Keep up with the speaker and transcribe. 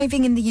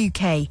Arriving in the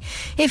UK.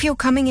 If you're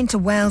coming into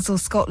Wales or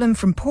Scotland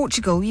from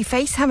Portugal, you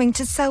face having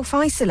to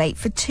self-isolate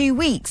for 2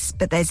 weeks,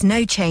 but there's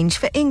no change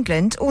for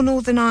England or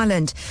Northern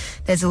Ireland.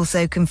 There's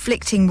also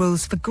conflicting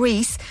rules for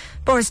Greece.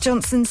 Boris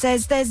Johnson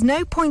says there's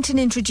no point in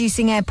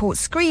introducing airport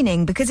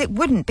screening because it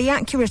wouldn't be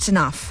accurate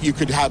enough. You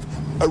could have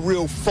a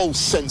real false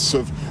sense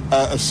of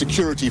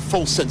security,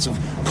 false sense of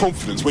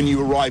confidence when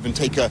you arrive and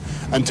take a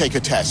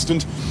test,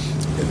 and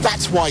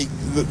that's why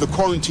the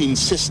quarantine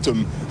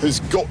system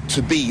has got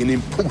to be an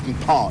important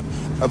part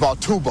of our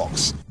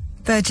toolbox.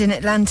 Virgin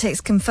Atlantic's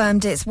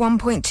confirmed its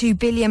 £1.2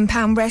 billion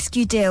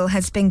rescue deal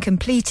has been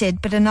completed,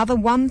 but another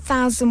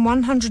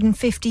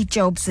 1,150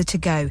 jobs are to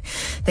go.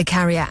 The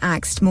carrier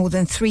axed more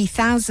than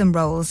 3,000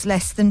 roles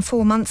less than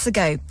 4 months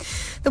ago.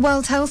 The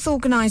World Health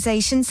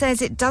Organization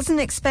says it doesn't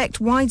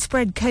expect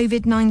widespread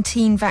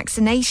COVID-19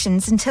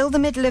 vaccinations until the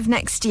middle of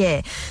next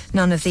year.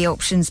 None of the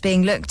options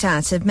being looked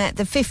at have met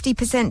the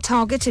 50%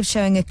 target of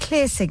showing a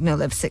clear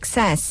signal of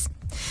success.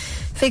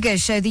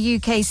 Figures show the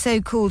UK's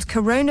so-called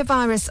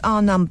coronavirus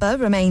R number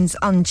remains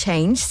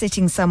unchanged,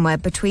 sitting somewhere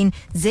between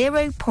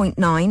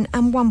 0.9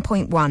 and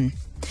 1.1.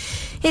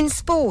 In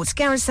sport,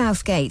 Gareth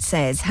Southgate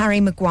says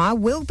Harry Maguire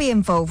will be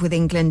involved with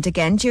England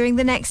again during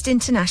the next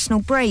international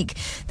break.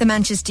 The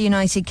Manchester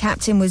United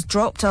captain was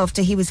dropped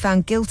after he was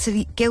found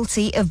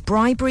guilty of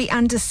bribery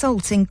and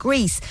assault in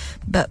Greece.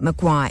 But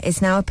Maguire is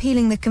now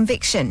appealing the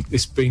conviction.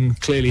 It's been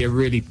clearly a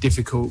really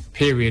difficult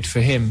period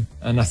for him,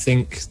 and I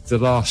think the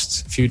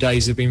last few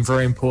days have been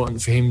very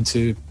important for him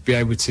to be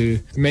able to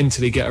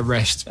mentally get a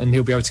rest, and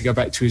he'll be able to go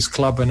back to his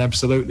club, and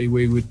absolutely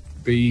we would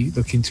be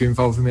looking to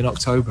involve him in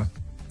October.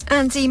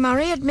 Andy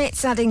Murray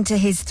admits adding to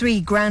his 3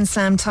 Grand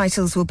Slam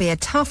titles will be a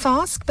tough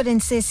ask, but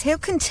insists he'll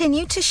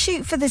continue to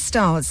shoot for the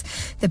stars.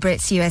 The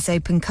Brits' US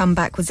Open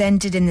comeback was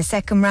ended in the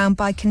second round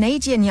by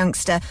Canadian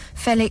youngster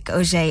Felix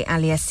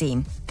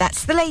Auger-Aliassime.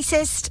 That's the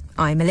latest.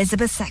 I'm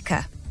Elizabeth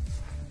Secker.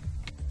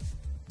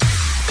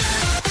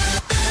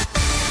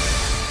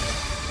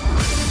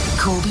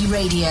 Corby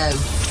Radio.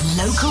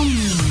 Local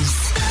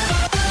news.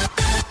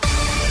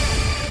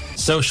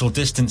 Social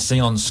distancing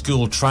on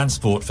school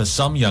transport for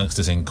some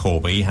youngsters in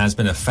Corby has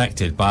been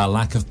affected by a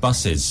lack of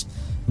buses.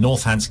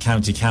 Northants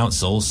County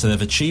Council said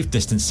they've achieved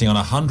distancing on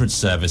 100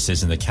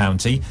 services in the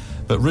county,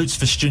 but routes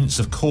for students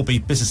of Corby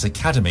Business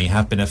Academy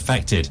have been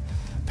affected.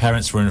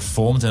 Parents were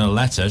informed in a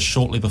letter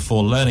shortly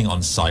before learning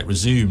on site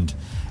resumed.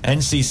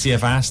 NCC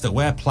have asked that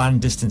where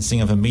planned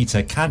distancing of a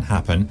metre can't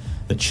happen,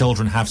 that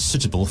children have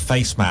suitable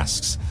face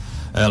masks.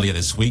 Earlier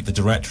this week, the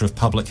Director of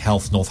Public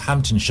Health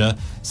Northamptonshire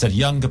said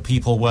younger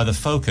people were the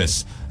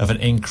focus of an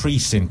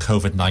increase in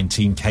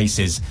COVID-19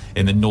 cases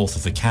in the north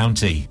of the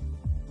county.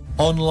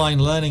 Online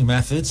learning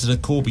methods at a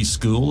Corby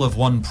school have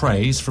won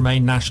praise from a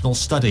national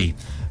study.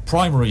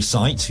 Primary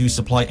Site, who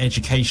supply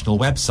educational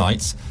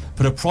websites,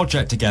 put a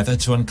project together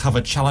to uncover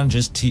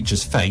challenges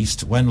teachers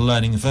faced when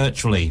learning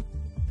virtually.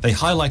 They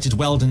highlighted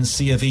Weldon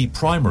C of E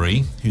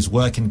Primary, whose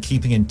work in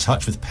keeping in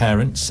touch with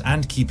parents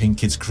and keeping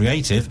kids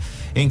creative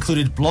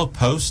included blog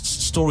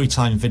posts,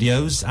 storytime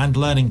videos and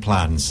learning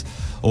plans.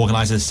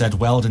 Organisers said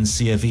Weldon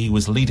C of E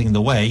was leading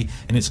the way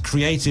in its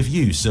creative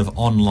use of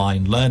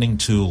online learning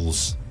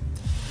tools.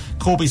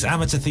 Corby's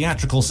Amateur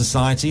Theatrical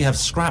Society have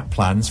scrapped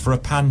plans for a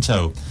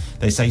panto.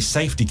 They say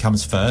safety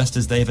comes first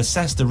as they've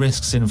assessed the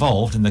risks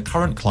involved in the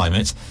current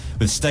climate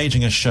with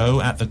staging a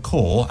show at the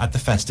core at the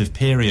festive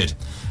period.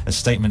 A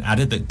statement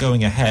added that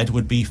going ahead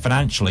would be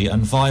financially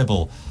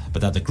unviable,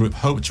 but that the group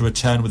hoped to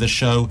return with a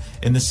show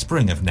in the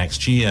spring of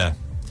next year.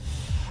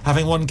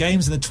 Having won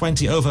games in the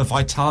 20-over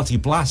Vitality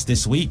Blast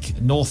this week,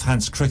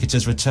 Northants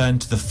cricketers return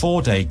to the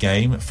 4-day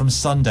game from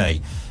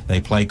Sunday.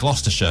 They play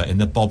Gloucestershire in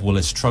the Bob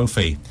Willis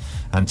Trophy.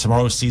 And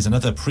tomorrow sees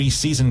another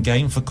pre-season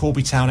game for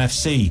Corby Town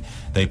FC.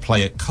 They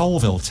play at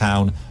Colville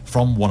Town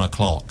from 1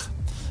 o'clock.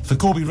 For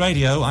Corby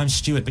Radio, I'm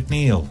Stuart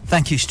McNeil.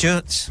 Thank you,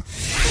 Stuart.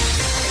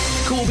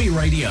 Corby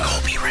Radio.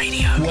 Corby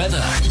Radio.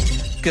 Weather.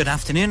 Good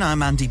afternoon,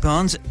 I'm Andy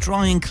Barnes.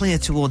 Dry and clear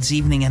towards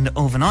evening and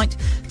overnight.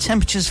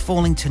 Temperatures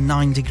falling to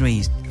 9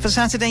 degrees. For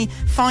Saturday,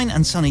 fine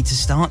and sunny to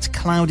start,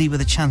 cloudy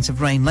with a chance of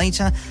rain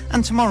later,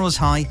 and tomorrow's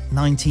high,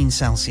 19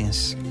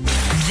 Celsius.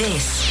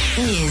 This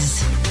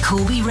is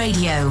Corby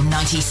Radio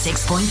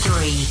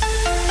 96.3.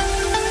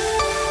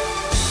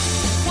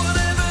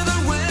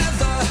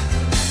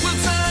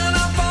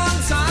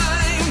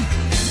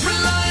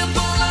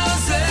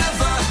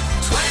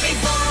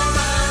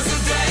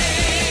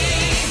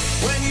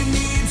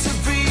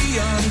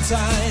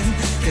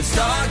 Get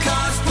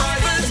StarCar's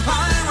private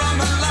hire on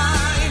the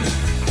line.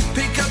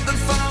 Pick up the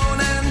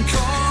phone and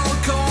call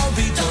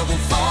Corby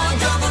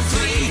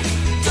 4433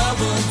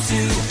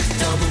 22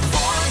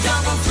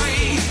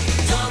 4433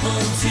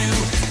 22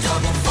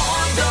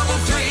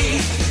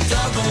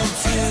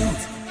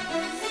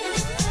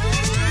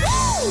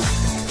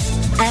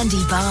 4433 22.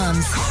 Andy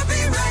Barnes.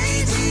 Corby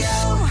Radio.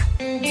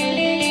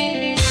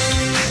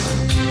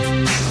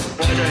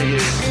 Why don't you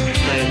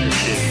play the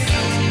tune?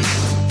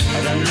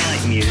 I don't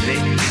like music.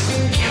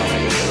 Come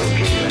on, you little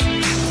geezer.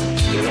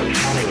 You look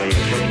funny when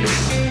you're 50.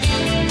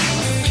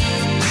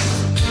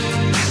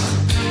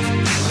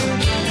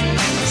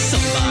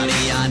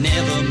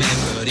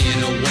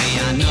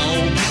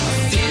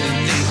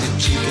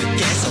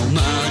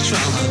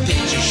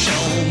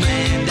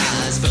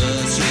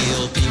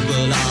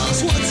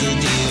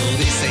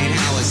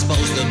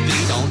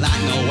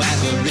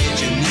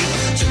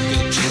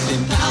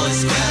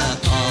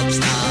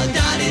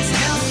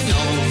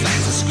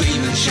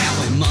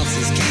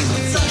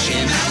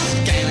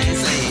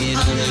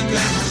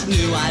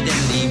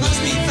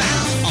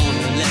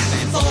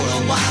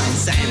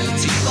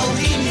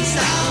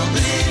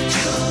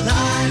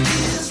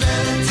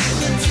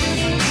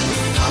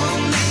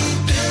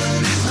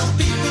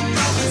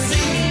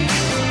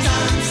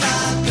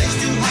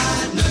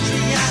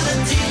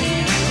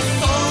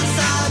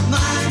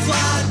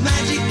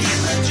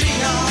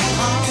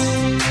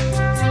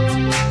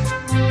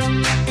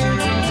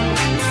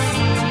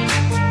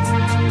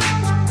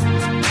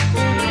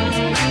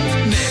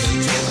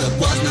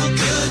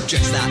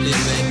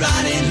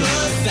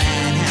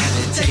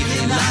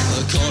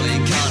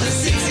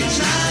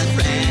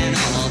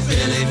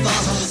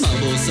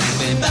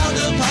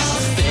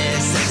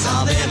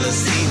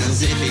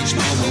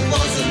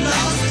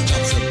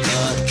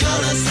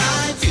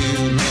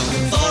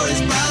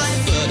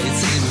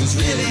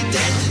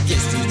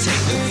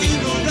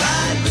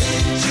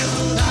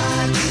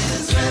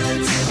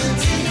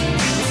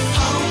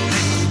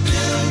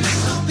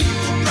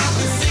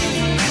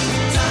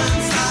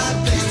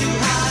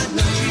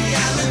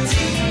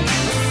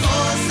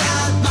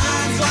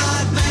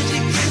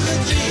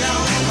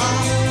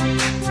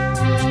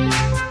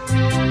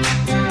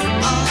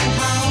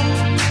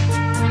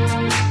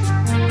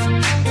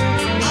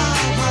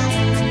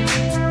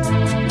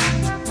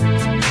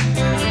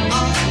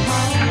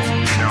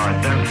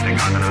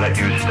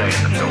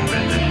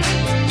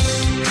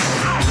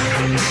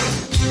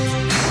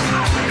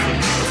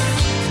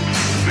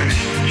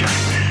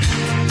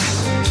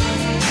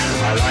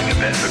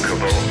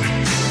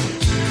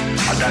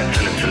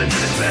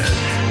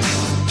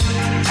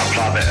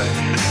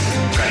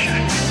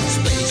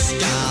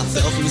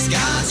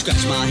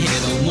 scratch my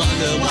head and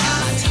wonder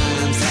why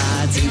time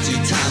slides into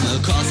time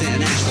across an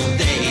actual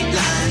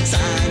dateline.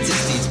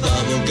 Scientists,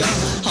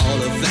 bubblegum, Hall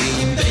of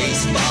Fame,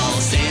 baseball,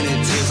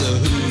 senators, a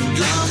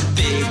hoodlum,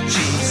 big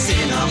cheese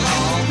in a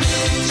hall.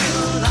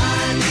 Major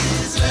line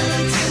is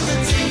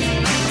relativity.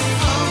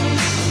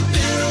 Only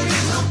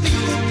buildings, no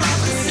people,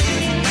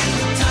 prophecy.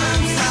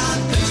 Time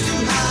side, place to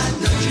hide,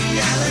 no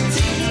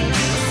reality.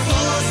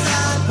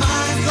 Foresight,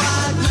 mind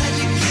wide,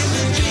 magic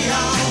imagery,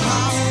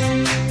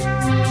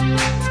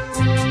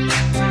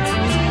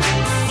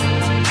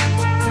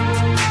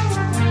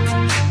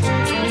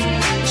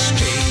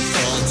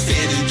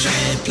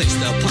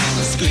 placed upon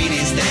the screen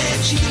instead.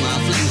 She's my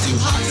flame, too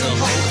hot to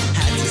hold.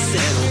 Had to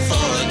settle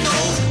for a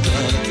cold.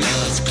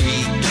 Burglars,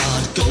 Greek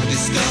god, gold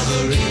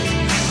discovery.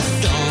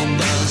 Dawn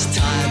bust,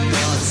 type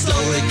rod,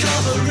 slow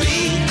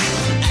recovery.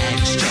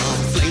 Axe chop,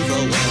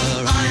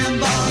 flamethrower, iron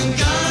bar and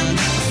gun.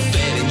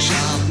 Betting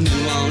shop,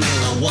 new owner,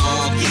 a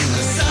walk in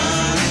the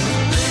sun.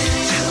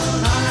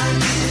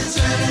 Visualize is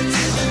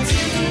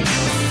relativity.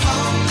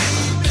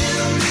 Only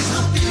buildings,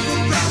 no people,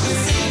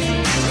 prophecy.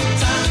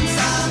 Time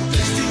side,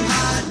 place to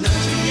hide, no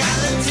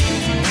reality.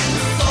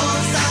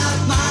 Foresight,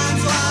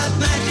 minds wide,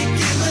 magic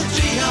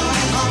imagery,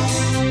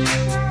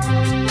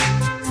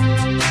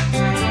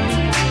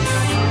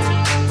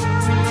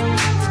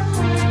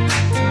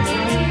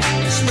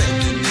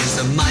 Spreading news,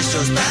 the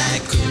maestro's back.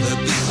 Cool the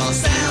beatball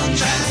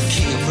soundtrack.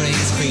 King of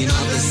brains, queen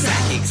of the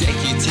sack.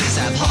 Executives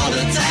have heart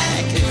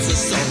attack. It's a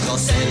so-called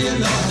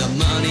celluloid. The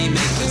money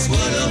makers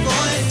would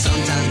avoid.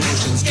 Sometimes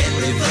motions get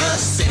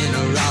reversed.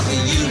 Center of the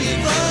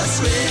universe.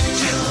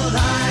 Ritual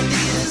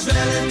ideas,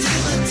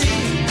 relativity.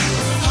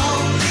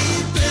 Only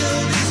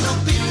buildings, no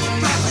people,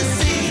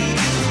 prophecy.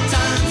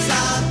 Time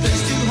side,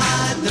 place to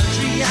hide, no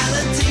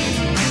reality.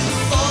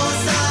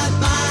 Foresight,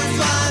 minds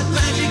wide,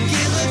 magic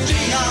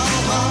imagery,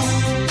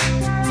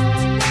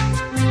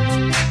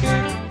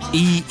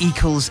 E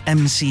equals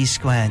MC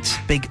squared.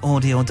 Big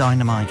audio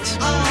dynamite.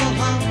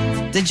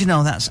 Did you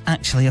know that's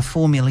actually a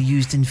formula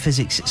used in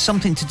physics? It's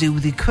something to do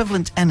with the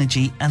equivalent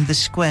energy and the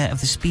square of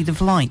the speed of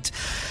light.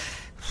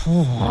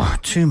 Oh,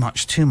 too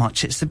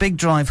much. It's the big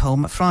drive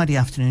home Friday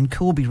afternoon,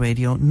 Corby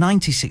Radio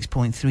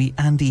 96.3.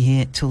 Andy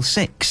here till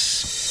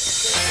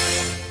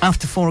 6.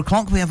 After 4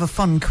 o'clock, we have a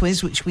fun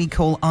quiz which we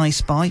call I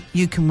Spy.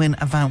 You can win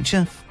a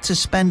voucher to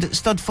spend at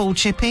Studfall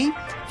Chippy.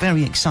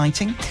 Very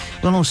exciting.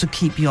 We'll also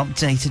keep you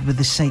updated with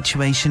the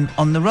situation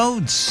on the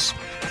roads.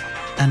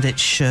 And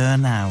it's sure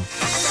now.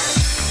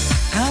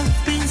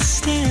 I've been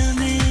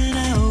standing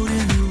out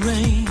in the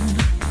rain.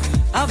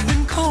 I've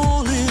been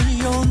calling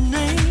your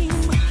name.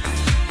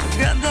 I've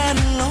got that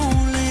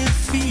lonely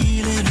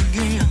feeling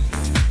again.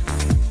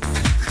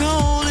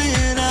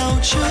 Calling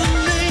out your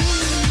name.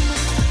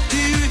 Do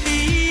you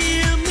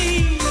hear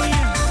me?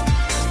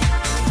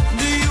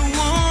 Do you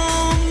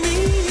want me?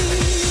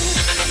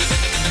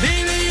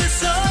 Baby,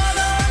 it's all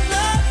or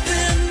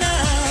nothing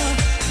now.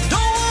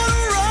 Don't wanna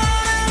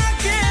run and I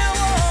can't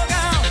walk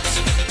out.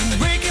 I'm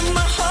breaking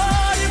my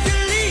heart if you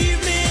leave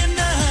me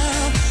now.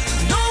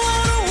 Don't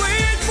wanna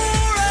wait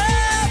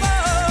forever.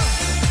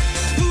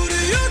 Who do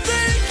you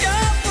think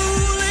you're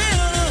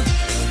fooling?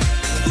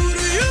 Who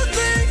do you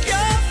think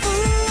you're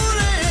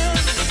fooling?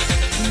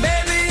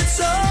 Baby, it's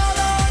all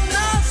or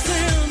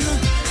nothing.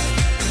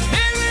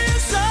 Baby,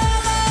 it's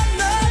all or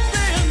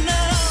nothing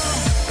now.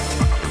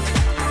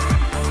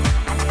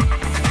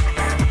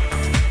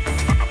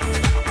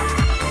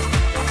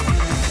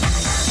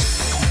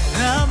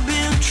 I've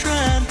been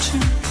trying to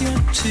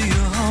get to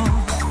your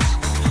heart,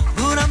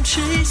 but I'm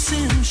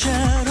chasing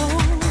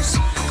shadows.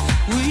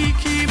 We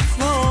keep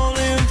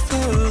falling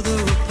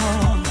further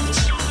apart.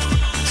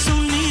 So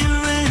near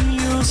and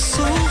you're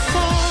so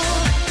far.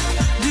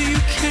 Do you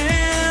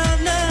care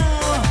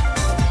now?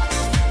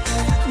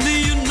 Do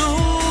you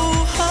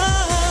know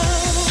how?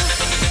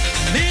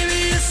 Baby,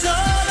 it's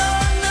all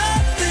or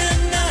nothing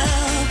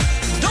now.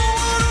 Don't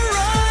wanna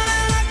run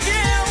and I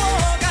can't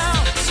walk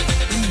out.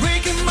 I'm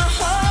breaking my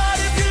heart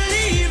if you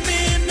leave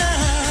me now.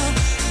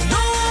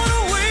 Don't wanna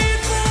wait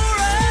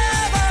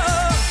forever.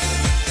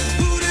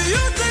 Who do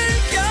you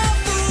think you're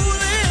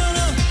fooling?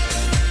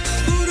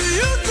 Who do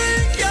you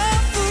think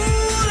you're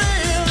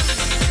fooling?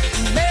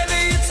 Baby,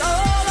 it's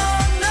all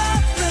or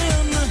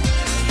nothing.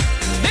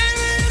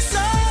 Baby, it's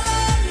all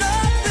or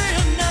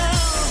nothing now.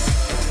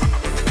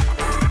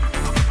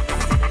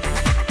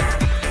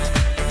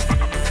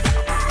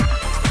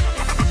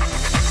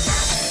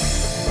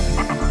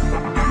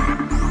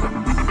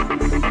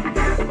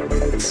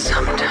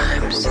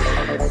 Sometimes,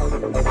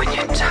 when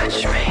you touch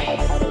me,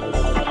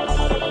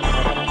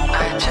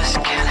 I just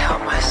can't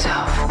help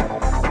myself.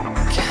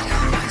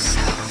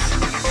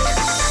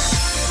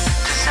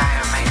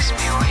 Desire makes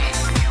me weak.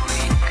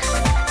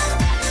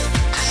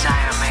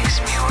 Desire makes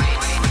me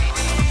weak.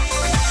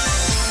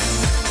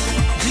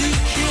 Do you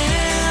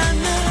care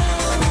now?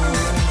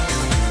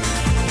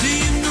 Do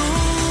you know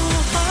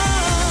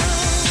how?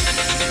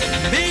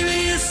 Baby,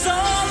 it's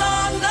all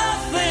or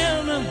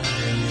nothing.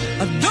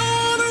 I don't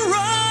wanna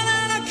run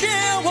and I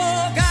can't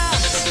walk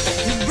out.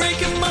 You're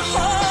breaking my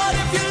heart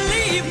if you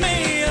leave me.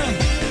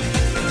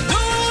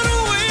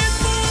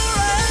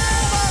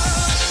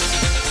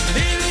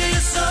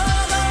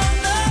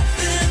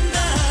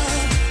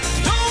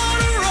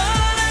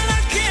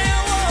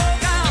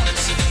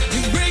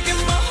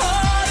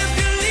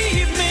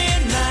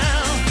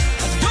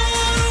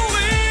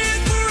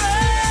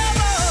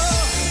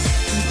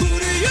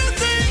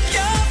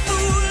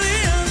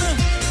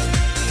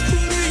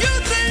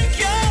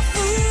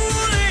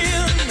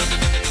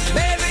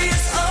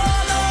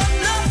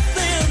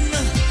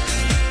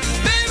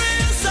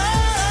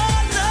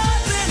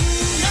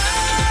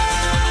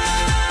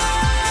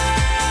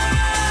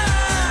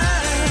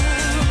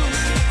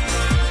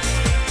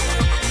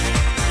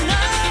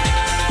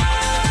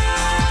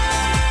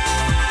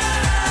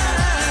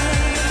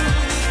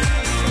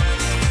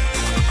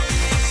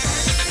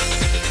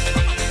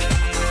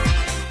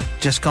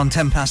 Just gone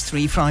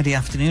 3:10 Friday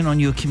afternoon on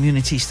your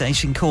community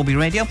station, Corby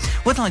Radio.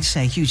 Would like to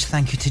say a huge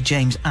thank you to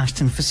James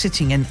Ashton for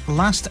sitting in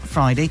last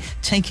Friday,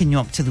 taking you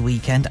up to the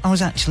weekend. I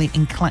was actually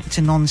in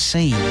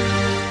Clacton-on-Sea.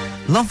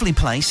 Lovely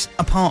place,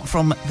 apart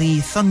from the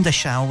thunder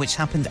shower which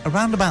happened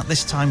around about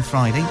this time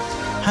Friday.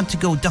 Had to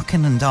go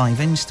ducking and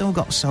diving, still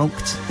got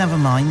soaked. Never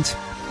mind,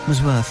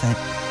 was worth it.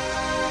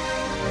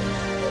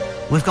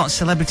 We've got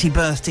celebrity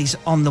birthdays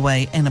on the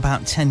way in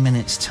about 10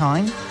 minutes'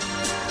 time.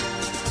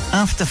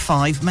 After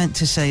 5, meant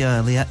to say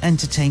earlier,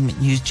 entertainment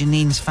news,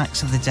 Janine's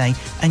Facts of the Day,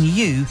 and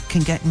you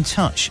can get in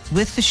touch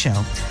with the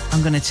show.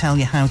 I'm going to tell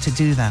you how to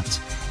do that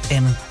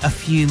in a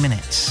few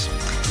minutes.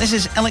 This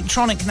is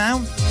Electronic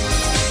now.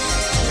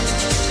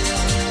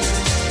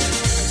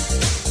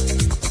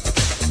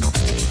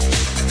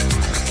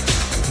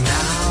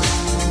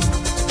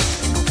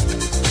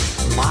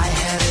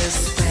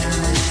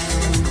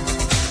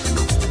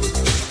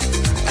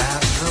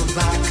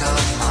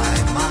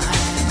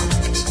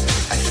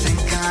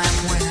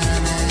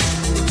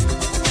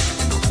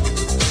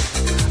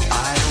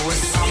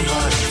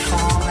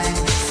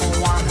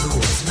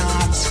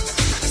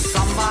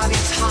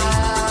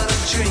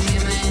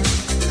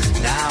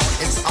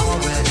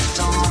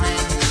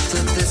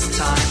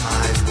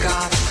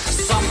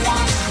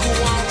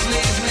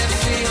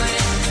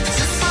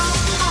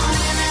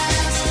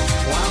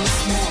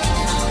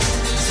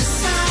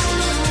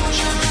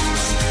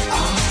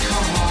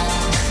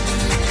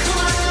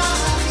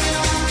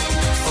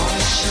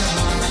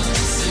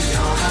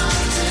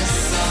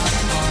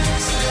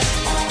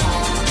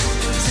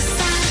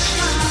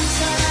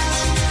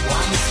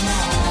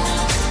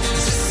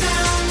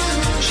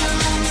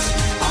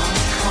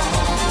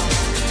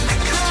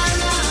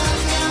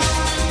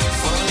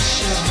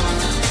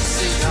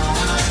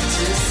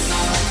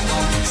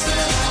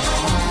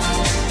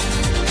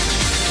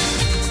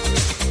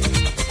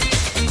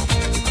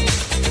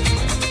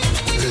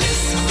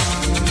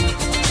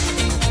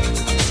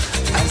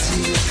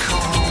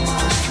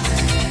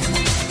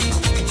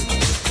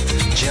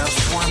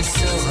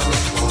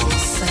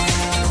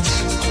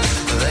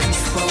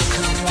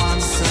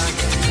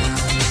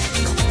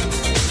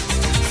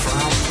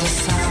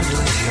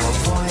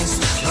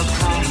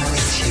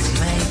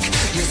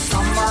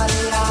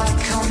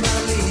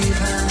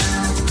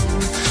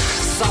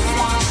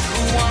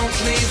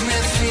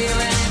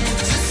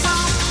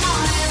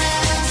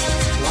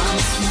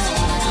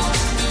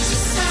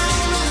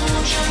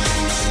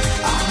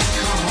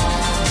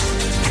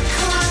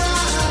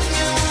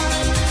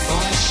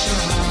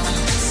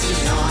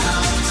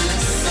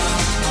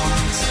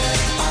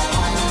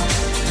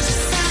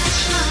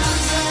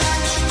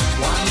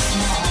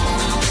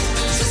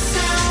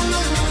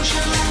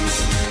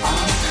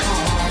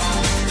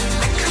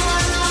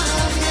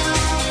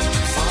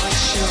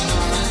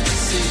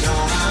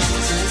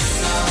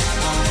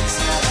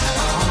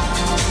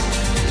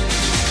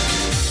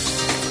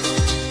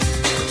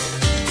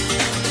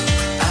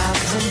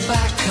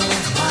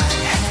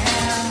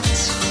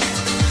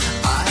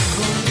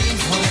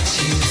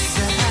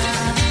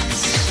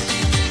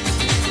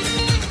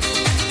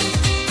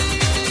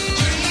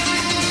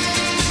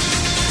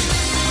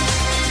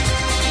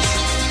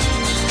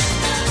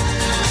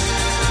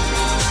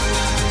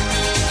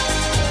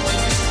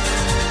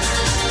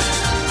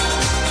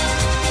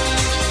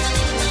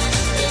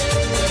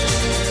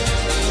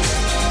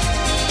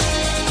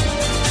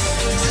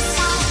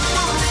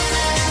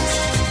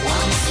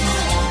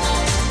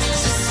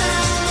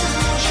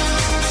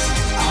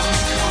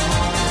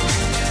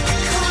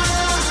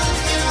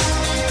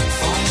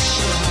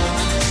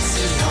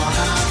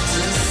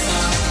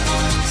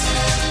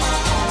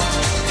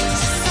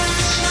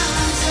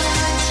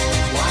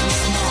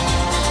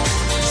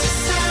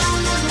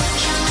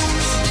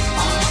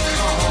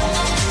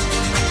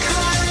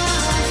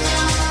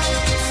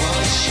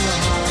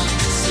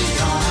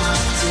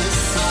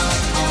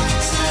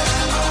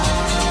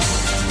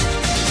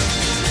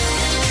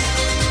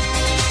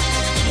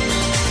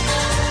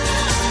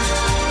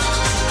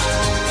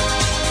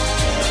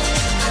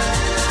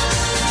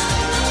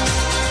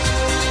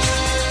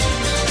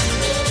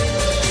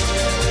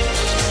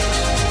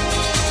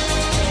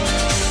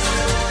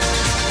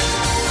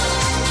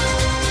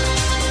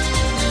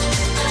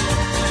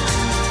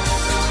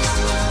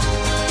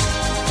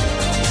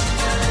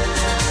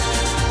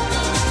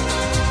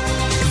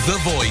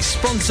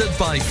 Sponsored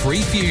by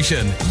Free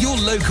Fusion, your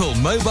local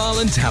mobile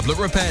and tablet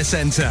repair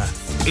centre.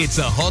 It's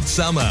a hot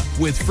summer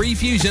with Free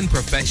Fusion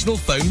Professional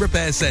Phone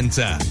Repair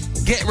Centre.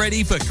 Get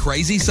ready for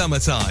crazy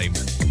summertime.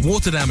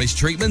 Water damage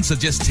treatments are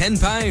just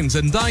 £10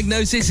 and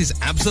diagnosis is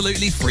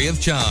absolutely free of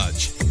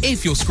charge.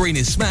 If your screen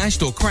is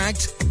smashed or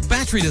cracked,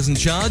 battery doesn't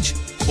charge,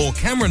 or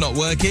camera not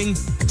working,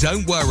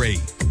 don't worry.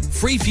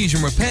 Free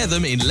Fusion repair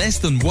them in less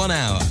than 1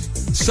 hour.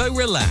 So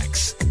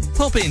relax.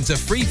 Pop into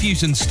Free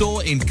Fusion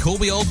store in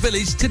Corby Old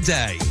Village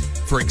today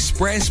for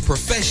express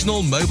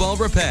professional mobile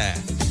repair.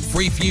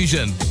 Free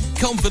Fusion,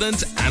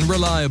 confident and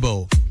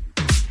reliable.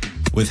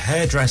 With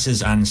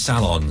hairdressers and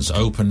salons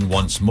open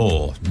once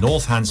more,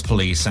 Northants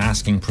Police are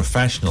asking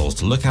professionals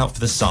to look out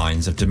for the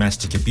signs of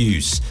domestic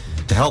abuse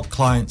to help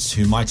clients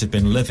who might have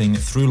been living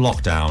through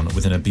lockdown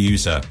with an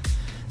abuser.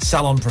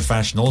 Salon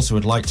professionals who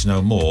would like to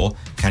know more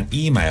can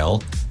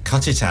email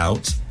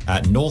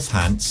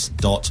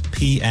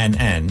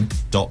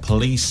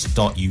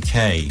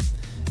cutitout@northants.pnn.police.uk.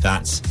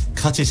 That's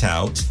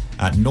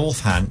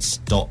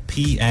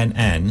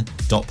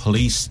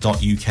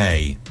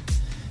cutitout@northants.pnn.police.uk.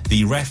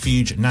 The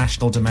Refuge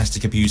National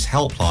Domestic Abuse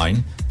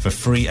Helpline for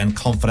free and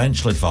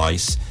confidential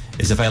advice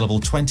is available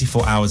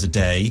 24 hours a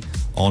day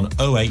on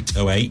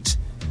 0808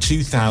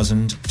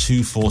 2000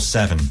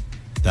 247.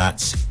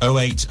 That's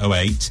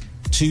 0808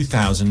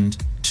 2000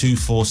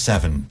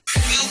 247.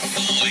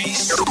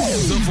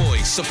 The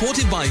Voice,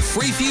 supported by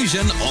Free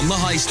Fusion on the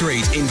High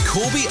Street in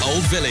Corby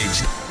Old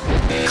Village.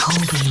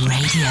 Corby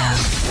Radio.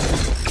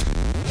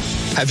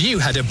 Have you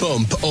had a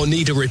bump or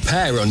need a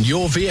repair on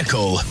your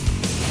vehicle?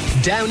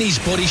 Downey's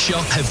Body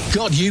Shop have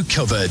got you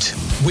covered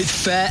with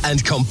fair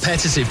and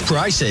competitive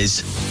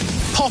prices.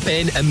 Pop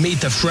in and meet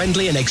the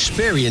friendly and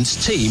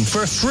experienced team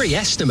for a free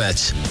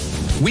estimate.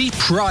 We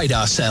pride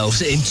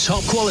ourselves in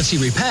top quality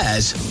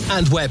repairs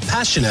and we're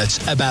passionate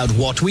about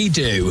what we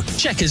do.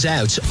 Check us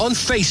out on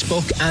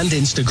Facebook and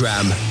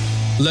Instagram.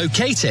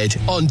 Located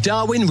on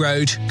Darwin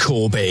Road,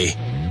 Corby.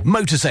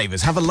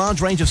 Motorsavers have a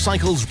large range of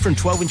cycles from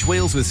 12-inch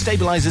wheels with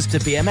stabilisers to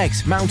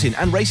BMX, mountain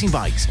and racing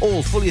bikes,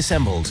 all fully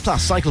assembled,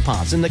 plus cycle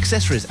parts and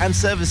accessories and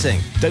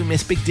servicing. Don't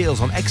miss big deals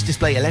on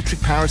X-Display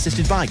electric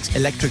power-assisted bikes.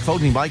 Electric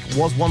folding bike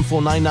was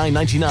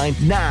 $1,499.99,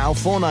 now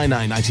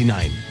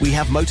 $499.99. We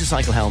have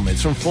motorcycle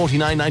helmets from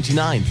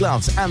 $49.99,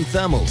 gloves and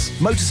thermals.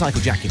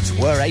 Motorcycle jackets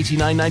were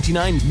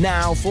 $89.99,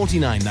 now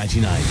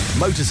 $49.99.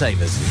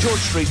 Motorsavers,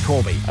 George Street,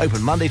 Corby.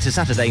 Open Monday to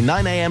Saturday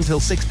 9 a.m. till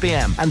 6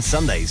 p.m. and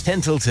Sundays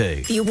 10 till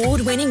 2. The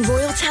award-winning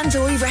Royal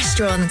Tandoori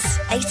Restaurants,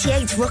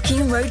 88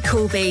 Rockingham Road,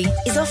 Corby,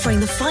 is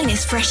offering the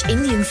finest fresh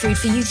Indian food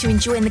for you to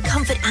enjoy in the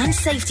comfort and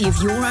safety of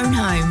your own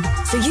home.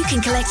 So you can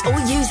collect or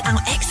use our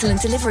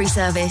excellent delivery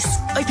service.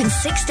 Open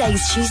 6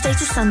 days, Tuesday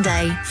to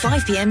Sunday,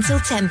 5 p.m. till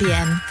 10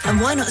 p.m. And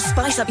why not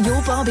spice up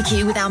your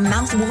barbecue with our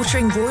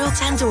mouth-watering Royal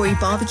Tandoori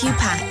barbecue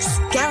packs?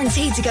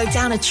 Guaranteed to go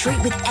down a treat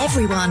with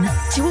everyone.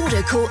 To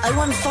order, call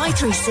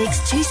 01536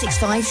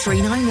 265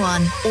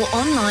 391 or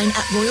online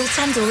at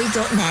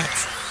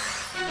royaltandoori.net.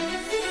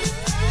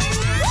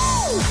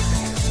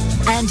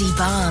 Andy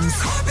Barnes.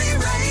 Corby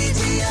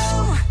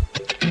Radio.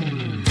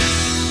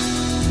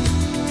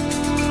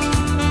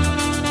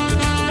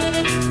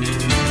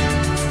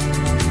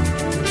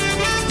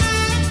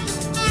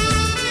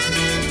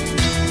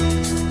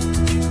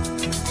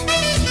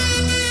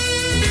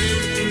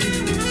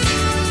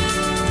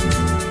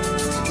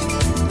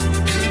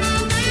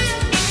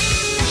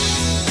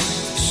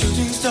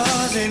 Shooting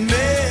stars in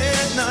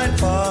midnight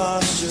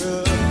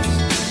postures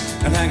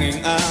and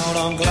hanging out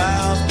on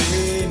clouds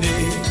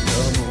beneath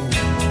the moon.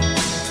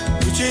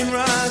 Reaching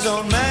rise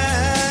on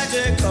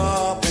magic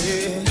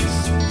copies.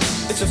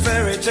 It's a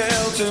fairy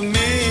tale to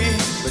me,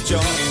 but you're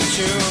in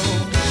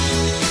tune.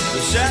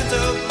 You're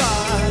shattered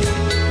by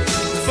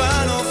the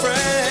final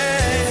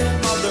frame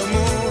of the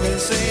movie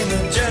scene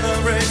that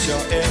generates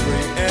your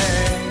every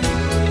aim.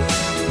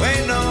 You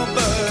ain't no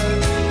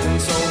bird,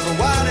 and so for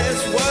what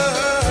it's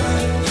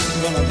worth,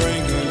 I'm gonna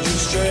bring you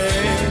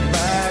straight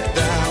back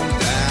down,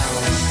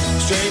 down,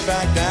 straight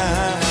back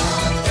down.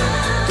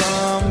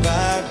 Come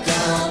back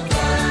down,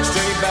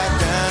 straight back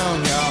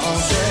down, y'all,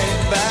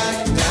 straight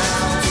back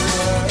down to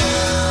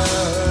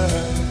earth.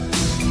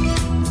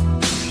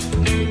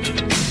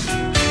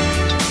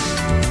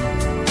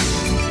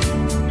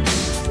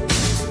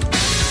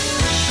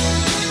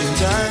 In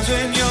times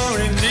when you're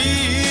in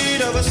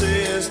need of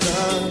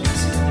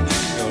assistance,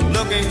 you're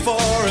looking for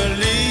a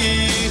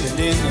lead and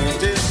in the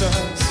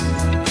distance,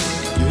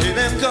 you hear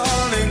them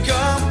calling,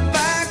 come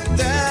back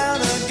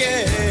down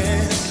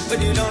again. But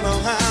you don't know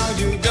how,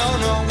 you don't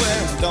know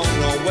where, don't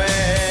know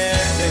when.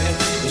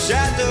 You're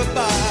shattered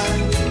by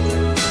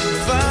the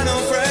final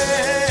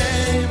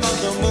frame of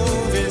the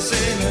movie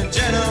scene that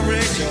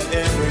generates your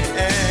every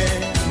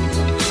aim.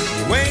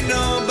 You ain't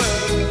no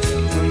bird,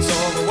 and so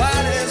for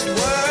what it's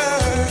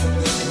worth,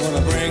 I'm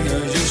gonna bring you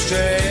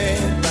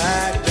straight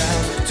back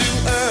down to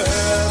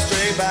earth,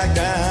 straight back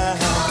down.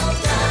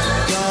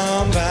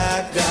 Come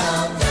back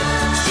down,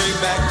 straight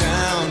back down.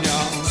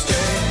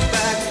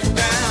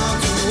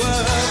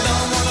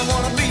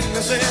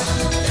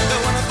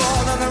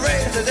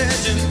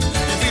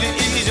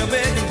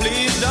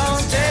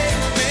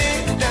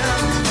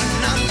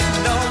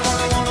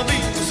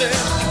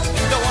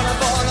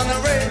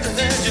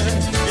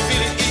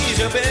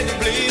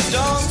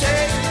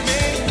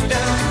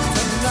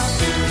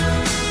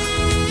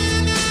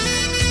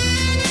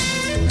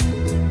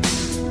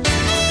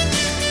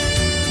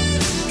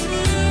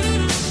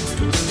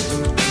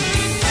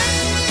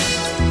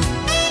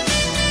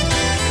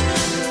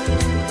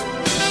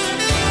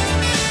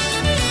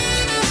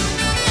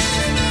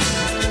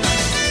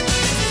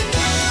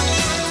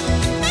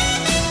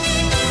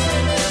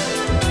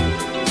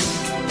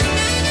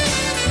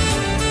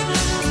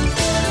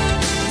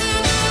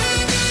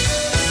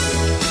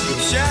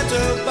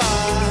 shelter by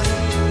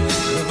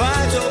the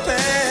vital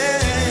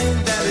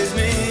pain that is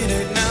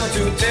needed now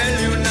to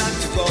tell you not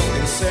to go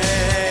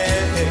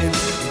insane.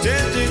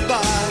 Tempted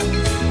by,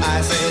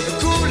 I say, the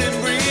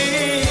cooling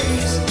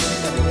breeze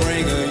that will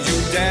bring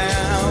you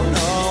down.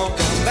 Oh,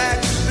 come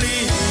back,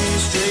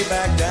 please, straight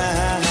back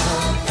down.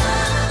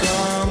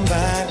 Come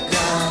back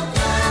down,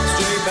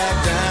 straight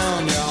back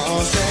down,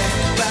 y'all.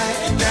 Straight back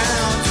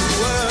down to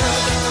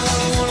earth.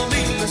 Don't wanna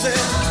beat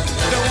myself,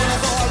 don't wanna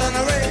fall on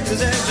the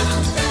razor's edge.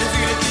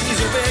 Defeat it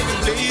easy, baby,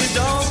 please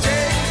don't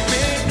take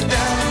me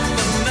down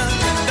for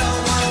nothing.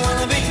 Don't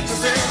wanna beat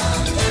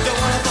myself, don't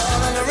wanna fall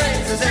on the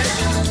razor's edge.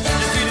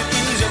 Defeat it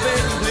easy,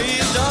 baby,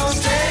 please don't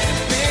take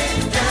me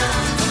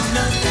down for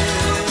nothing.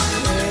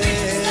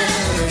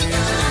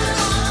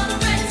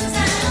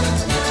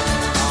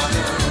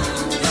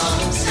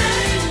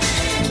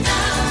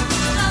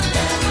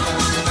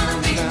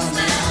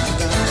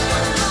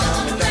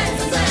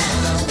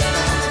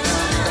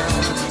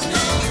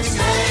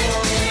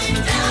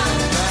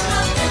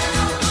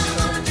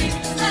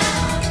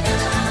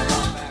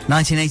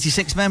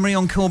 ...1986 memory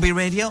on Corby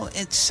Radio.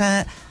 It's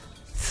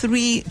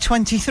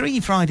 3:23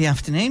 Friday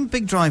afternoon.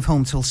 Big drive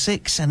home till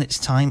 6, and it's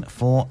time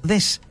for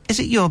this. Is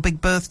it your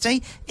big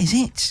birthday? Is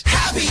it?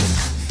 Happy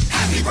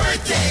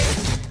birthday!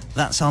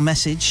 That's our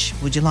message.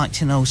 Would you like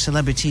to know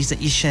celebrities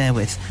that you share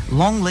with?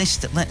 Long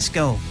list, let's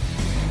go.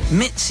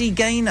 Mitzi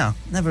Gaynor,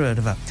 never heard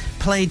of her,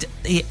 played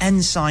the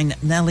ensign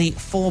Nellie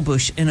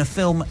Forbush in a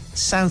film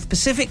South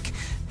Pacific,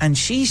 and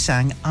she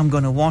sang I'm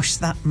Gonna Wash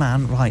That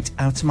Man Right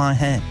Out of My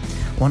Hair.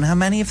 Wonder how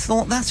many have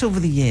thought that over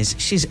the years.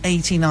 She's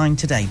 89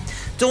 today.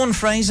 Dawn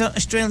Fraser,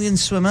 Australian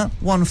swimmer,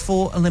 won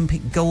 4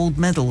 Olympic gold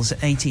medals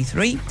at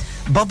 83.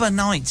 Bubba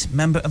Knight,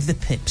 member of the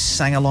Pips,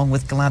 sang along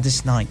with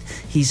Gladys Knight.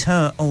 He's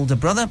her older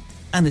brother,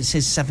 and it's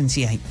his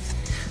 78th.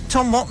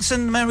 Tom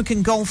Watson,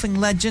 American golfing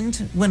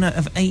legend, winner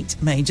of 8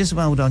 majors,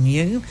 well done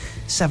you,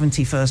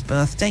 71st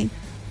birthday.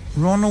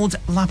 Ronald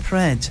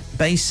Lapred,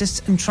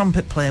 bassist and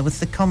trumpet player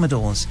with the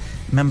Commodores.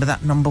 Remember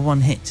that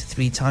 #1 hit,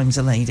 3 Times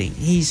a Lady.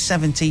 He's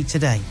 70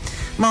 today.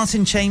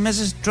 Martin Chambers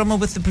is drummer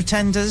with the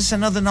Pretenders,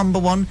 another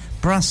 #1,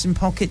 Brass in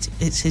Pocket.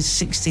 It's his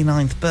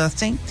 69th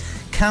birthday.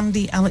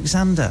 Candy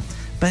Alexander,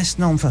 best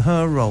known for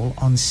her role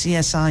on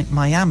CSI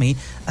Miami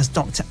as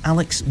Dr.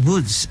 Alex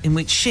Woods, in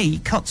which she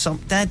cuts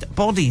up dead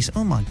bodies.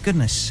 Oh my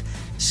goodness.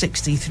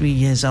 63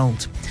 years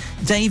old.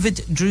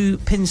 David Drew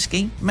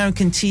Pinsky,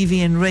 American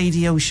TV and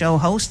radio show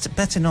host,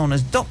 better known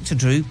as Dr.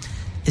 Drew,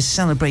 is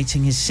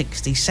celebrating his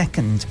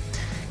 62nd.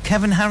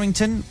 Kevin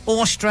Harrington,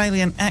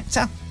 Australian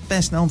actor,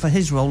 best known for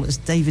his role as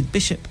David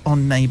Bishop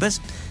on Neighbours.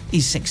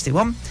 He's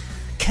 61.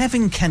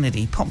 Kevin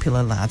Kennedy,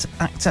 popular lad,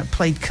 actor,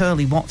 played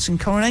Curly Watts in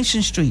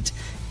Coronation Street.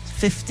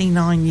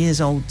 59 years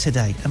old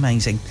today.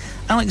 Amazing.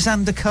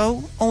 Alexander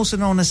Coe, also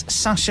known as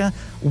Sasha,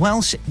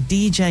 Welsh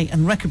DJ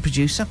and record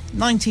producer,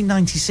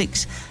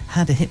 1996,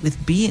 had a hit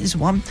with Be Is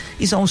One.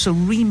 He's also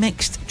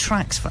remixed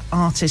tracks for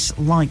artists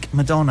like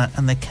Madonna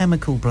and the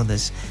Chemical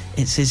Brothers.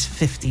 It's his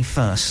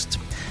 51st.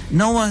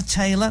 Noah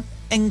Taylor,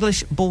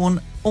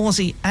 English-born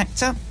Aussie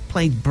actor,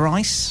 played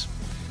Bryce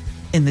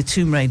in the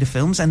Tomb Raider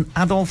films and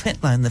Adolf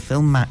Hitler in the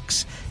film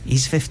Max.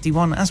 He's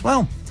 51 as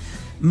well.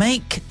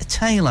 Make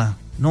Taylor,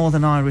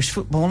 Northern Irish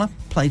footballer,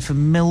 played for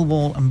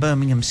Millwall and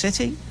Birmingham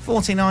City,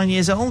 49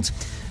 years old.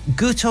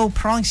 Guto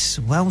Price,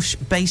 Welsh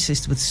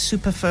bassist with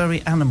Super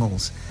Furry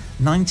Animals,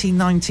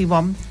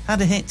 1991,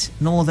 had a hit,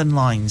 Northern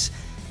Lines,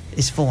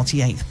 his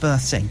 48th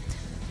birthday.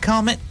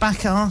 Carmit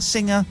Bakar,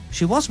 singer,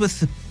 she was with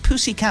the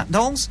Pussycat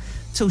Dolls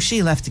till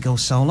she left to go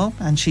solo,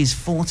 and she's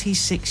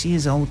 46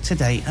 years old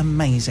today.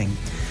 Amazing.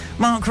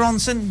 Mark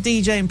Ronson,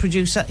 DJ and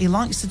producer, he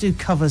likes to do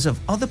covers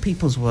of other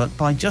people's work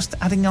by just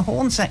adding a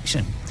horn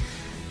section.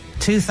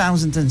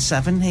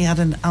 2007, he had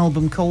an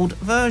album called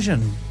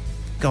Version.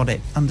 Got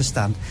it,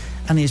 understand.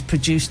 And he has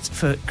produced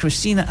for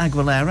Christina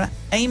Aguilera,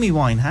 Amy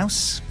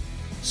Winehouse,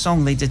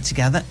 song they did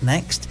together,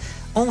 Next.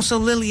 Also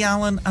Lily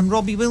Allen and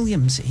Robbie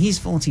Williams, he's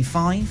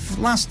 45.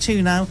 Last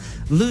two now,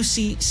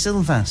 Lucy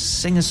Silva,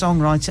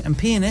 singer-songwriter and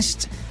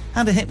pianist,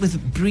 had a hit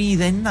with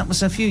Breathe In, that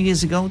was a few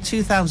years ago,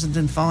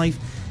 2005.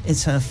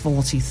 It's her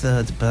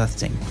 43rd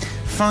birthday.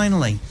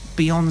 Finally,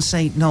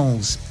 Beyonce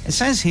Knowles. It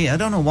says here, I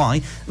don't know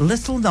why,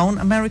 little-known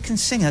American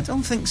singer,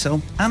 don't think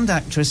so, and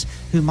actress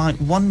who might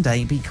one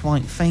day be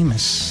quite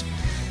famous.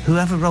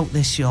 Whoever wrote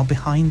this, you're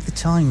behind the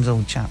times,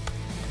 old chap.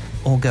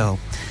 Or girl.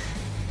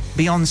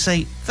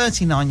 Beyonce,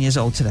 39 years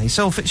old today.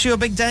 So if it's your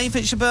big day, if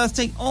it's your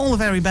birthday, all the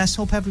very best.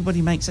 Hope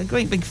everybody makes a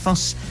great big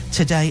fuss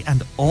today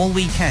and all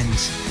weekend.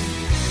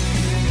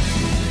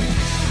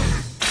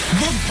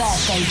 The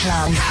Birthday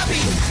Club. Happy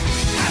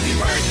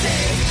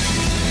birthday!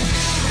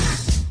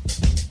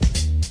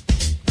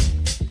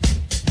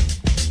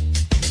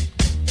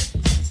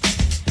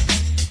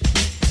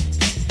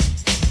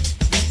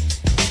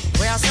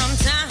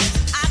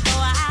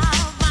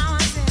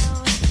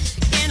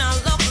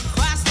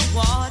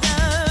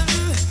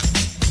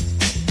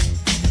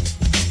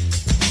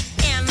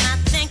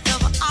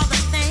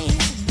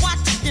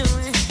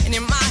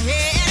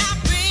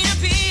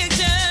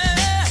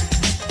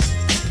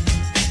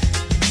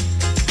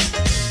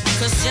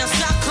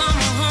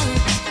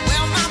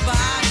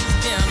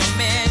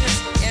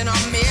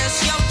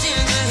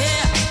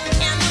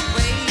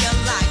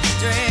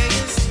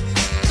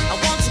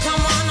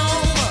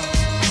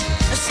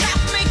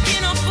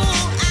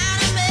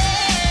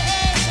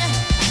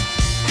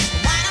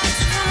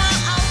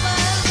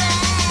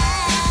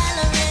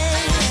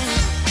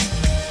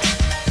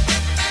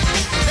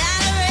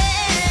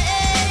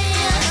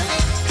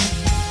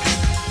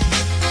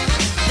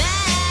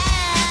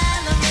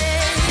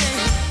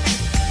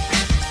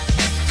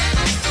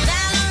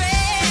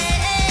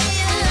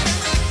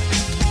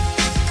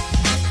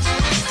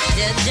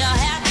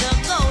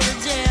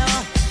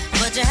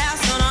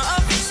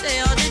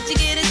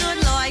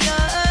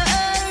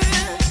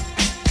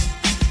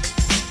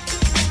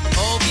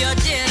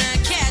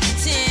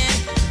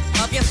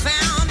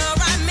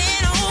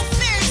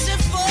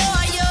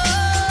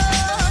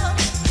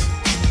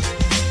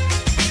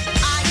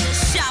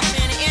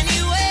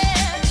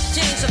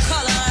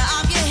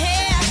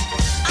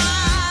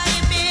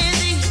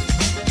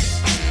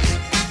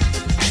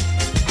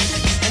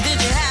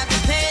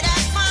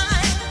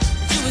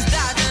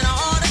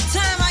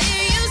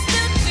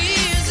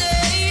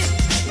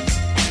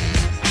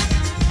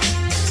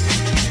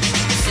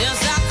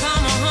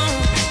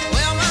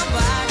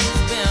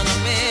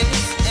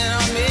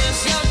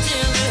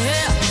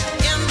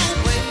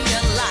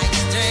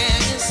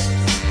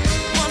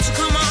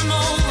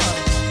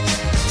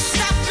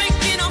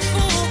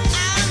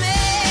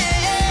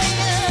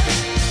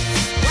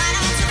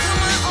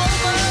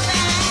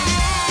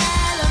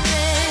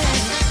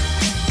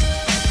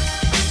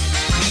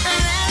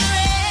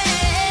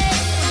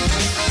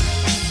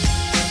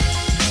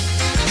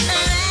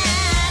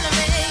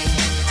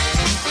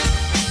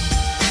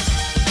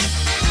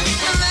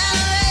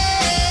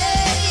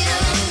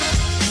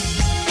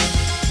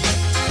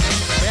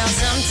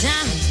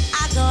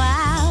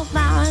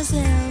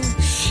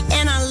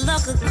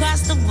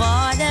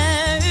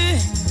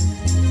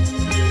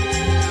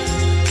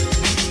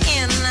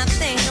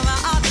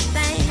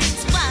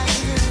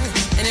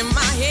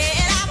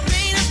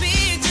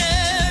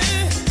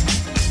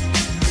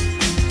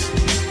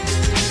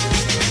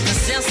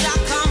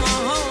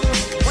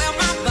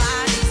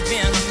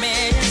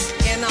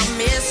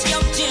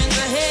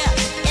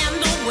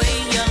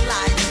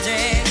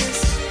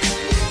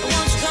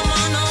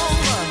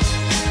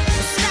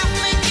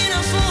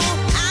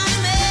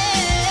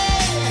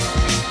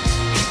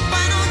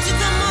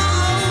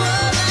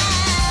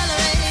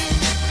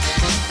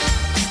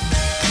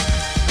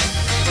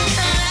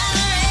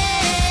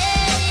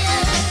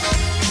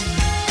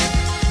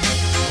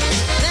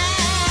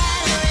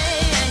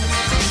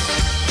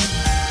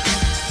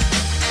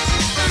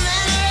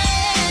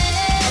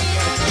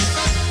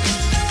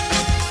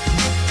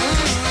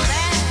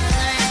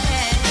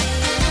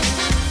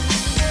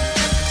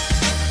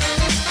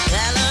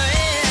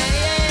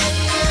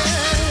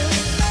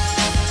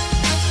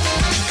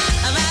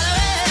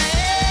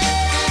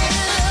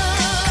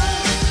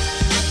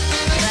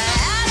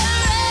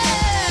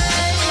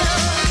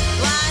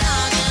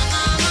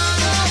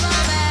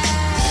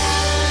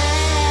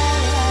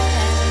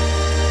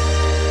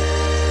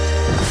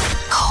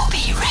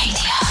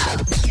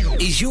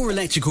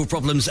 electrical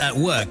problems at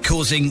work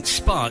causing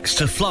sparks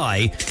to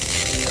fly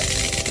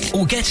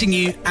or getting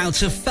you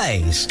out of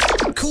phase?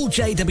 Call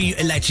JW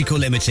Electrical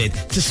Limited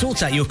to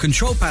sort out your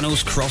control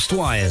panel's crossed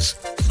wires.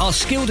 Our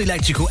skilled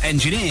electrical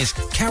engineers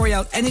carry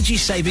out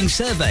energy-saving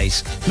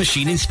surveys,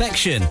 machine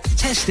inspection,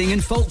 testing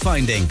and fault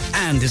finding,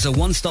 and is a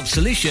one-stop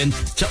solution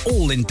to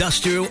all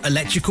industrial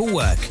electrical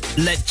work.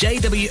 Let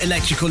JW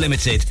Electrical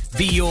Limited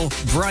be your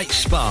bright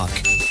spark.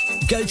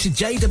 Go to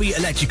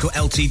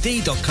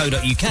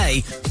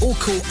jwelectricalltd.co.uk or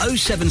call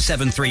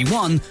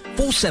 07731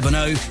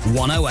 470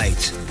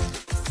 108.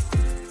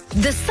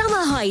 The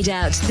Summer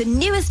Hideout, the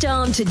newest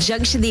arm to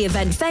Junction the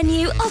event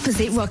venue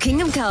opposite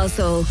Rockingham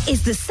Castle,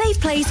 is the safe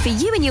place for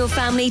you and your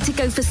family to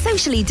go for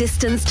socially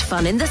distanced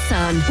fun in the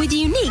sun with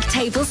unique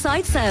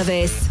tableside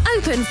service.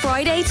 Open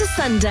Friday to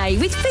Sunday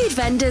with food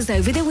vendors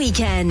over the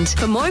weekend.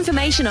 For more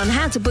information on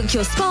how to book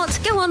your spot,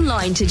 go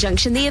online to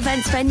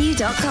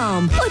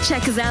junctiontheeventsvenue.com or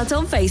check us out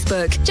on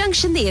Facebook,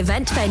 Junction the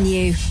Event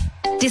Venue.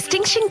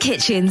 Distinction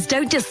Kitchens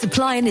don't just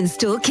supply and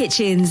install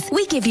kitchens.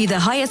 We give you the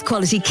highest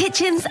quality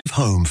kitchens.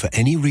 Home for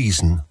any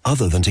reason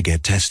other than to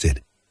get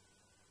tested.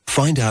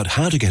 Find out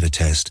how to get a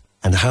test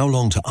and how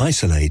long to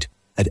isolate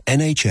at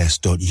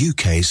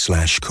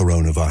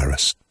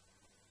nhs.uk/coronavirus.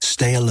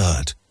 Stay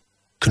alert.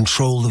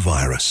 Control the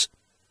virus.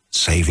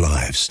 Save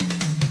lives.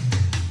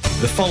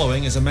 The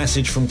following is a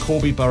message from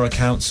Corby Borough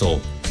Council.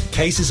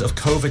 Cases of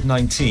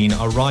COVID-19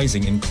 are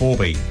rising in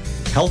Corby.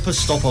 Help us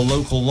stop a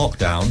local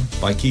lockdown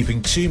by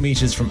keeping 2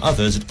 metres from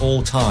others at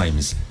all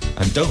times.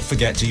 And don't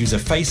forget to use a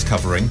face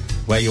covering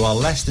where you are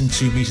less than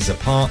 2 metres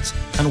apart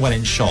and when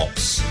in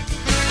shops.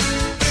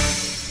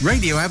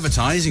 Radio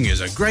advertising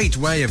is a great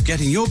way of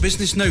getting your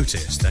business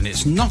noticed, and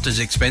it's not as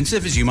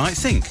expensive as you might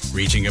think.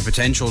 Reaching a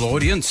potential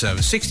audience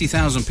of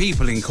 60,000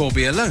 people in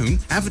Corby alone,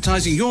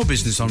 advertising your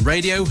business on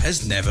radio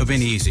has never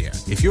been easier.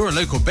 If you're a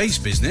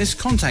local-based business,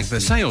 contact the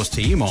sales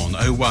team on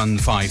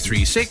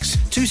 01536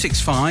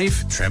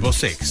 265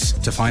 666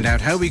 to find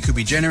out how we could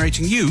be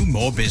generating you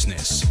more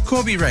business.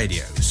 Corby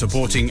Radio,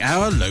 supporting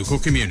our local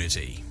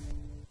community.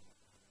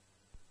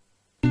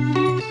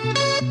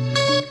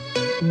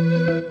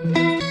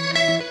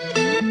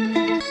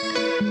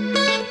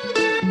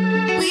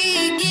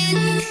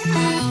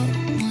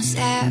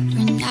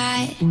 Every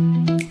night,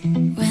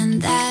 when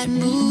that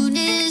moon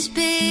is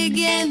big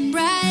and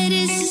bright,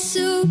 it's a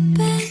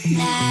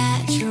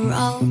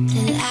supernatural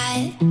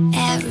delight.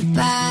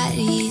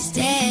 Everybody's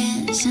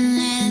dancing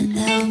in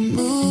the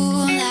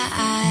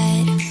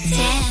moonlight,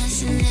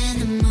 dancing in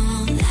the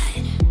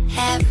moonlight.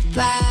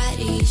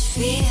 Everybody's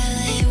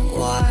feeling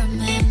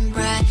warm and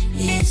bright.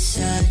 It's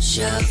such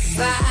a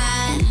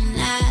fine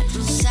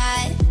natural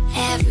sight.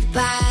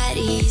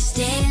 Everybody's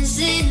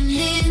dancing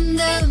in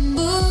the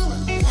moonlight.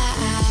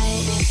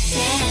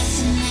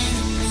 Dancing in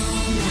the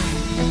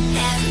moonlight,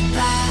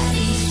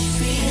 everybody's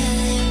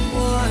feeling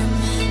warm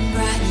and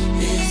bright.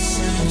 It's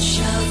such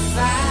a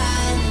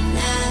fine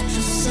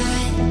natural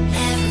sight.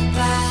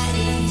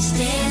 Everybody's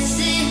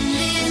dancing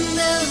in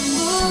the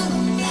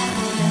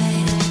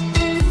moonlight.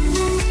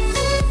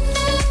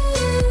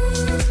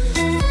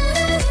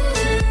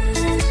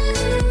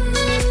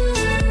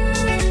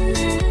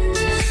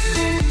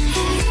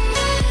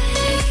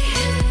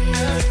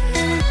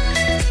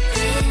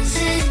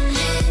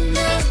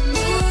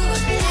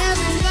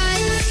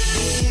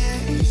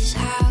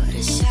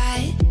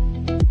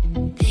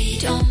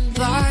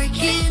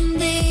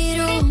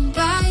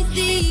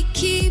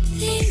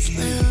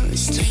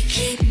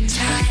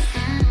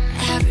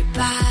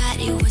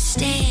 Everybody was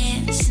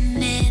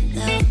dancing in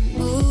the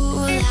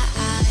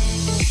moonlight,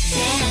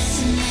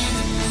 dancing in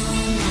the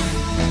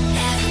moonlight.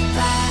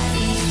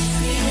 Everybody's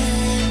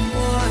feeling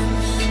warm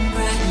and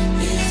bright.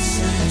 It's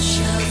such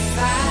a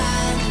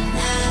fine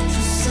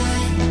natural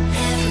sight.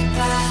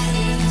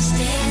 Everybody's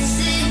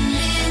dancing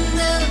in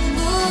the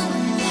moonlight.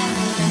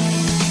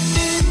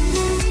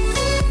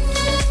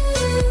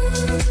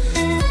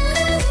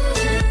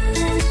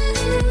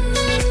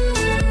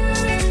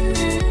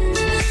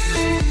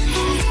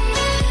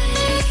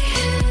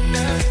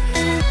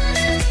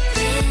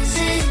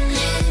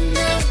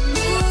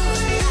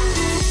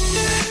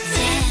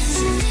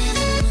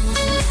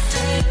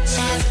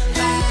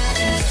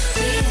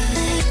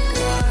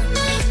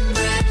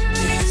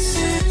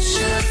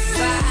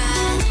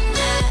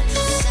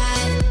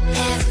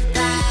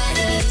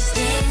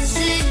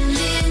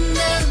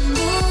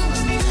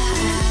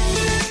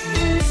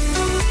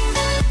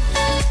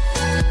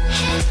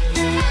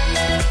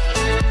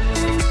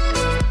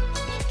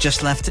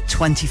 Just left at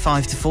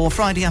 25 to 4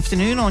 Friday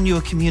afternoon on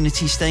your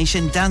community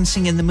station,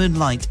 Dancing in the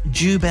Moonlight,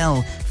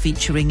 Jubel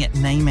featuring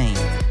Naymay,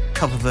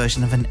 cover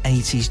version of an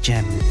 80s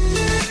gem.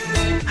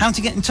 How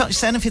to get in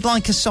touch then? If you'd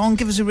like a song,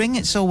 give us a ring.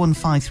 It's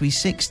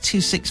 01536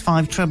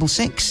 265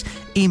 666.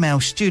 Email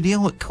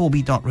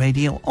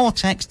studio@corby.radio or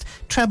text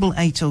treble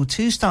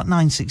 802 start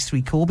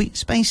 963 Corby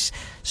space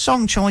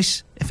song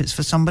choice. If it's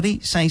for somebody,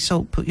 say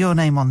so. Put your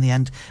name on the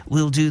end.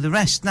 We'll do the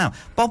rest. Now,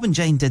 Bob and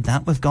Jane did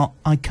that. We've got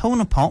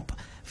Icona Pop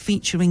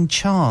featuring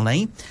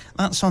Charlie.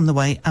 That's on the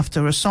way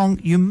after a song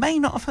you may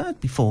not have heard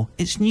before.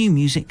 It's new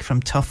music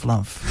from Tough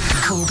Love.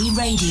 Corby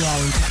Radio.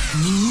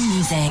 New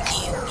music.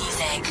 New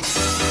music.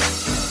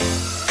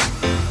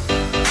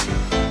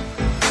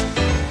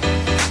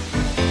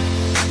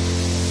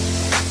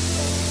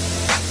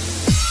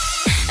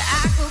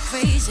 I go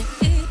crazy.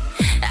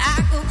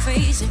 I go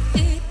crazy.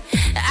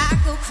 I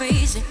go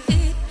crazy.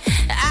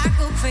 I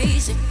go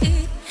crazy.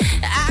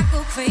 I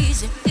go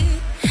crazy.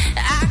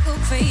 I go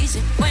crazy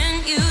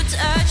when you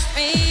touch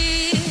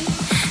me.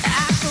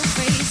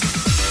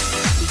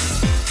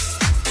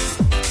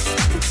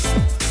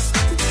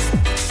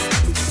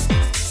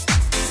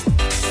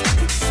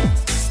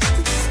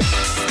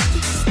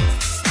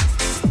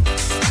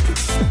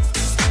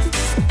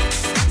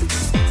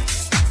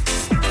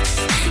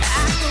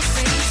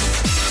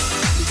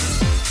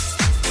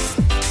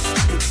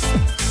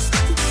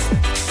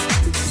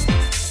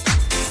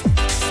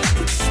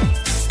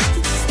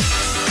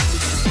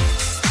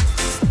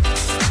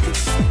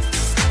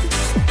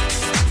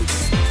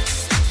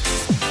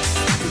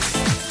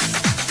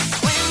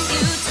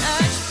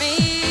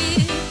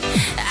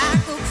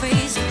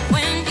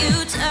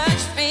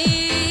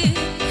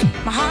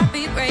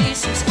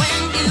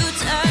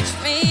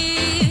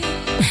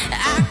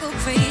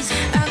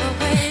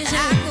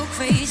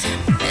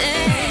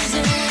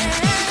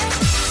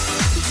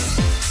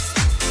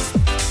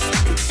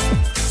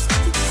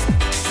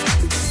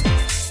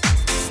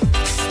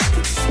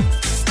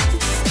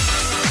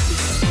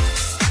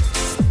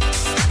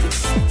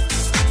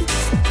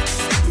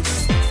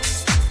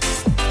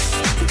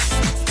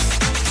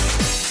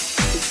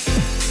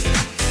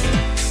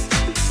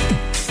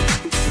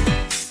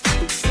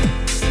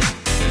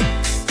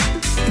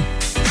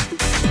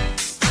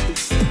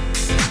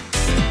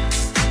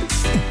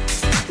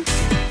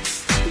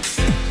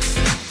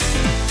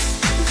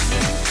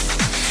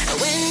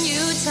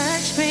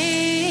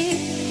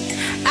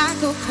 I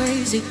go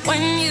crazy.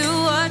 When you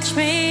watch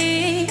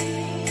me,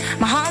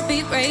 my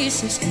heartbeat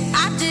races.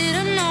 I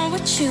didn't know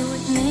what you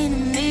would mean to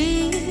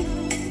me,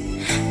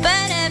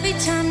 but every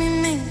time you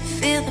make me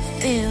feel the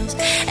feels,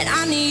 and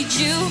I need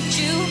you,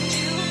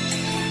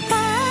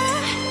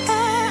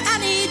 I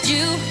need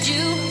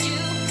you,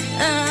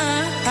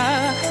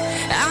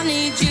 I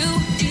need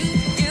you.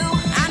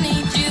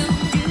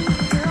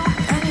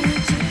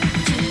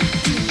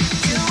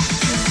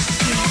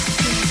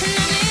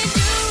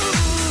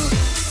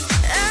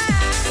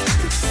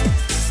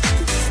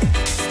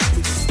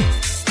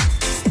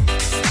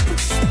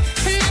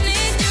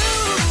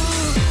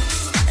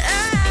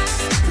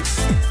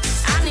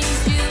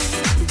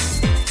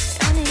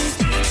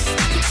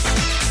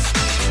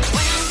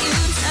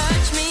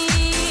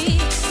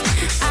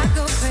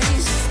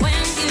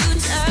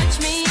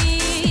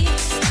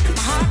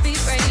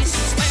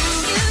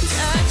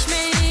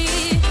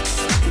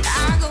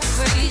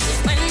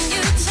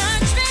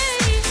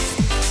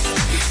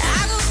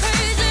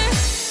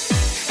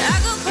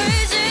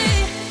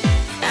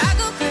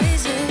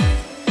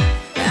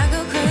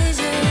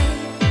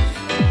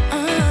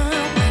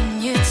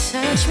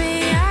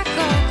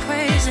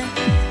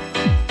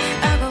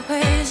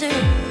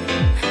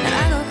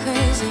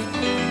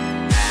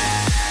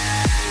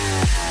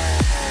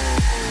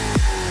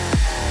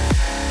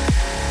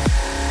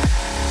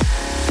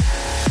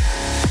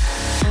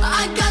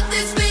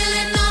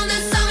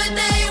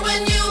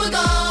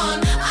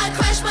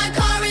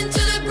 Car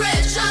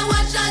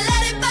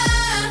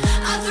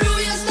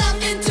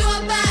into a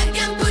bag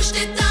and pushed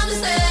it down the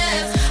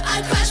stairs.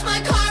 I crashed my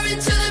car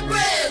into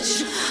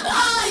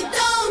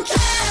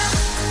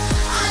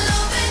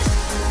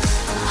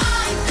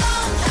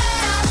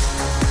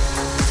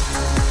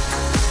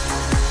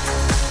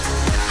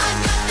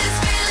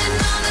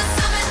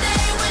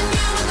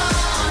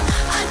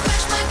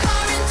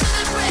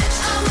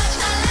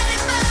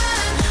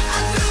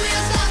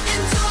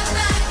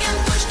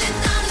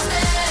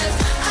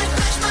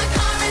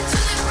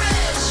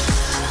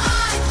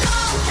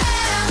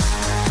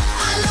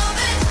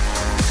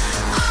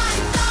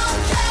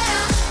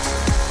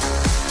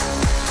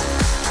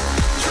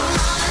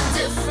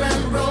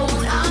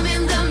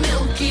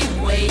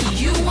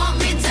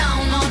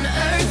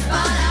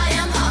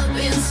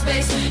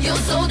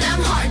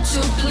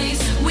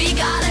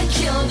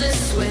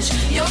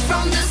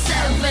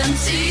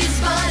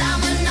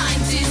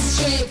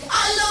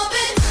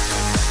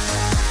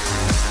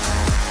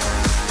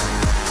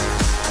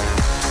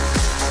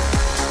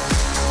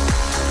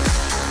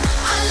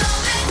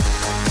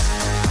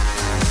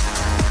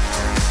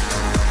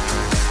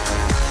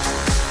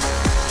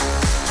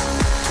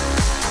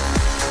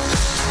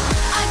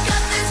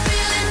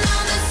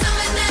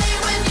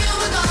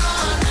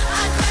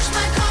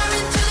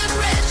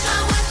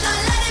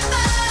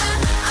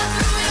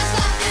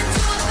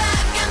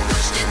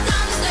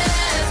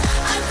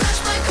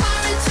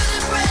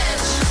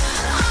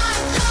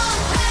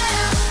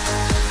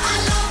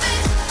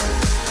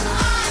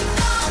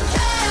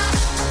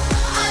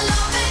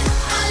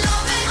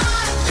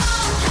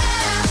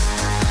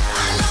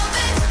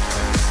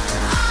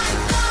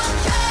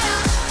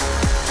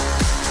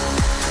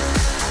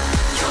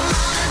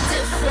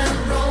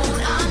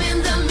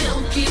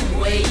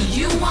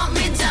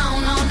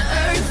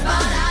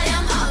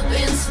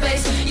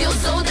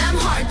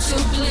to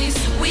police.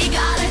 We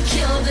gotta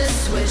kill this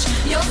switch.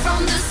 You're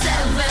from the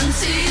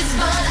 70s,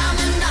 but I'm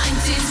a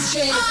 90s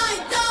chick. I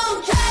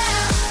don't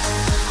care.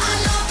 I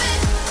love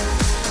it.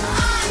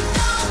 I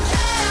don't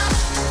care.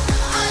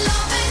 I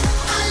love it.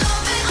 I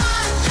love it. I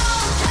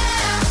don't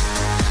care.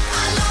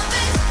 I love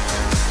it.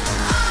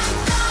 I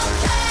don't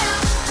care.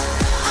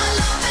 I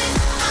love it.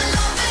 I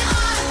love it.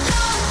 I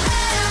don't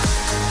care.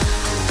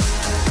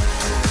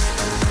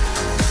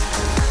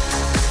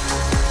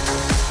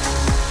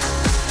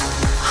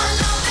 I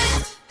love it.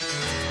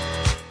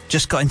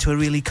 Just got into a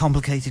really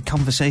complicated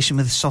conversation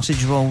with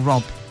Sausage Roll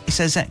Rob. He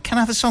says, can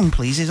I have a song,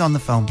 please? He's on the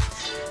phone.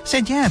 I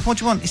said, yeah, what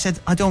do you want? He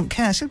said, I don't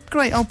care. I said,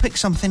 great, I'll pick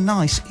something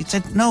nice. He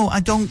said, no, I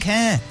don't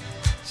care.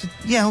 I said,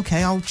 yeah,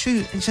 OK, I'll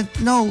choose. He said,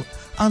 no,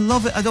 I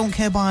love it, I don't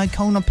care by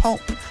Icona Pop.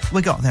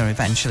 We got there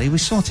eventually. We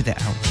sorted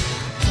it out.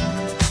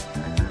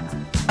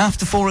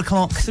 After 4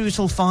 o'clock, through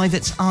till 5,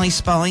 it's I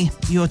Spy.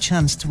 Your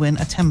chance to win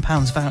a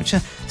 £10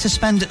 voucher to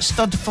spend at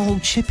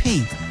Studfold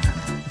Chippy.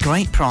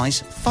 Great prize,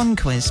 fun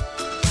quiz.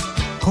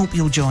 Hope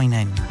you'll join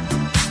in.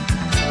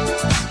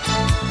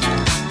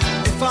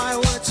 If I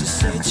were to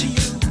say to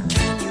you,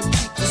 can you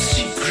keep a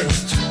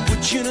secret?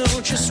 Would you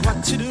know just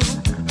what to do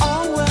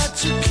or where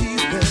to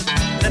keep it?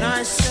 Then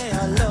I say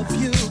I love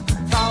you,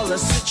 foul the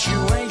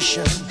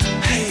situation.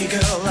 Hey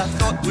girl, I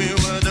thought we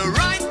were the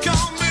right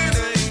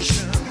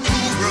combination. Who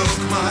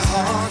broke my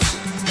heart?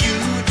 You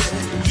did,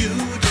 you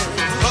did.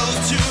 Hold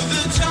to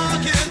the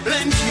target,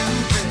 blame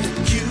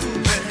Cupid,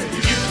 Cupid.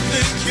 You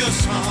think you're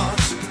smart,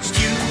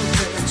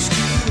 stupid,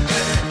 stupid.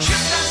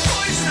 Shoot that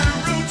poison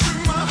arrow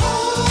through my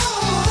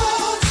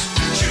heart.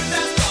 Shoot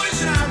that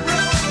poison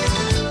arrow.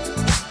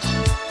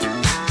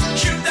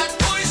 Shoot that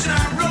poison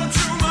arrow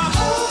through my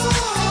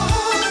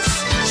heart.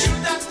 Shoot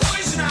that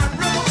poison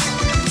arrow.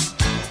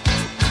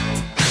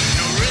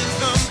 No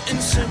rhythm in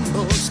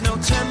cymbals, no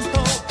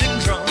tempo in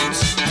drums.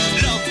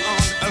 Love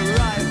on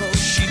arrival,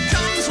 she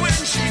comes when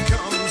she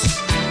comes.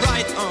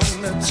 Right on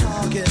the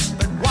target,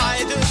 but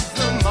wide of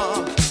the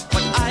mark.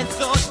 What I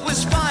thought was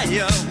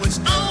fire was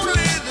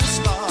only the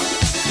spark.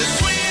 The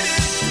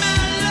sweetest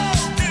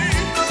melody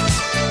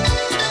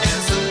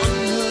is a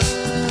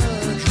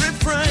one-word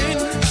refrain.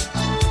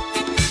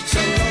 So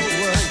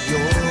lower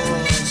your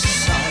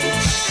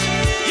sights.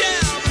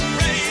 Yeah,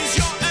 raise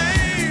your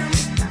aim,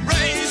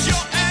 raise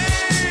your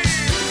aim.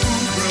 Who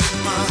broke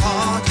my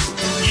heart?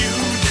 You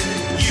did,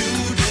 you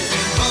did.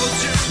 Hold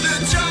to the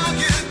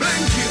target,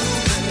 blame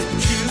Cupid,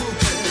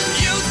 Cupid.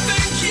 You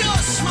think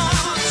you're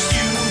smart,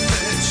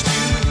 stupid,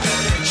 stupid.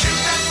 Shoot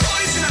that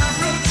poison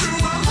arrow through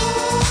my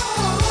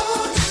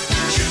heart.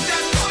 Shoot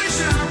that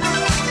poison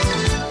arrow.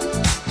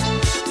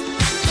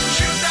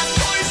 Shoot that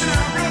poison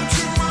arrow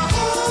through my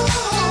heart.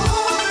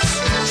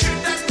 Shoot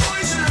that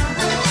poison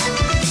arrow.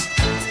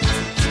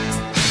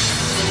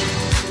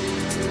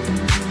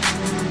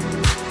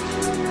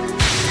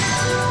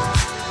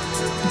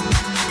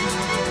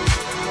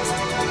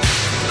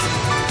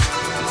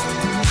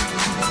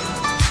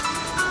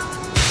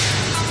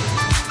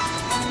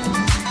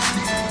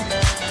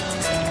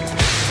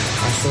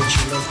 I thought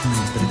you loved me,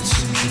 but it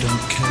seems you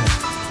don't care.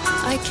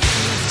 I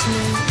can't love to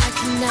know. I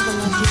can never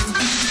love you.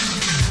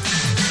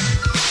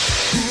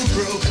 Who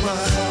broke my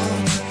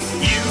heart?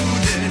 You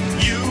did,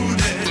 you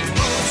did.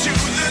 Hold to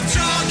the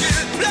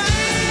target,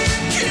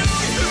 blame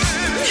Cupid.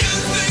 You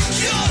think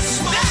you're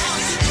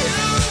smart,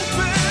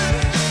 stupid.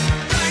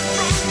 Right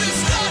from the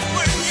start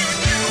when you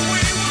knew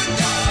we would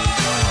die.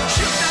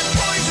 Shoot that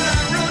poison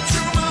arrow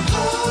through my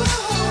heart.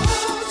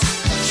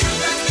 Shoot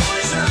that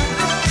poison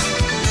arrow.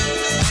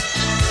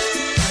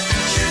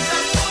 Shoot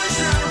that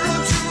poison arrow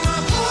through my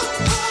heart.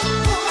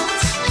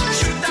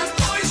 Shoot that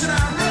poison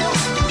arrow.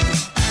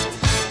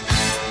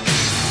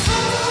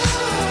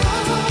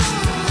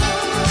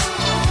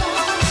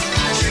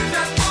 Shoot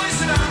that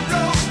poison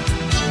arrow.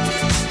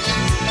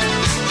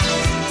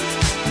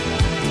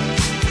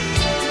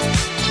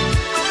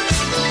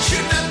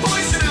 Shoot that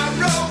poison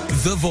arrow.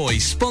 The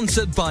Voice,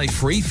 sponsored by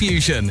Free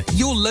Fusion,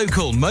 your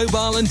local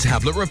mobile and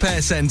tablet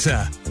repair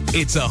centre.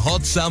 It's a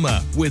hot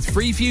summer with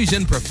Free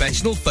Fusion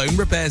Professional Phone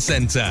Repair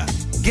Centre.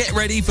 Get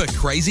ready for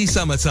crazy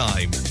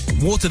summertime.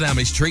 Water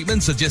damage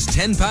treatments are just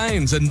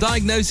 £10 and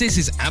diagnosis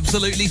is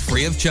absolutely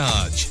free of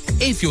charge.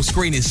 If your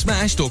screen is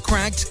smashed or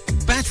cracked,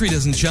 battery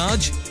doesn't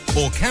charge,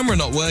 or camera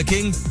not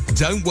working,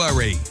 don't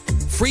worry.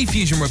 Free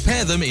Fusion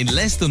repair them in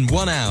less than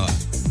 1 hour.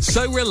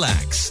 So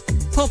relax.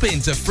 Pop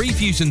into Free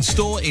Fusion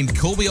store in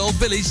Corby Old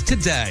Village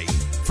today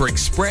for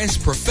express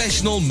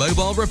professional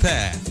mobile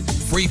repair.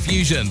 Free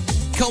Fusion,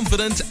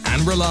 confident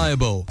and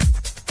reliable.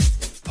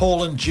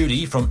 Paul and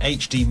Judy from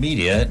HD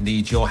Media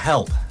need your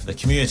help. The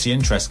Community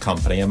Interest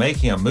Company are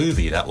making a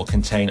movie that will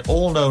contain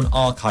all known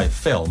archive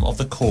film of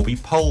the Corby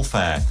Pole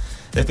Fair.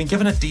 They've been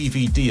given a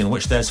DVD in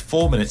which there's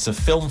 4 minutes of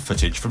film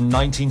footage from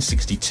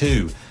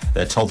 1962.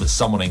 They're told that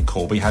someone in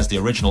Corby has the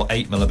original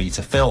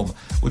 8mm film,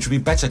 which would be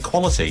better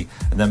quality,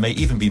 and there may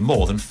even be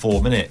more than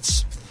 4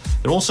 minutes.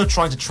 They're also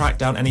trying to track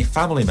down any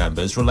family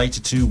members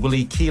related to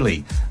Willie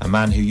Keeley, a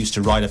man who used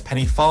to ride a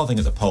penny farthing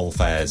at the pole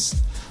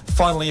fairs.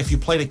 Finally, if you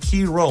played a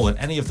key role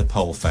at any of the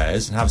Pole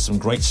fairs and have some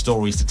great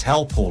stories to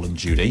tell Paul and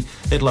Judy,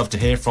 they'd love to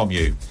hear from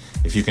you.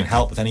 If you can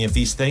help with any of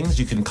these things,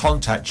 you can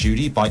contact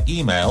Judy by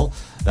email.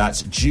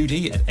 That's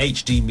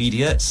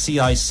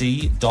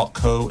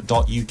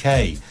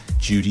judy@hdmediacic.co.uk.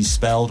 Judy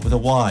spelled with a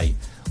Y.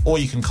 Or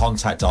you can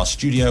contact our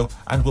studio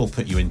and we'll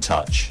put you in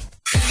touch.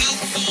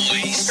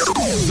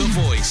 The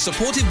Voice,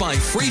 supported by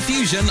Free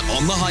Fusion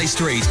on the High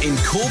Street in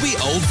Corby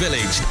Old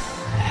Village.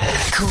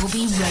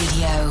 Corby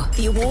Radio.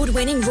 The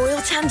award-winning Royal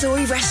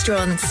Tandoori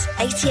Restaurants,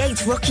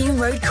 88 Rockingham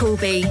Road,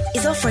 Corby,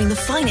 is offering the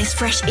finest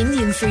fresh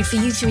Indian food for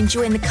you to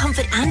enjoy in the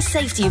comfort and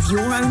safety of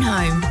your own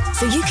home.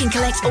 So you can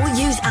collect or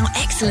use our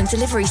excellent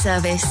delivery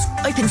service.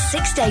 Open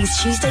 6 days,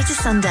 Tuesday to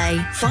Sunday,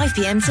 5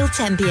 p.m. till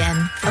 10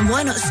 p.m. And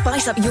why not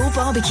spice up your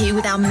barbecue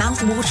with our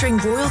mouth-watering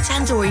Royal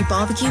Tandoori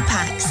barbecue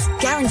packs?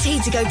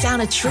 Guaranteed to go down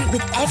a treat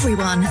with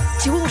everyone.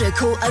 To order,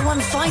 call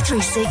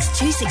 01536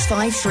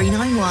 265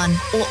 391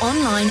 or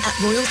online at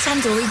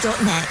royaltandoori.net.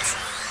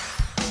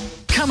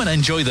 Come and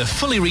enjoy the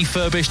fully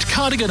refurbished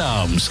Cardigan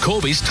Arms,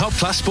 Corby's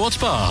top-class sports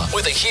bar.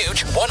 With a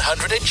huge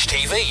 100-inch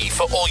TV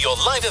for all your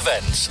live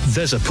events.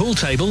 There's a pool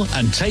table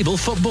and table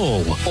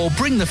football. Or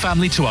bring the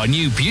family to our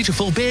new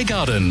beautiful beer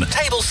garden.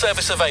 Table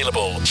service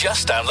available.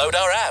 Just download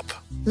our app.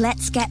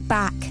 Let's get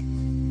back.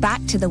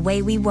 Back to the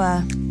way we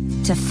were.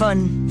 To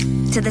fun.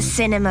 To the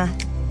cinema.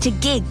 To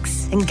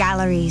gigs and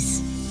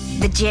galleries.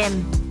 The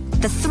gym.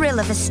 The thrill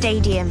of a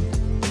stadium.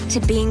 To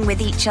being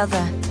with each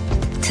other.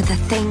 To the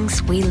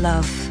things we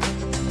love.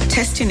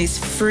 Testing is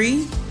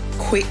free,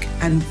 quick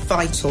and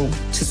vital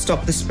to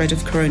stop the spread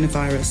of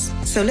coronavirus.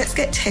 So let's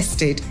get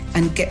tested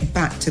and get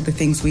back to the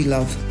things we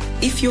love.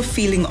 If you're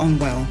feeling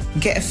unwell,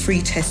 get a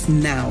free test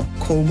now.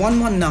 Call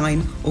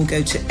 119 or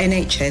go to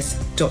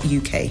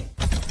nhs.uk.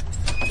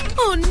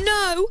 Oh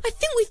no, I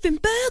think we've been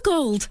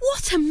burgled.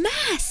 What a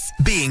mess.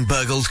 Being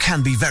burgled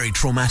can be very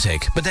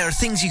traumatic, but there are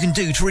things you can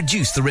do to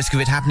reduce the risk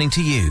of it happening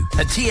to you.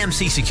 At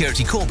TMC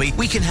Security Corby,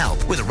 we can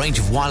help with a range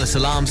of wireless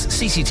alarms,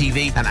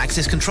 CCTV and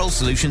access control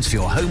solutions for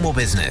your home or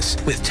business,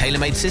 with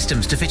tailor-made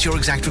systems to fit your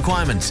exact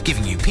requirements,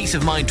 giving you peace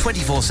of mind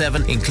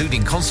 24/7,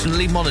 including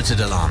constantly monitored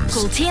alarms.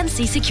 Call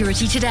TMC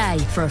Security today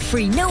for a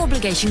free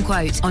no-obligation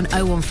quote on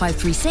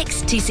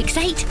 01536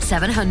 268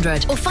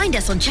 700 or find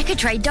us on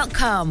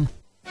checkertrade.com.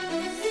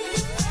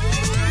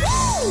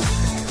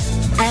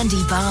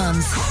 Andy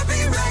Barnes.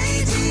 Corby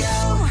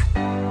Radio.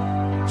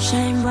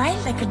 Shine bright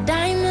like a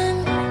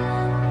diamond.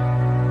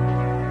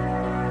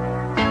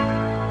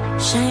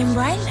 Shine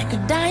bright like a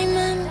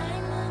diamond.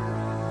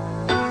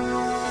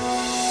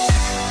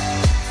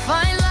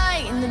 Fine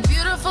light in the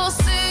beautiful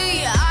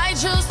sea. I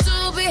chose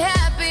to be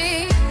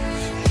happy.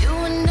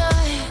 You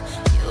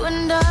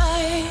and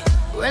I,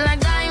 we're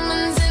like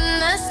diamonds in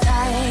the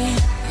sky.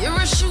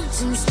 You're a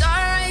shooting star,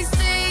 I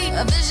see,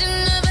 a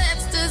vision of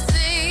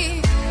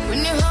ecstasy. When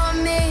you hold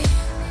me,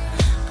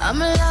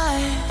 I'm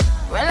alive.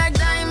 We're like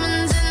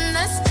diamonds in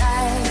the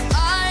sky.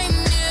 I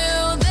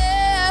knew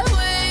that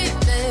we'd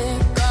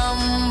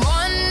become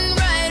one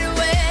right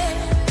away.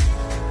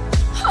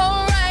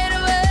 Oh, right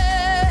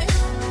away.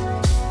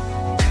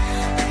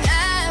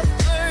 At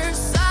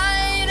first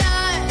sight, I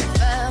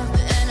felt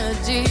the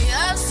energy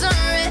of sun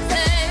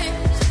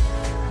rays.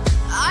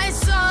 I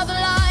saw the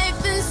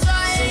life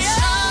inside. So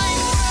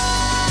shine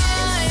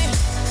bright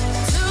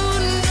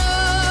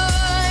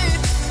tonight.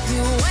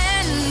 You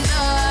and I,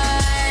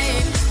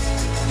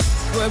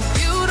 we're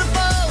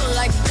beautiful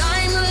like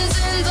diamonds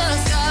in the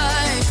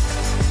sky.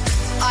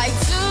 I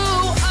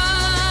too,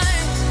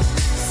 I'm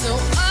so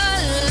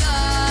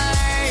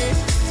alive.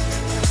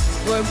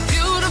 We're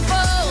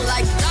beautiful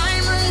like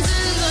diamonds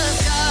in the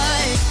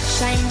sky.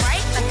 Shine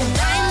bright like a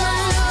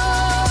diamond.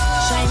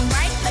 Shine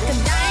bright like a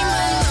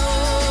diamond.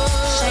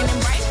 Shining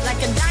bright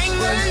like a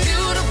diamond. We're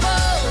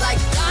beautiful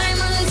like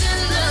diamonds in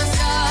the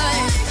sky.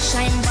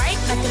 Shine bright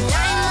like a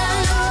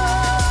diamond.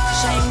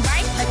 Shine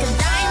bright like a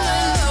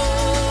diamond.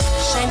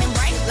 Shining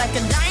bright like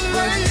a diamond.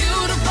 We're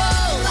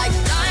beautiful like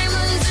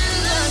diamonds in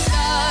the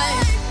sky.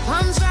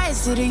 Palms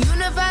rise to the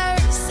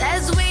universe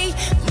as we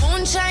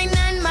moonshine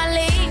and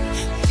Mali.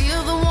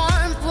 Feel the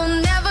warmth,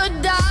 we'll never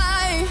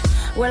die.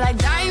 We're like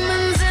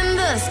diamonds in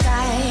the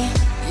sky.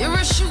 You're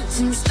a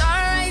shooting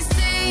star, I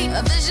see,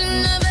 a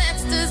vision of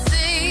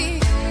ecstasy.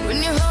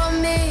 When you hold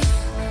me,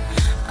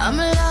 I'm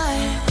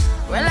alive.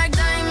 We're like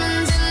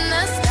diamonds in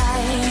the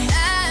sky.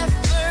 At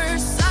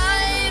first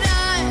sight,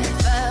 I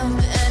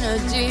felt the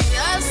energy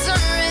of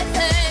sun rays.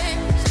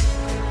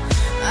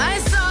 I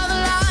saw the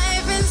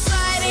life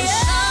inside you.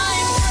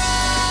 Shine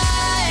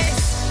bright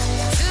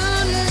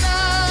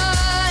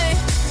tonight.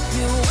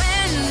 You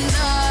and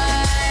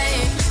I,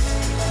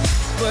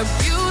 we're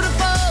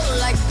beautiful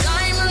like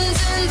diamonds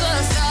in the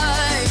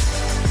sky.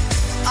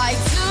 I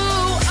too,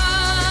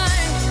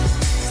 I'm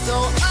so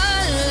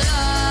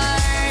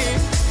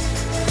alive.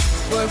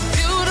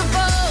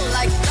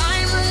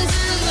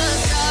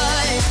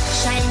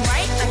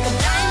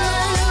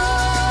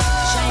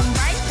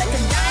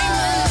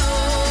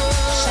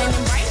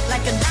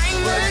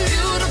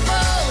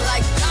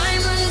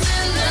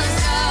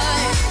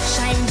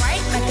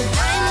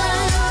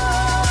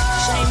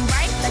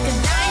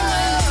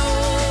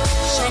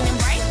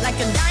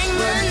 a diamond.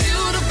 We're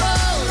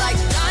beautiful like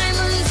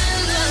diamonds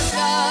in the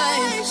sky.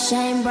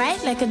 Shine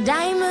bright like a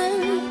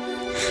diamond.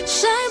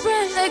 Shine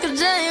bright like a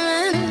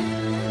diamond.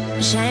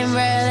 Shine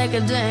bright like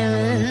a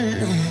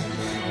diamond.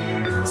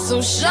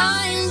 So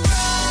shine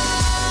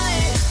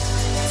bright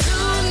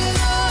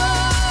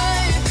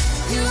tonight,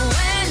 you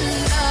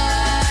and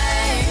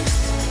I.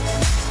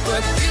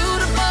 We're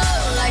beautiful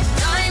like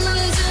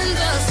diamonds in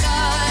the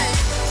sky.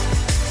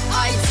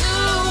 Eye to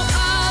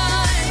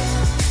eye,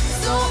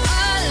 so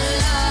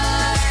alive.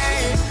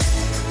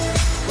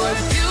 We're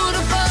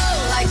beautiful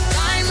like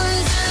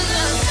diamonds in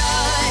the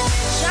sky.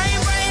 Shine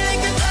bright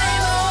like a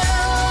diamond.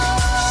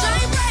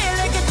 Shine bright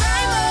like a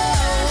diamond.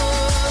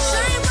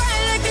 Shine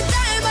bright like a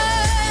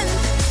diamond.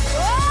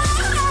 Oh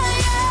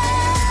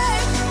yeah.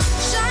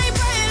 Shine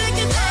bright like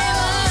a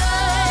diamond.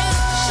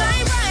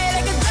 Shine bright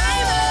like a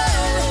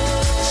diamond.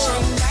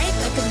 Shine bright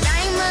like a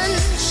diamond.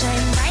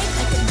 Shine bright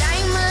like a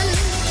diamond.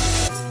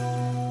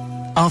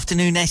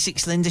 Afternoon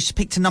Essex, Linda. She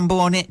picked a number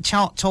on it.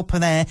 Chart topper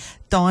there.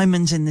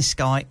 Diamonds in the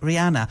Sky.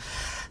 Rihanna.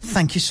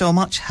 Thank you so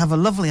much. Have a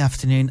lovely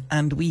afternoon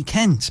and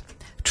weekend.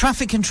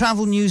 Traffic and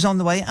travel news on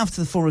the way after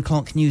the 4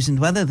 o'clock news and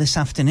weather this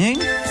afternoon.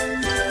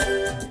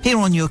 Here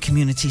on your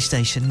community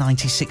station,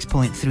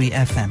 96.3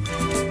 FM.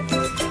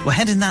 We're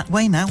heading that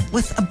way now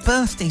with a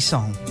birthday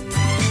song.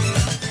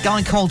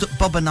 Guy called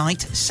Bubba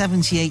Knight,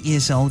 78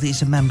 years old.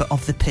 He's a member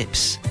of the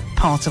Pips,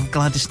 part of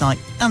Gladys Knight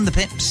and the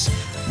Pips.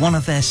 One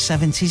of their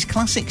 70s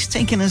classics,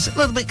 taking us a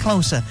little bit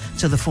closer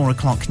to the 4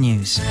 o'clock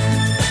news.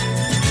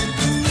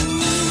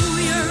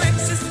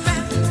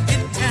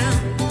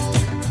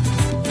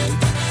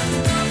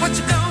 What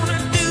you gonna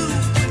do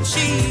when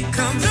she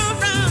comes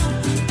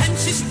around and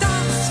she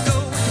starts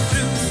going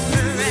through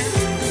her act?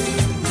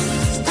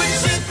 When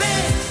she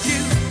begs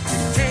you to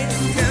take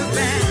her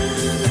back,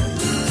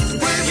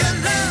 will your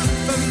love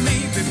for me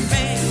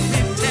remain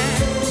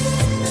intact,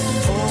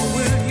 or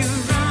will you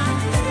run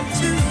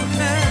to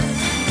her?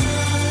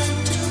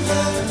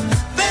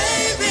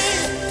 Baby,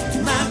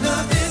 my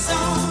love is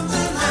on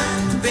the line.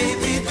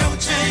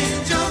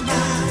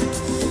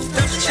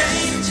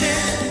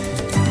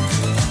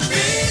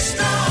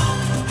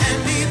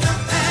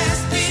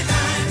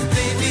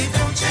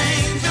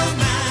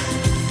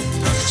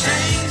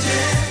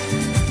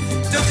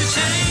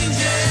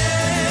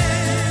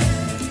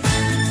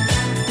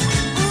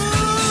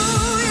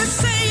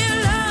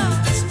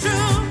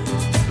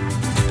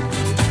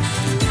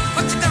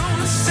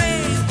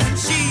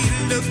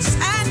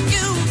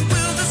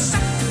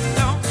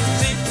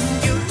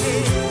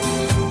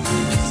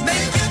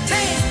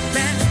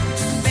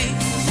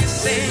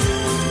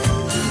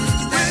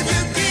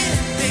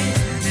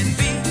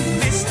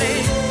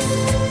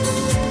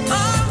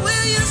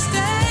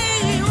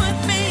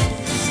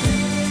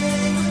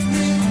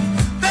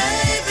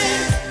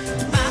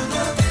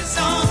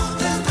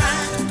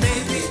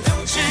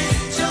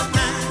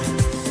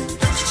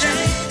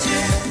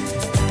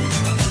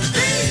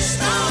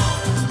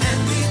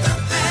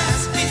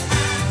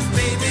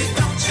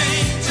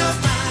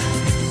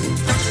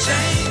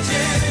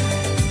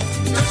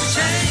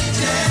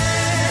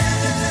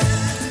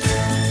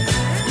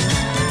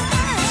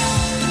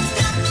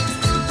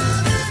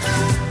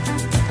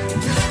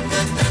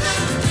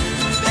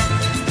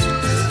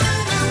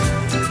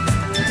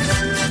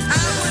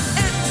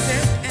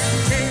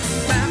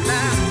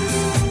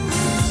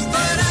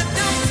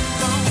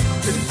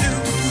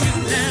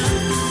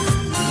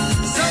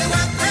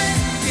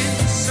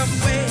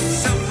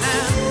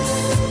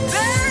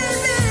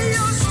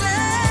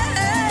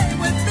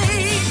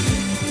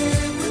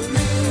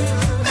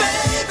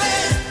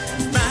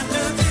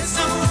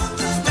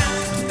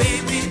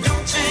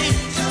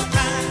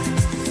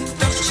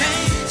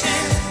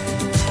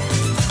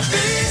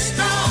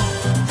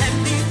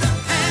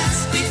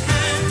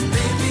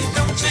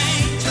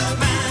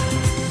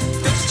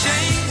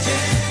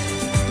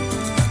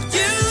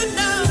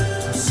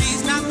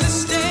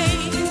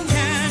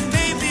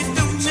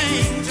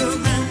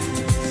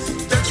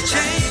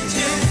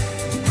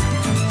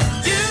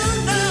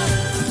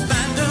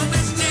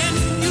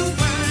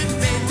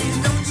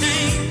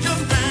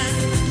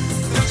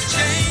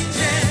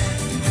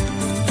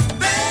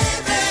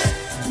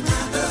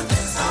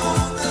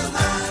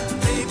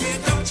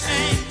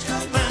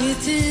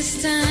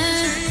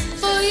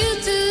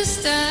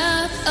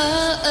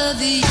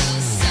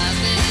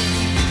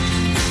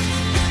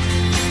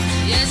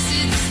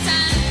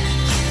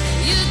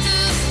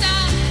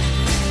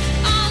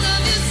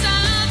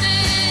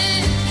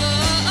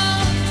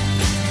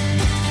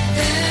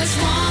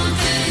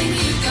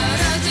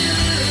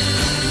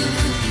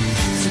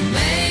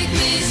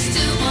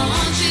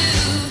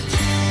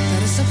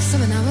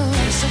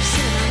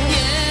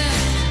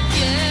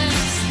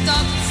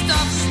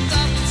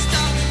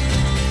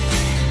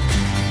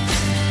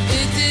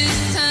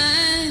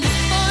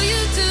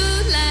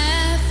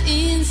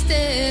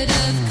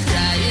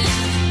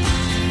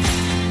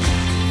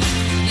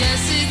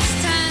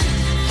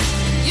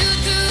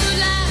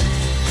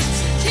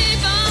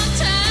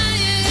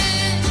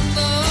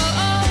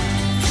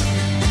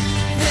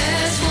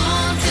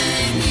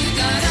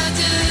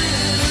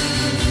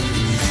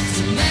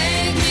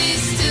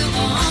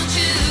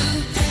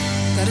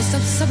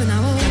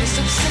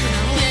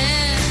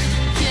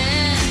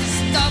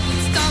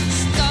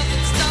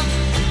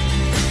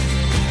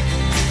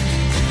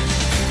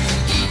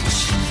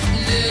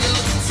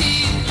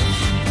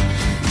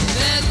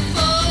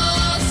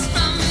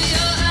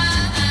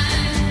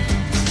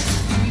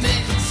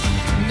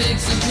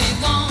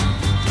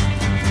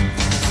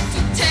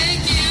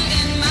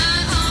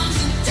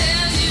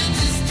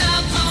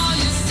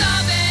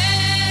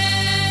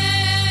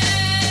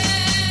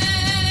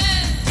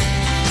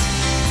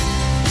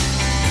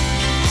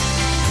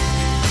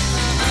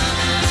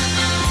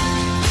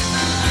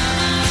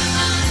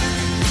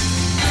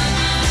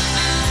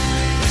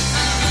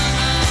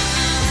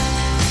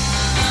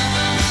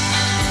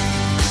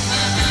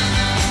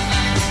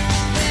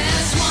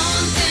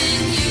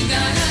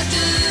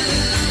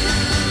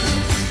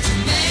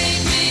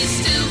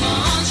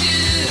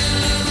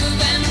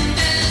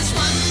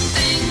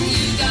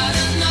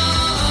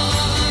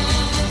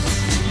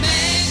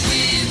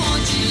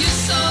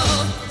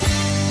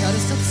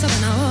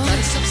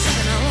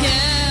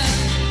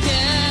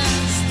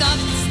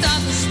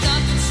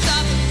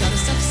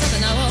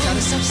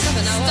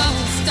 stop,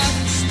 stop,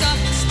 stop,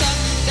 stop.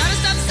 Gotta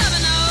stop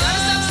stopping now. Gotta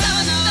stop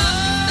stopping now.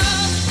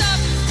 Stop, stop,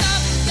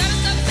 stop. Gotta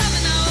stop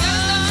stopping now.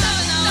 Gotta stop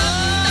stopping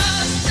now.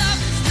 Stop, stop,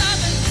 stop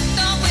it.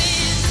 Don't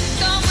wait,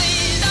 don't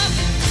wait. Stop,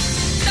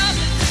 stop,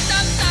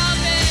 stop, stop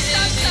it.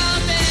 Stop,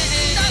 stop it.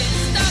 Stop,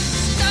 stop,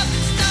 stop,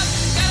 stop.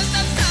 Gotta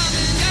stop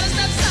stopping. Gotta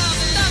stop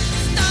stopping.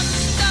 Stop,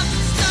 stop, stop,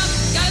 stop.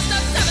 Gotta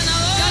stop stopping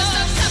now. Gotta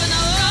stop stopping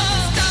now.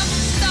 Stop,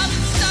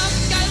 stop, stop.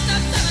 Gotta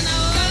stop stopping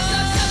now. Gotta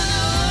stop stopping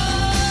now.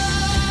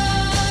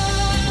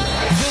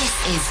 This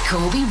is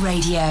Corby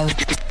Radio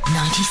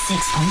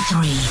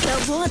 96.3.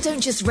 Belvoir don't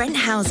just rent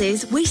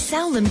houses, we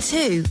sell them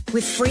too.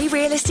 With free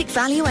realistic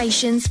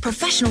valuations,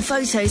 professional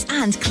photos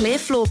and clear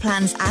floor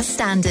plans as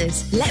standard.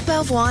 Let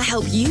Belvoir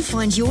help you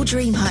find your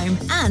dream home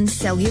and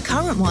sell your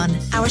current one.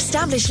 Our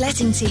established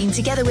letting team,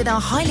 together with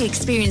our highly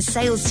experienced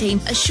sales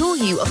team, assure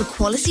you of a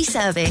quality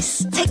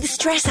service. Take the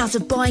stress out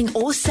of buying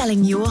or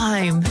selling your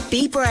home.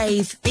 Be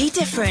brave, be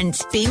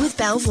different, be with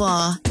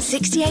Belvoir.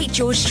 68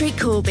 George Street,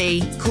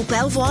 Corby. Call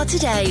Belvoir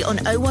today on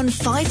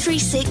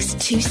 01536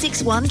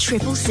 261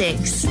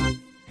 666.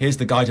 Here's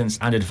the guidance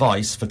and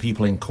advice for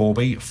people in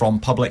Corby from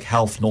Public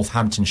Health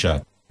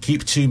Northamptonshire.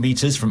 Keep 2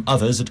 metres from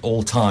others at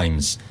all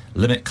times.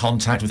 Limit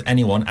contact with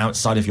anyone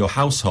outside of your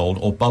household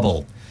or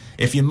bubble.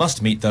 If you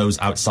must meet those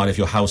outside of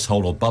your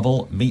household or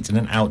bubble, meet in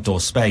an outdoor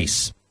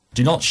space.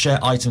 Do not share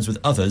items with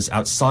others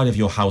outside of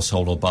your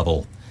household or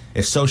bubble.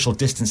 If social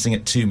distancing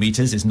at 2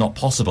 metres is not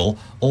possible,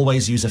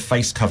 always use a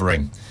face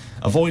covering.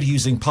 Avoid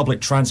using public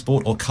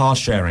transport or car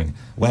sharing.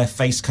 Wear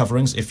face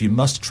coverings if you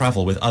must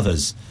travel with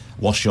others.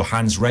 Wash your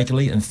hands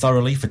regularly and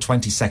thoroughly for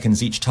 20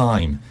 seconds each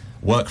time.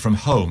 Work from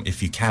home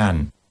if you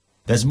can.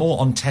 There's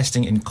more on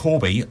testing in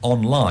Corby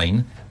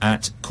online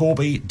at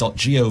corby.gov.uk.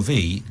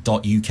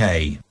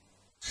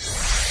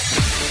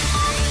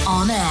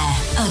 On air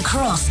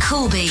across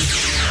Corby.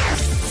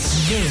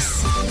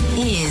 This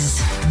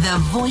is the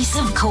voice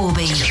of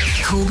Corby.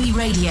 Corby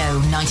Radio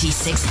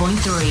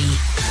 96.3.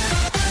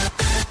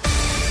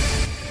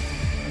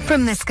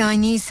 From the Sky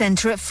News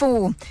Centre at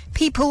 4.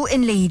 People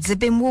in Leeds have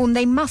been warned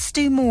they must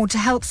do more to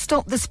help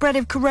stop the spread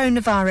of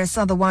coronavirus,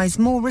 otherwise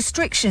more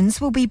restrictions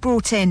will be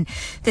brought in.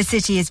 The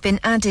city has been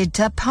added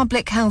to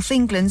Public Health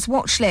England's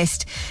watch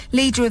list.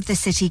 Leader of the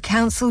City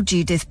Council,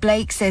 Judith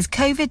Blake, says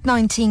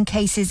COVID-19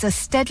 cases are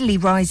steadily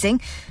rising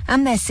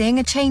and they're seeing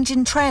a change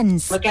in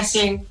trends. We're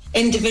getting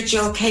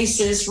individual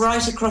cases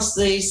right across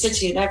the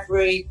city in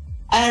every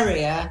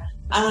area.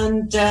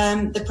 And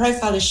the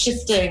profile is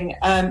shifting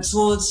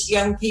towards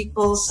young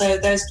people, so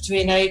those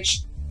between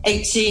age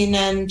 18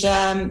 and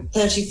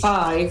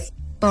 35.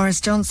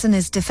 Boris Johnson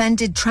has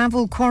defended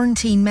travel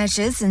quarantine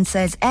measures and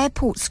says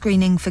airport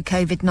screening for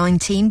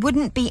COVID-19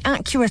 wouldn't be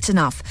accurate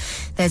enough.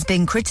 There's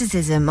been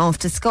criticism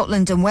after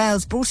Scotland and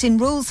Wales brought in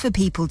rules for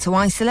people to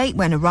isolate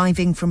when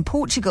arriving from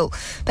Portugal,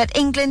 but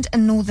England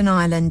and Northern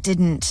Ireland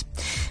didn't.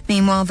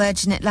 Meanwhile,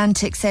 Virgin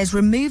Atlantic says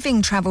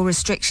removing travel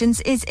restrictions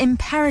is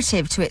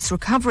imperative to its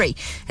recovery,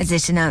 as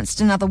it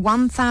announced another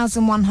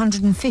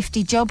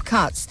 1,150 job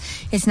cuts.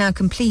 It's now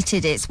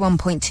completed its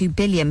 £1.2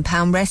 billion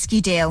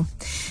rescue deal.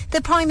 The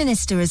Prime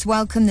Minister has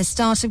welcomed the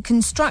start of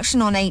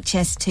construction on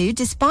HS2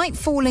 despite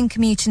falling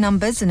commuter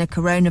numbers and a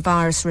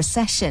coronavirus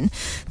recession.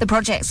 The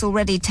project's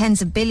already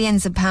tens of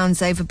billions of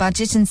pounds over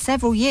budget and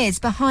several years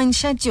behind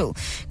schedule.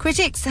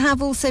 Critics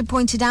have also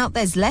pointed out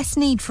there's less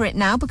need for it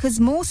now because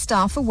more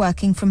staff are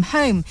working from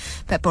home.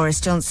 But Boris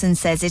Johnson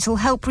says it'll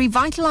help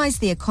revitalise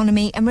the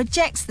economy and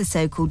rejects the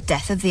so-called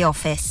death of the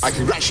office. I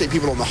congratulate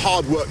people on the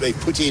hard work they've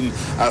put in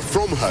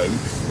from home,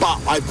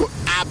 but I've got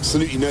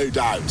absolutely no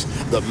doubt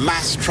that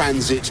mass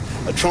transit,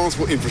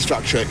 transport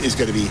infrastructure is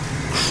going to be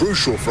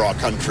crucial for our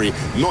country,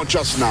 not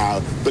just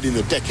now, but in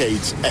the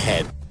decades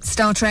ahead.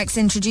 Star Trek's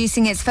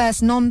introducing its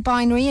first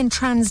non-binary and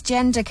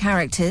transgender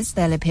characters.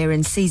 They'll appear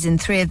in Season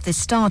 3 of the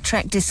Star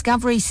Trek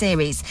Discovery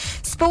series.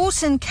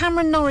 Sport, and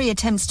Cameron Norrie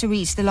attempts to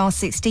reach the last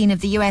 16 of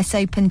the US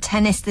Open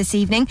tennis this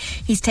evening.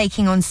 He's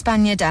taking on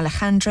Spaniard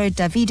Alejandro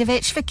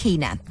Davidovich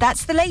Fokina.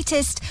 That's the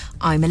latest.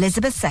 I'm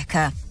Elizabeth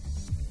Secker.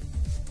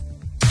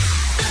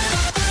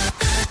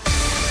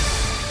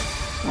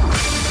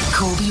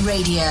 Corby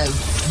Radio,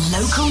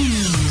 local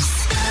news.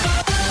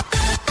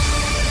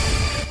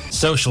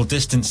 Social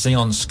distancing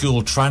on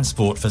school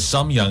transport for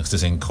some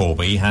youngsters in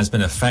Corby has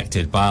been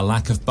affected by a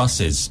lack of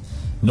buses.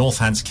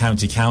 Northants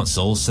County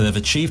Council said they've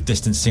achieved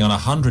distancing on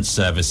 100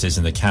 services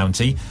in the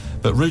county,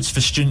 but routes for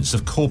students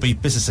of Corby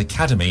Business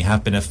Academy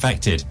have been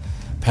affected.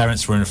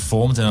 Parents were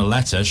informed in a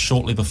letter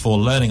shortly before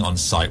learning on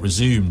site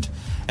resumed.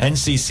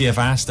 NCC have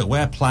asked that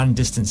where planned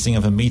distancing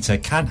of a metre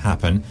can't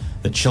happen,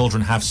 that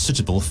children have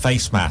suitable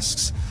face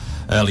masks.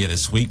 Earlier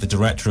this week, the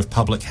Director of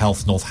Public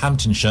Health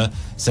Northamptonshire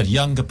said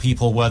younger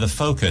people were the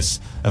focus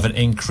of an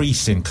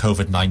increase in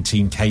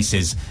COVID-19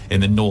 cases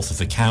in the north of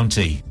the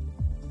county.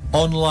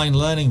 Online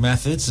learning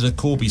methods at a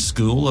Corby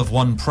school have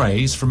won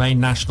praise from a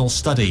national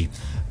study.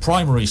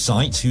 Primary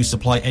Site, who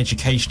supply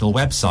educational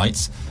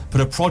websites,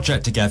 put a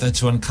project together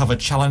to uncover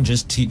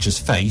challenges teachers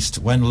faced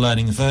when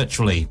learning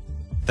virtually.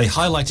 They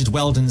highlighted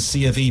Weldon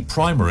C of E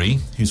Primary,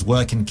 whose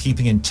work in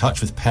keeping in touch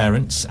with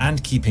parents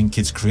and keeping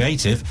kids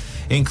creative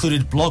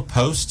included blog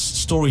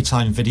posts,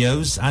 storytime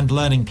videos and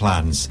learning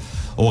plans.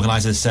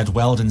 Organisers said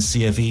Weldon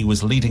C of E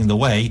was leading the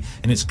way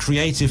in its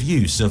creative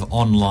use of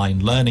online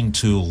learning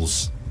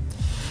tools.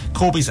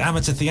 Corby's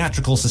Amateur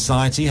Theatrical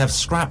Society have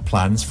scrapped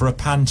plans for a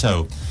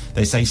panto.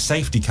 They say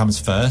safety comes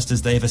first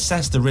as they've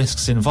assessed the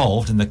risks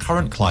involved in the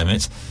current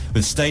climate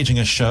with staging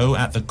a show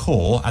at the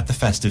core at the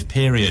festive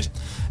period.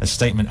 A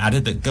statement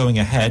added that going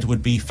ahead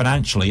would be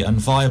financially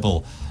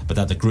unviable, but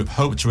that the group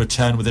hoped to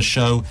return with a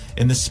show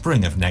in the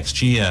spring of next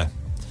year.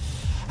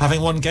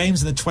 Having won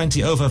games in the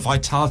 20-over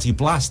Vitality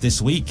Blast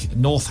this week,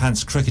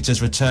 Northants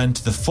cricketers return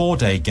to the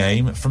 4-day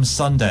game from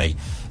Sunday.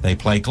 They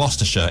play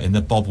Gloucestershire in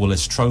the Bob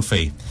Willis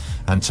Trophy.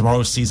 And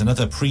tomorrow sees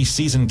another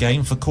pre-season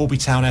game for Corby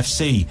Town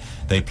FC.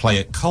 They play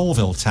at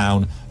Colville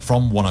Town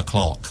from 1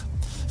 o'clock.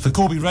 For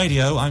Corby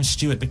Radio, I'm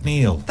Stuart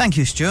McNeil. Thank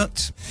you,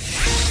 Stuart.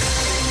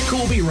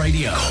 Corby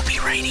Radio. Corby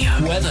Radio.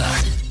 Weather.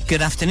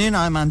 Good afternoon,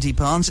 I'm Andy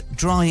Barnes.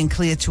 Dry and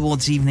clear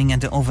towards evening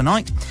and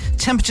overnight.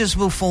 Temperatures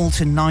will fall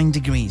to 9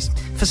 degrees.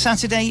 For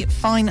Saturday,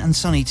 fine and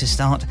sunny to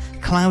start,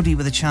 cloudy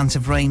with a chance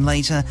of rain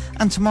later,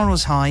 and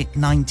tomorrow's high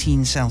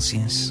 19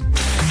 Celsius.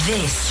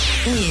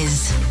 This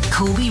is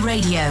Corby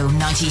Radio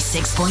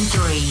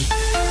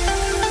 96.3.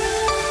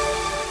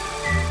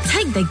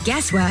 Take the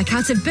guesswork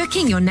out of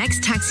booking your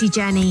next taxi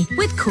journey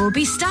with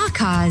Corby Star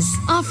Cars.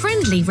 Our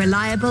friendly,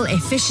 reliable,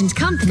 efficient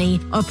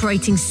company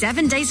operating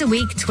 7 days a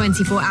week,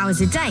 24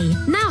 hours a day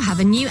now have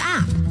a new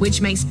app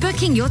which makes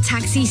booking your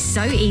taxi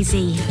so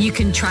easy. You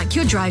can track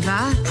your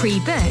driver,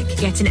 pre-book,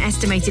 get an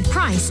estimated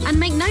price and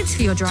make notes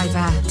for your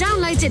driver.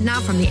 Download it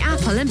now from the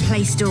Apple and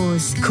Play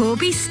stores.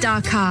 Corby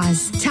Star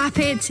Cars. Tap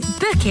it,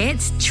 book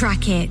it,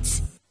 track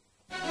it.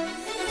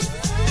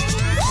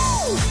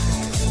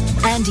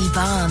 Andy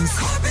Barnes.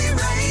 Corby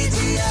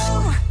Radio.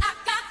 I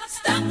got the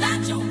stuff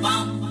that you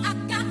want. I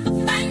got the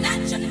thing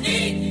that you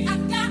need. I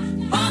got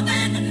more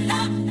than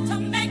enough to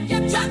make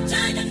you drop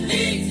to your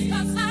knees.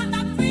 'Cause I'm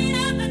the queen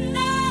of the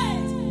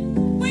night.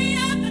 Queen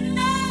of the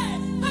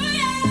night. Oh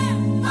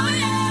yeah. Oh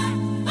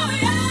yeah. Oh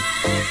yeah.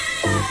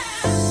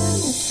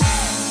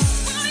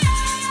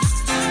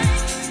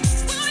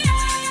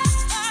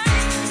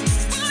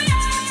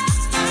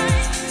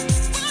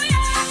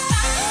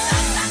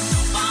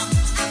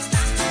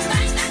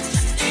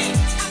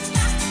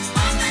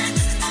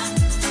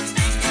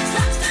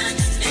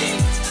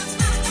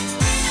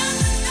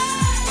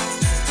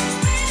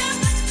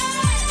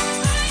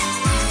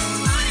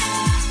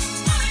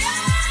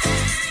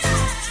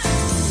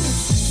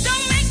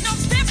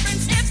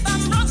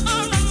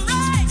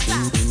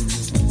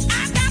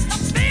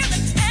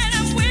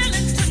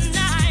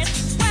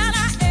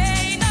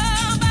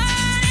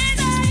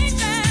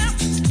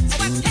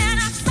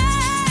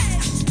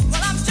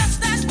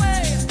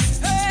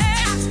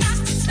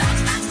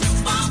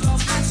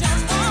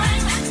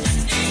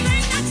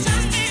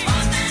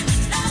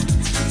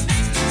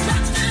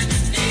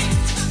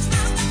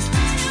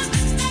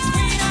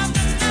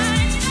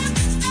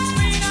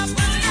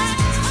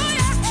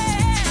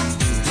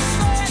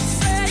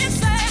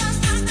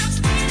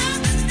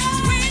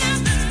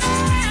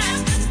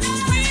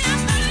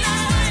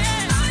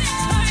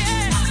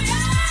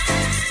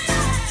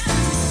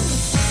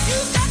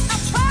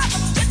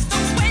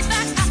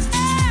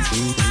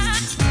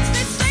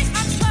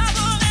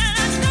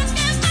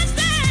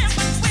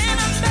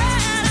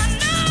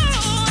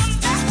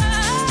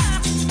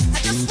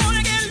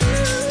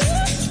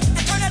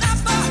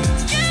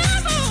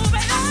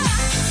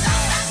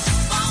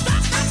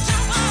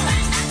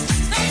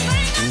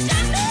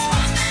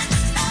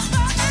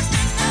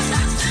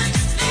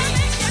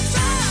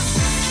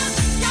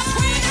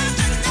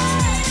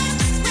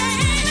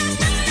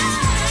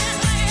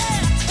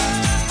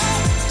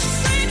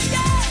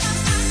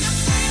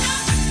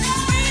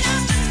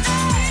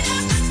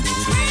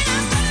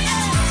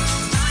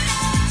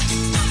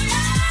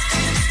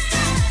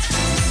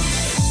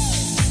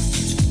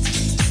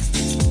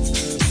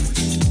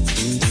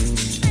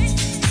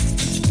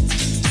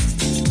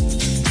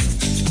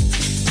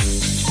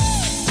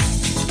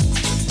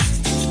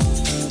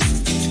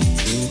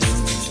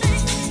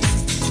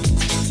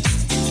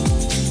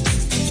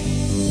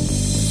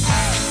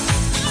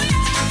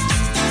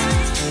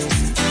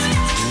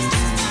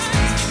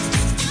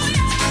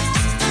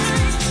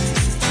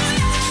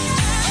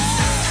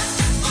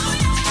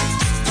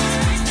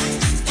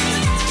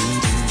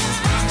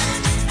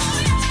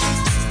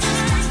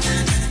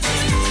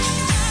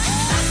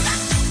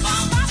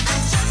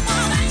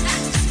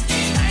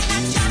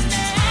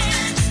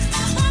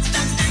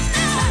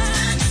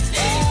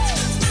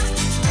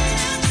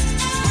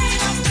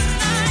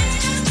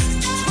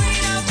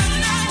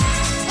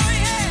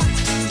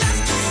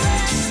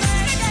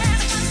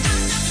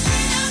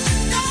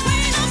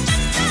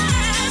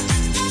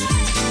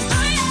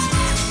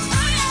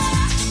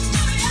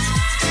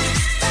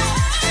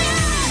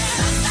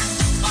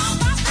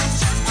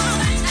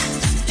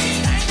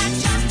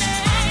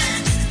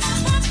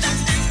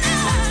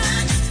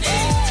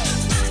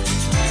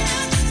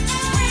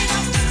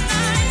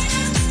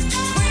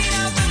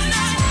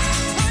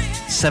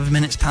 7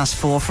 minutes past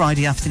 4,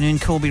 Friday afternoon,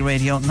 Corby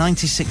Radio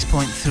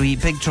 96.3,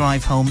 Big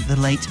Drive Home, the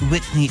late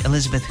Whitney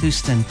Elizabeth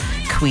Houston,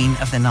 Queen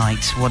of the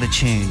Night. What a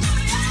tune.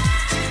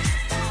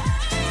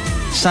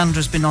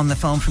 Sandra's been on the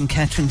phone from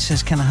Kettering,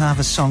 says, can I have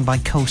a song by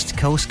Coast to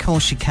Coast? Of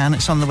course you can,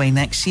 it's on the way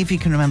next. See if you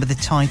can remember the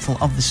title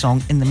of the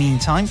song in the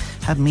meantime.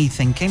 Had me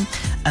thinking.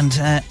 And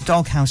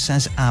Doghouse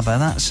says ABBA.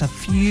 That's a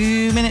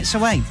few minutes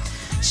away.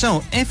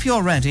 So, if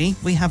you're ready,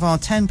 we have our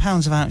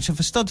 £10 voucher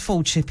for Stud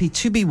Full Chippy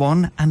to be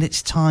won, and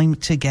it's time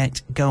to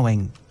get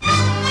going.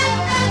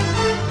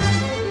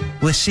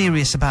 We're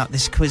serious about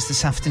this quiz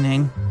this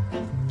afternoon.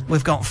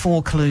 We've got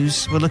 4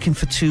 clues. We're looking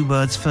for 2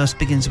 words. First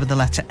begins with the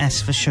letter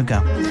S for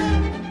sugar.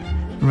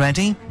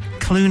 Ready?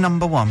 Clue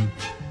number 1.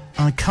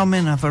 I come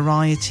in a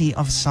variety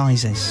of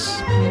sizes.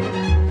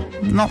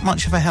 Not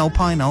much of a help,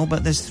 I know,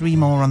 but there's 3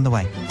 more on the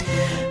way.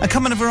 I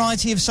come in a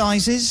variety of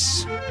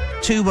sizes.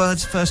 2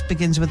 words. First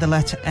begins with the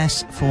letter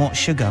S for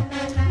sugar.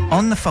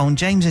 On the phone,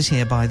 James is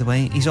here, by the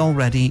way. He's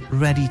already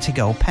ready to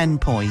go. Pen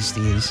poised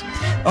he is.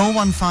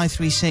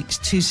 01536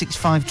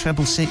 265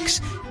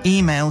 666.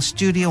 Email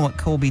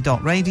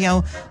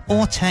studio@corby.radio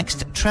or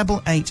text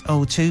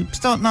 88802.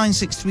 Start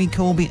 963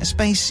 Corby, a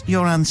space,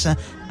 your answer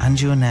and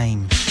your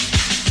name.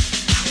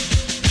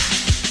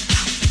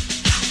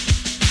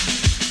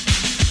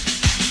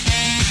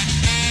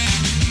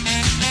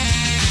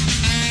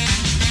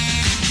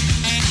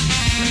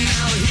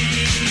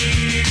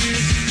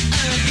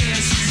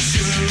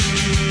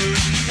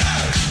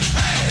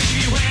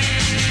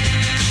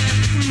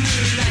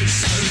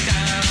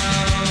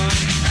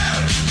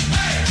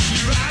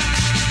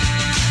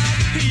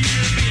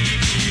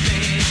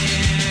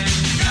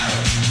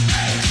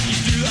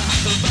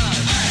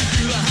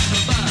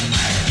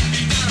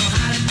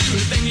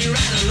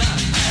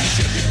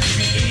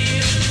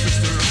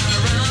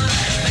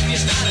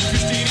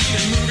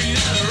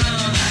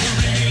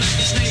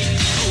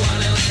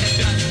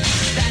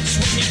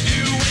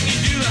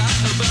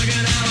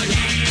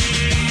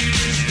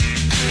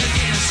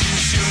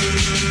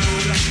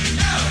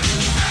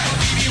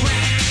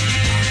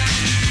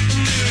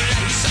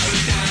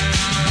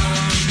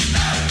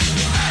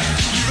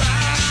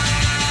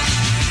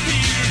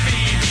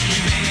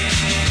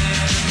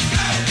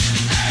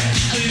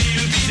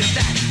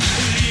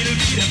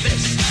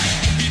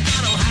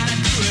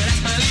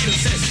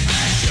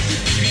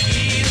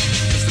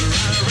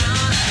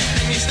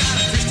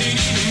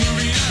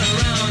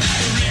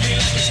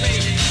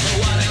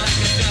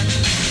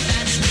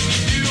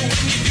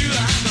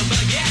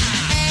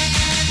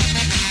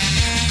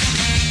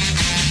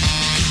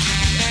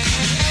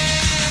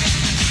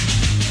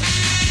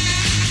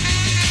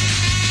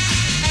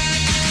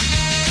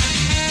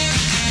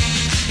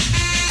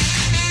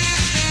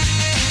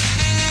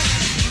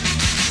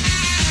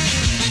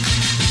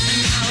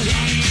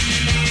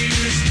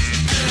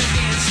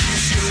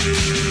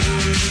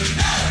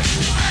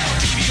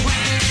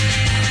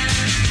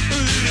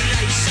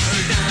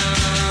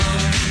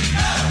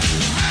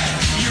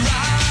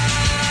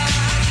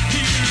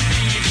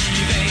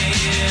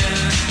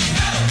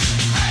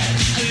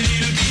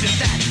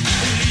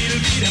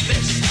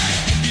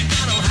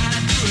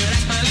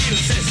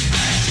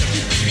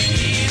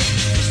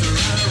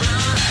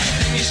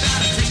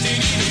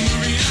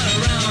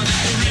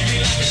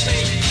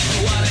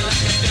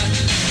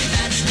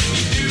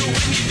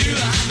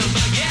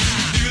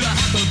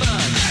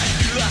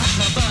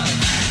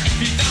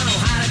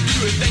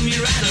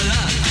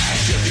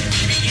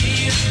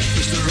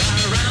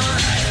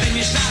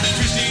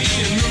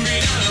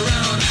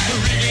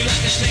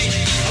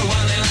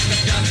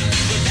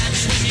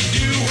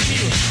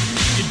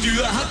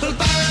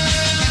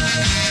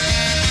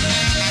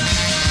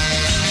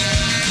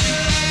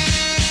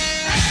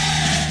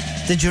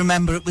 Did you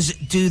remember it was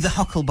Do the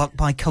Hucklebuck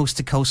by Coast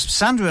to Coast?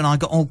 Sandra and I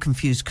got all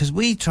confused because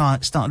we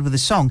started with a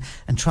song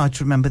and tried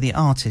to remember the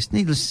artist.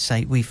 Needless to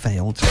say, we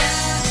failed.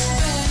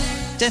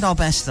 Did our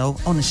best though,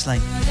 honestly.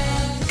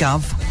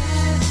 Gov.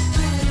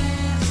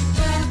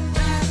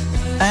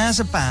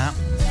 How's about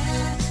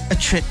a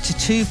trip to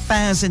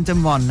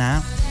 2001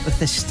 now with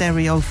the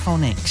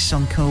Stereophonics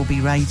on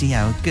Corby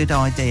Radio? Good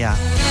idea.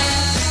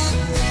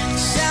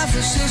 San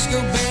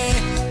Francisco Bay,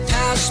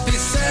 House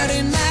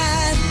B39,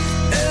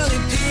 early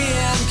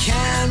PM,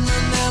 can't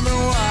remember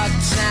what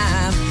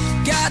time.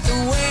 Got the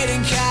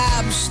waiting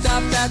cab,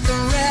 stopped at the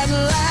red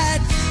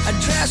light.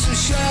 Address I'm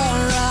sure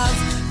of,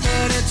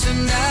 but it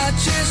turned out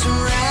just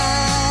right.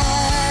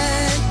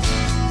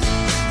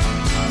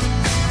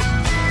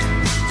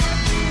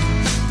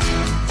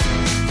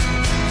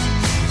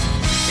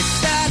 It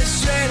started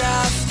straight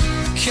off,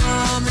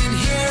 coming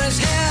here as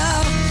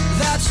hell.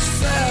 That's his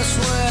first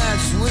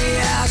words, we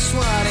asked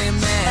what he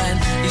meant.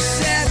 He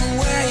said,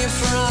 where you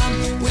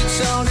from? We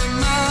told him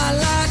a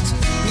lot.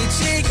 We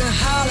take a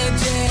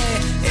holiday,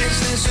 is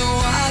this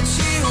what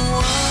you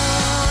want?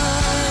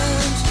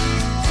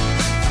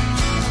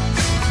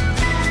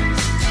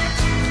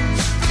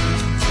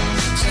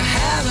 So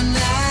have a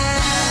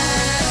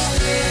nice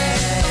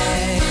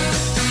day,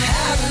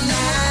 have a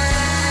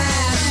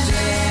nice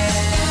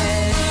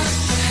day,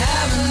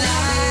 have a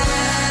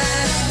nice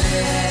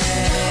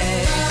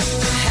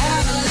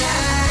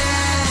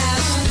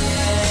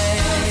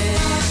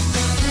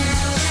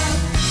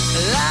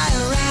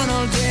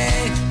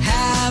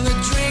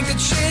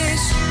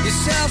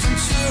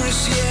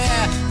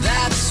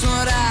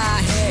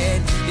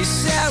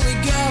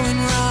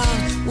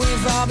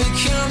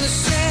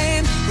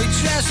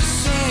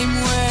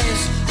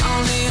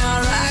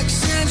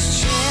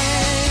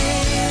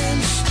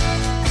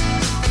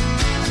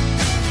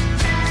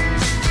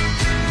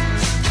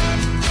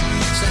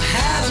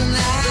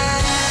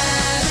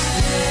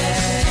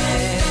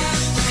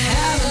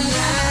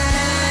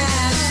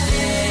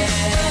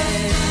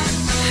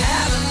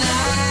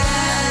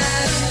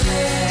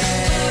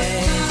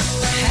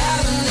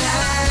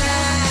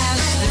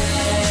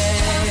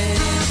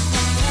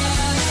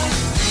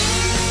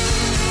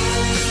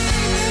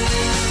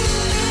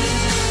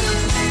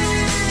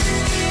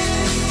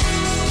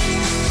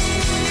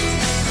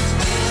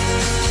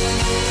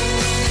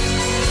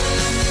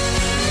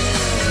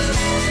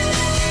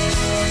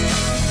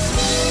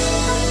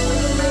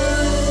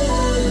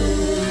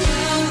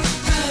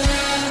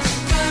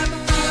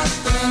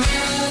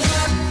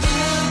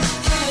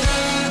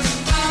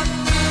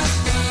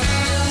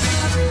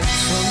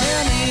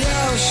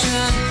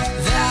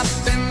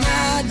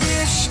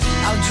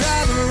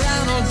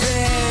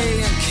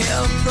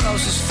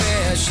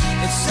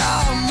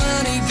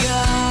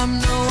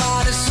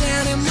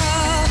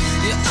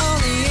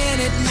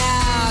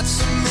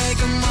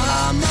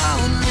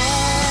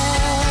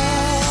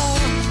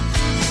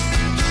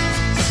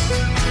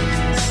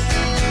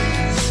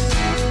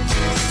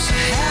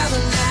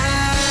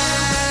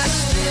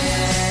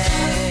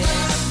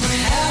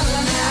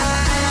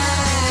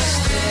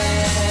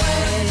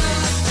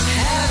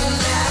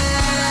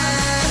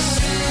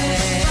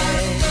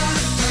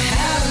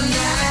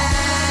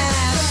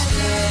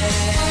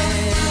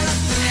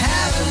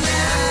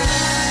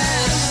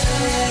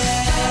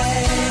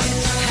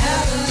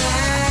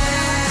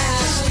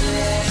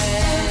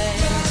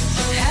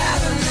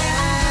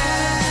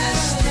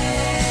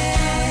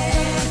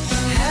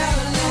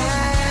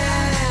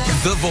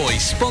The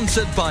Voice,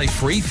 sponsored by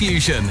Free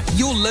Fusion,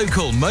 your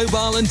local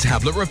mobile and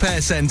tablet repair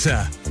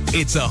centre.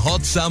 It's a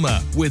hot summer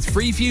with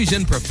Free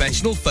Fusion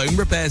Professional Phone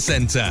Repair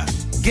Centre.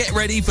 Get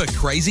ready for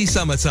crazy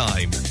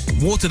summertime.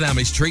 Water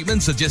damage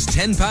treatments are just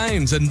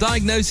 £10 and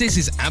diagnosis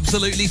is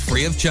absolutely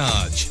free of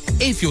charge.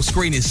 If your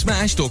screen is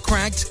smashed or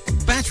cracked,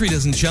 battery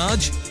doesn't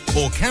charge,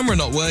 or camera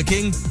not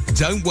working,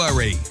 don't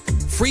worry.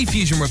 Free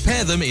Fusion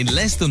repair them in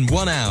less than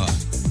 1 hour.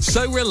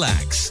 So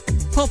relax.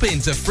 Pop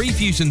into Free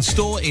Fusion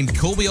store in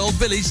Corby Old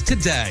Village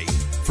today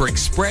for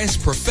express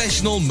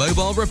professional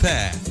mobile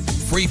repair.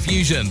 Free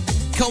Fusion,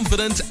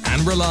 confident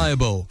and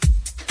reliable.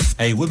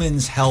 A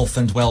women's health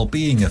and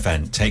well-being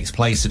event takes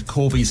place at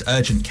Corby's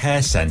Urgent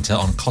Care Centre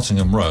on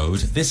Cottingham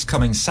Road this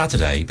coming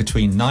Saturday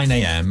between 9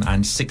 a.m.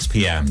 and 6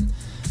 p.m.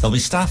 There'll be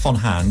staff on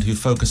hand who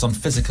focus on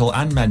physical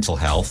and mental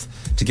health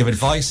to give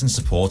advice and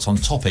support on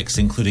topics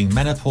including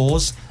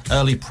menopause,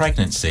 early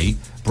pregnancy,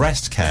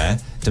 breast care,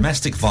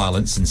 domestic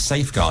violence and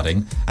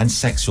safeguarding, and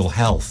sexual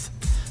health.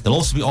 They'll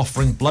also be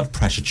offering blood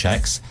pressure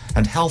checks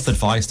and health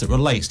advice that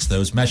relates to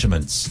those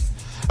measurements.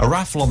 A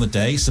raffle on the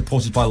day,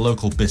 supported by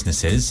local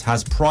businesses,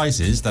 has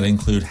prizes that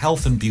include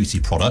health and beauty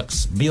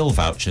products, meal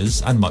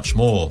vouchers and much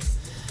more.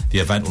 The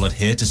event will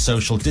adhere to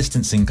social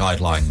distancing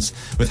guidelines,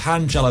 with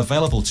hand gel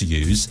available to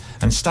use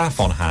and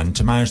staff on hand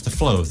to manage the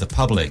flow of the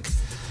public.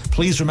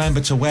 Please remember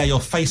to wear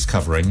your face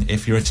covering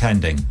if you're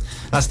attending.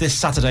 That's this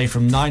Saturday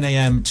from 9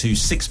 a.m. to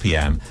 6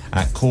 p.m.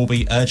 at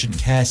Corby Urgent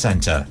Care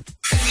Centre.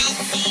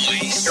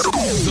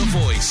 The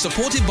Voice,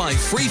 supported by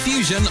Free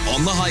Fusion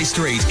on the High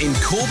Street in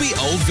Corby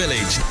Old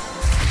Village.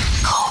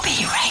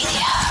 Corby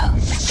Radio.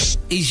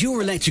 Is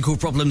your electrical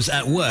problems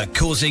at work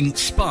causing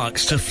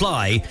sparks to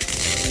fly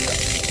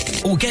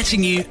or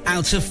getting you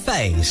out of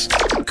phase?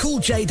 Call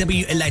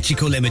JW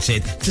Electrical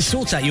Limited to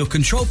sort out your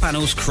control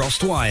panel's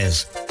crossed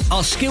wires.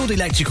 Our skilled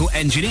electrical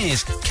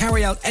engineers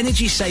carry out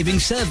energy-saving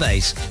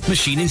surveys,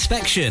 machine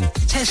inspection,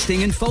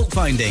 testing and fault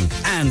finding,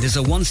 and is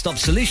a one-stop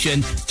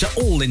solution to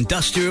all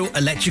industrial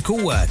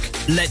electrical work.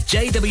 Let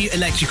JW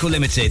Electrical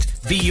Limited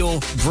be your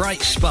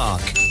bright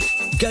spark.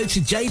 Go to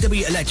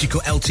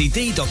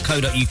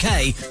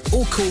jwelectricalltd.co.uk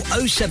or call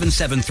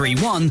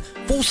 07731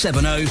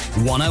 470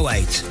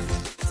 108.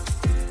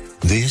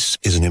 This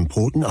is an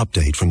important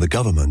update from the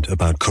government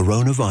about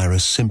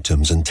coronavirus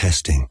symptoms and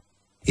testing.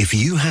 If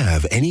you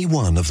have any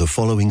one of the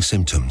following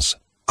symptoms,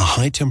 a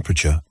high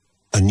temperature,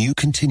 a new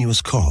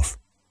continuous cough,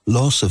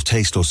 loss of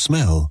taste or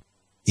smell,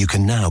 you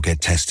can now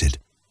get tested.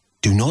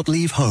 Do not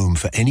leave home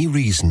for any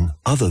reason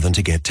other than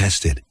to get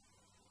tested.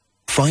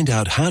 Find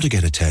out how to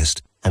get a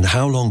test and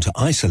how long to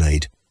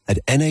isolate at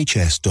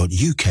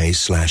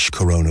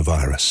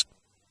nhs.uk/coronavirus.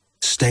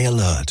 Stay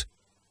alert.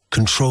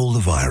 Control the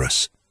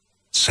virus.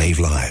 Save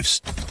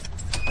lives.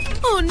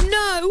 Oh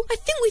no, I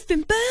think we've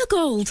been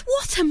burgled.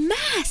 What a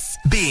mess.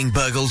 Being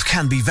burgled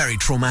can be very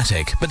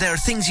traumatic, but there are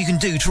things you can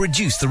do to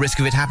reduce the risk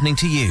of it happening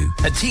to you.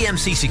 At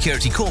TMC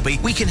Security Corby,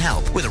 we can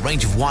help with a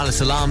range of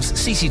wireless alarms,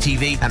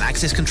 CCTV and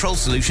access control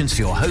solutions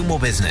for your home or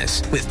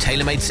business, with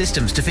tailor-made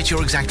systems to fit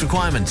your exact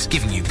requirements,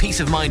 giving you peace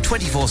of mind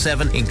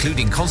 24/7,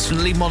 including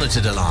constantly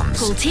monitored alarms.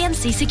 Call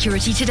TMC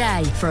Security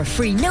today for a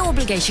free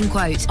no-obligation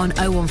quote on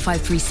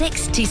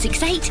 01536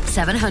 268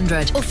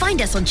 700 or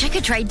find us on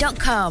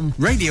checkertrade.com.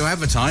 Radio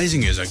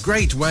advertising is a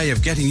great way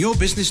of getting your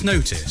business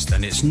noticed,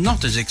 and it's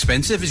not as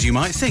expensive as you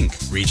might think.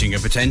 Reaching a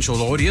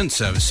potential audience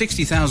of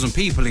 60,000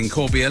 people in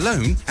Corby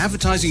alone,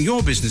 advertising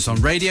your business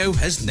on radio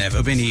has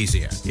never been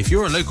easier. If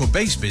you're a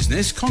local-based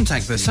business,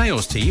 contact the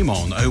sales team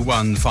on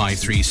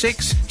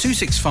 01536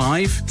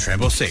 265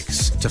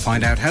 666 to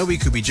find out how we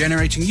could be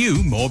generating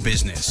you more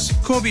business.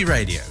 Corby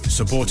Radio,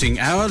 supporting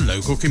our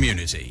local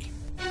community.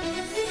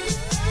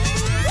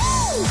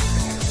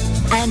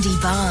 Andy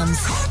Barnes.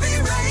 Corby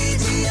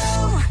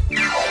Radio.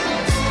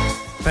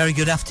 Very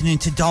good afternoon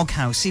to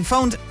Doghouse. He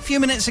phoned a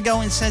few minutes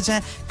ago and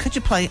said, could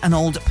you play an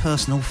old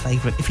personal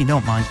favourite, if you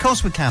don't mind? Of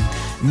course we can.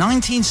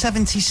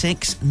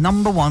 1976,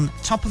 number one,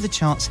 top of the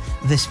charts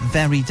this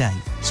very day.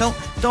 So,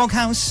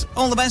 Doghouse,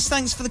 all the best.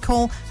 Thanks for the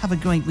call. Have a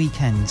great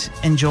weekend.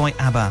 Enjoy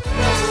ABBA.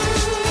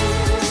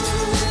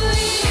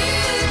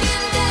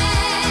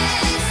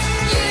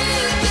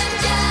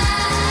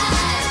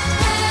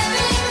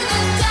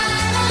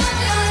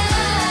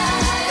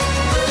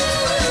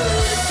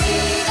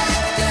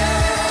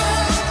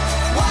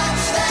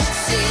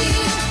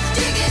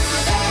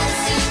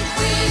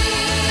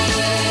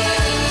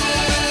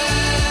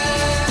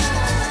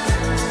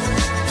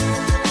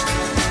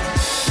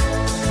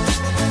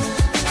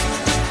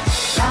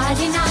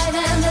 Friday night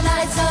and the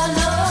lights are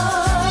low.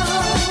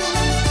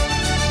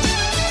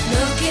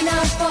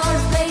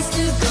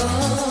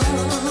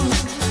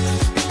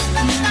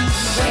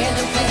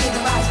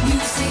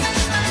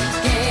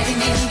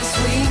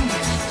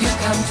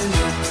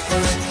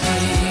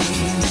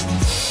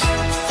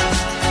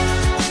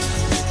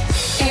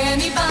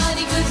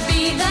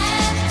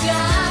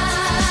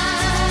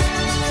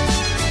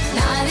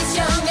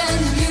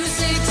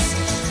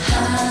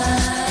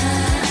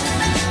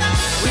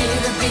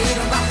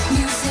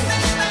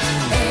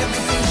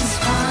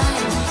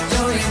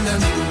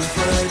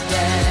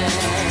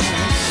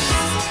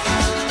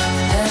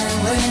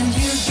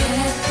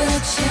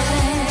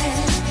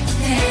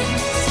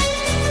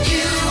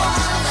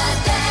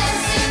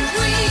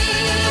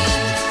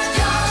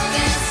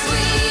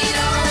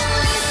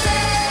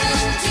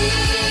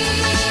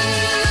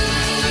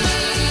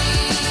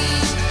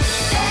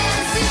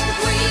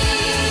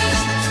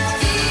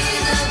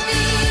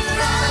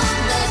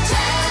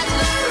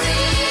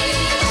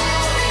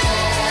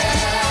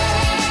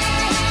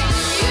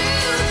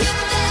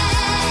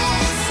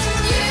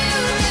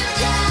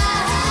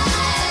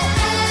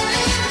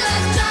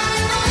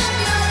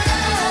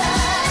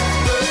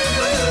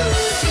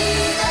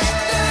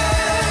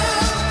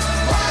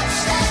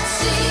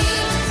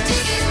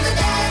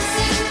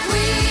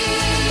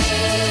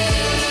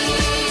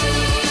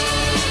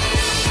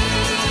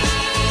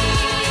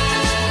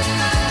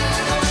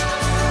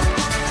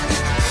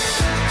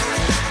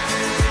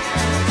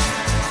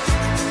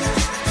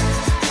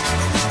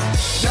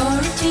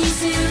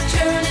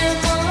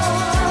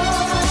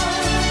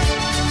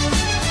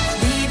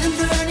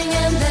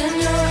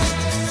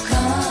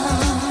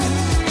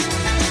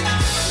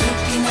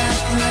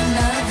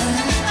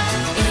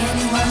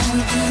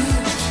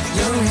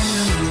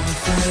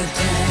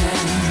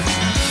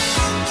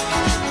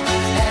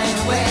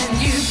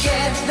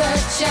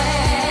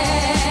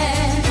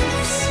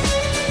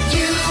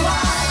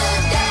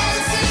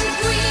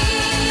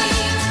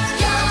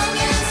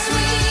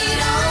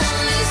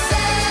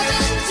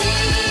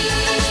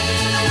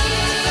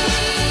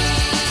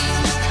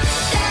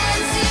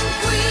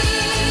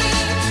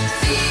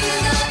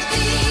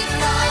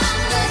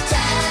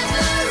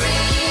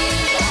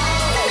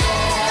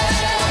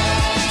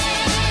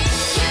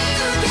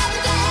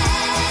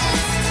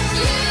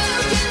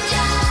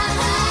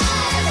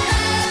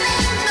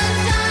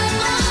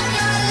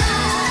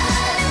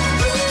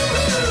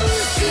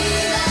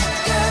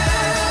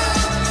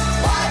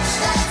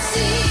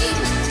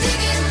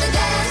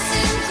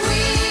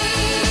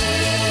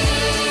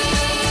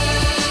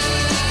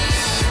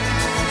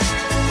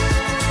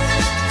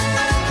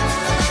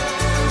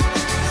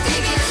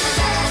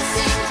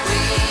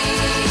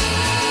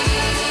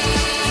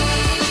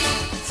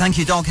 Thank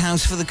you,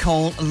 Doghouse, for the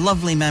call. A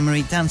lovely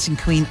memory. Dancing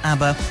Queen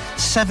ABBA.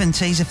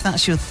 70s, if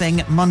that's your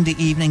thing. Monday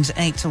evenings,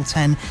 8 till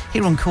 10,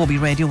 here on Corby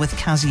Radio with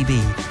Kazzy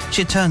B.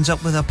 She turns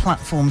up with her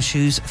platform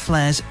shoes,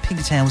 flares,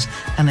 pigtails,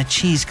 and a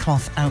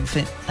cheesecloth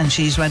outfit, and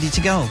she's ready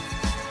to go.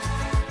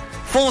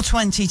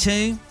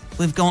 4:22,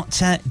 we've got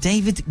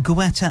David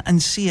Guetta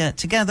and Sia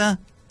together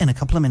in a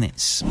couple of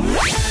minutes.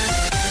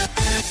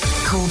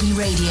 Corby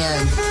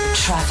Radio,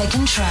 traffic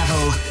and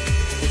travel.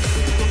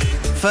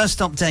 First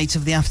update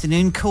of the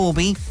afternoon,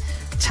 Corby.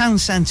 Town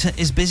centre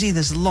is busy.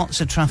 There's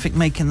lots of traffic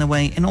making their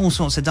way in all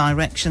sorts of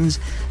directions.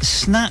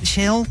 Snatch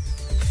Hill,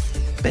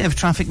 bit of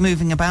traffic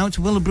moving about.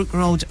 Willowbrook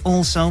Road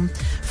also.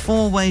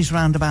 Four Ways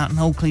roundabout and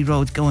Oakley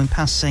Road going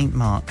past St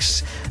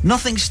Mark's.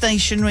 Nothing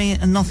stationary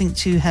and nothing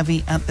too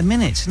heavy at the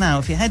minute. Now,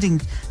 if you're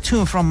heading to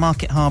and from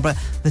Market Harbour,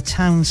 the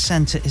town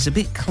centre is a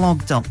bit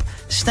clogged up.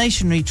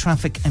 Stationary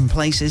traffic in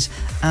places,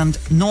 and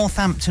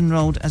Northampton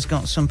Road has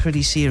got some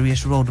pretty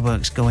serious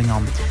roadworks going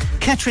on.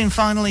 Kettering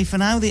finally for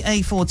now, the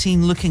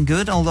A14 looking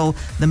good, although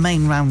the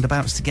main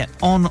roundabouts to get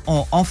on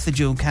or off the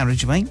dual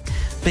carriageway,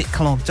 bit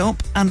clogged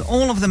up, and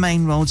all of the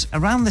main roads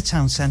around the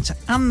town centre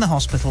and the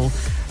hospital,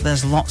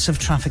 there's lots of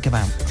traffic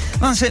about.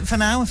 That's it for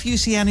now. If you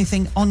see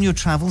anything on your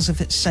travels,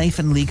 if it's safe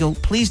and legal,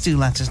 please do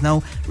let us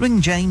know.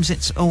 Ring James,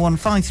 it's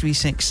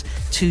 01536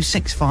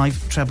 265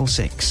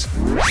 666.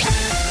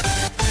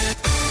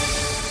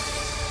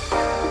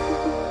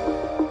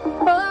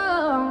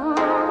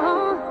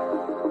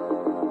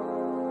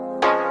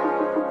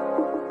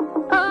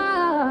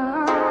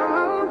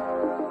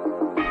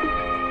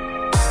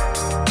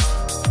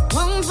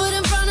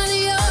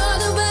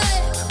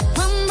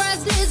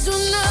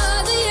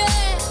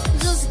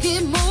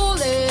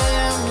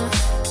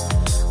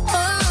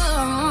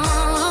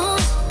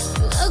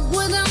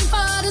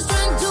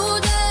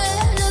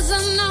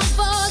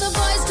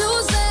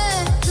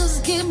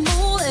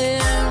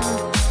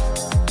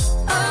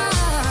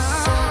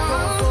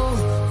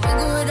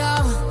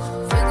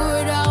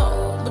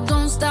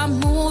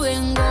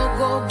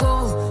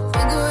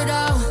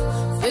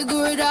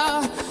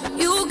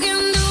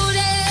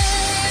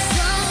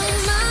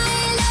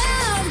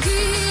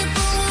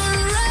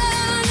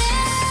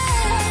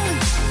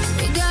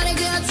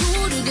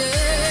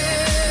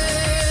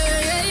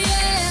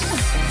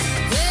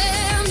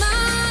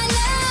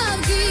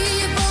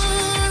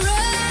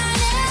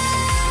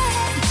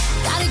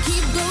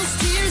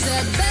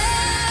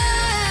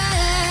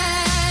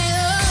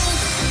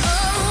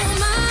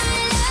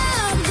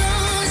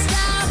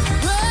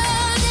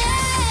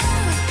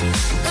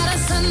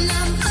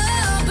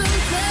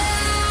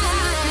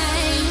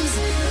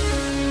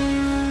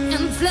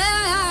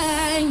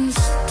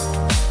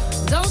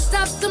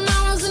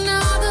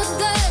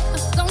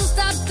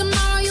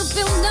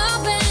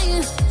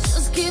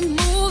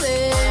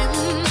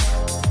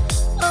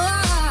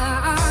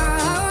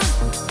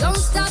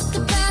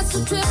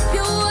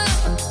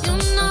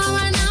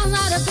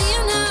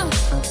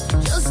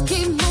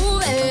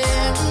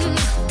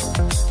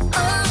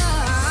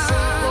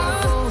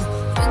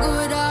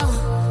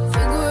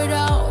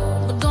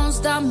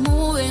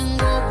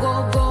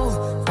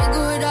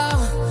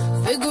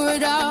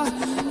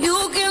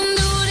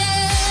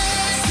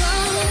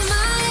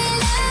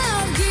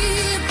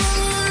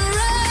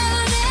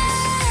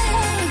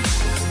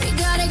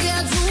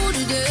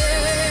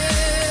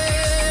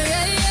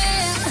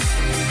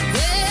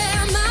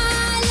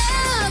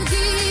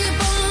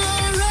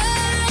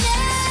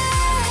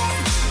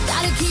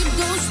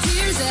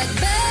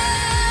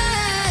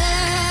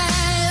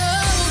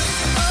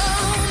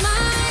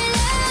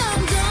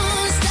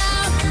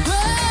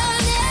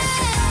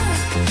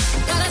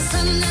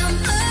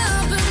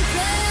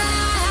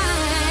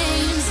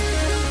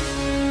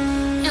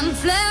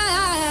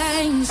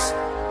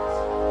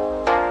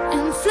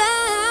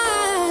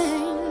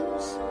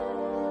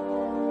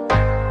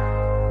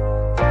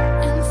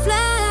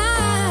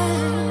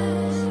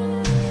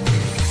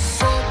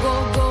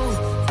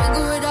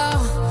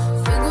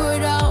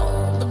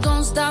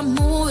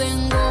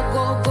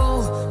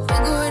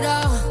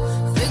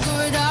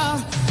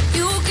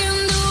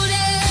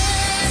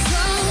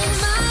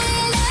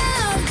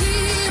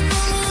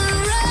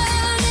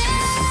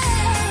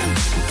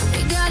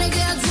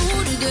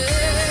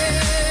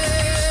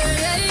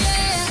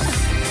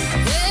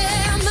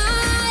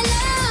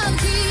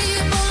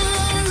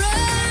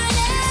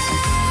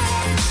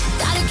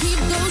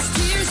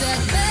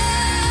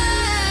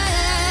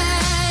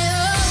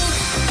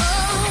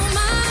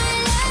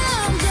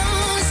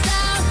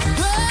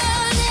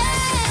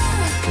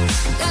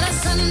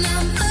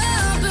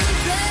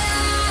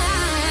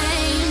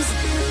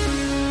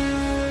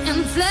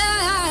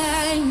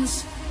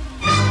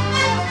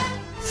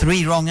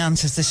 Three wrong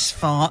answers this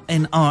far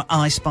in our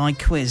I Spy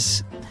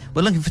quiz.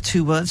 We're looking for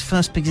two words.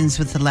 First begins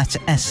with the letter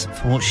S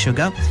for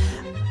sugar.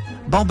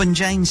 Bob and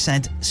Jane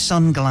said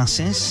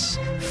sunglasses.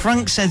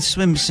 Frank said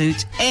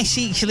swimsuit.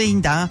 Essie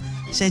Linda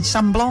said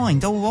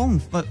sunblind. All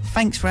wrong, but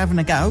thanks for having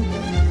a go.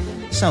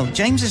 So,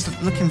 James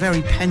is looking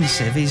very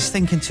pensive. He's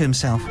thinking to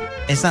himself,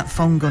 is that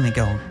phone gonna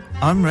go?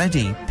 I'm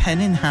ready, pen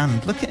in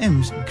hand. Look at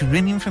him,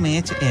 grinning from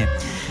ear to ear.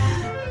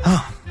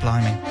 Oh,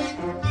 blimey.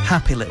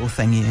 Happy little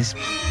thing he is.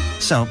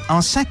 So,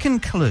 our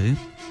second clue,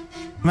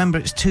 remember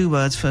it's 2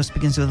 words, first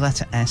begins with the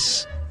letter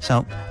S.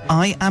 So,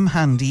 I am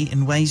handy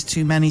in ways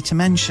too many to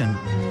mention.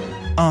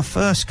 Our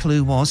first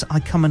clue was, I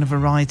come in a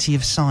variety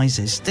of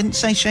sizes. Didn't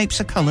say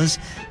shapes or colours,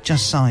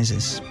 just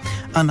sizes.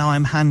 And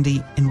I'm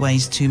handy in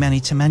ways too many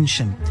to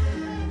mention.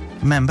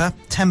 Remember,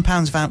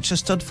 £10 voucher,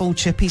 stud full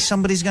chippy.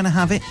 Somebody's going to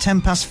have it.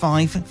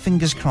 5:10,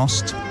 fingers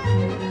crossed.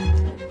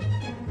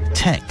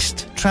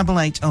 Text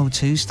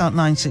 88802, start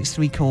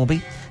 963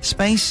 Corby.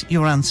 Space,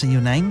 your answer,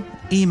 your name.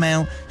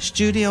 Email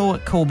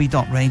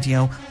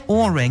studio@corby.radio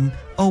or ring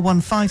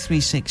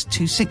 01536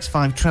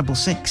 265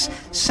 666.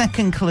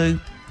 Second clue,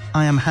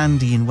 I am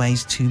handy in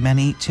ways too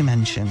many to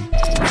mention.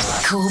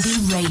 Corby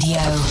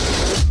Radio.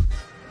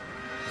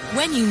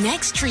 When you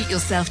next treat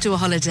yourself to a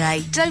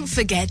holiday, don't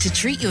forget to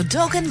treat your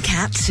dog and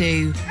cat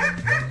too.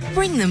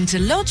 Bring them to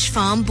Lodge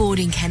Farm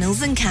Boarding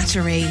Kennels and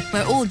Cattery,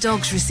 where all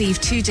dogs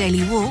receive 2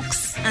 daily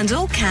walks and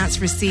all cats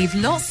receive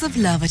lots of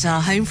love at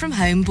our Home From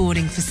Home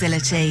boarding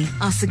facility.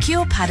 Our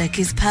secure paddock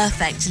is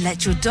perfect to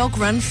let your dog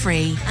run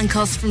free and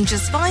costs from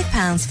just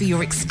 £5 for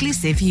your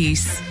exclusive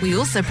use. We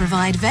also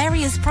provide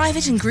various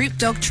private and group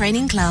dog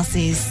training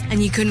classes,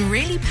 and you can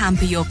really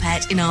pamper your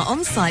pet in our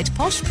on-site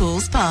Posh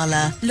Pools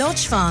parlour.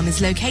 Lodge Farm is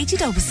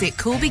located opposite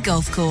Corby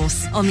Golf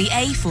Course on the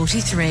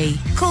A43.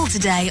 Call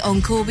today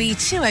on Corby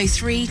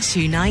 203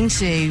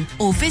 292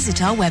 or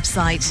visit our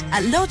website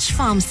at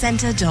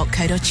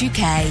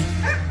lodgefarmcentre.co.uk.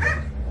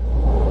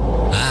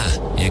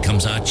 Here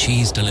comes our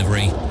cheese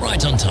delivery.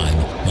 Right on time.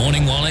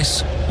 Morning,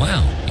 Wallace.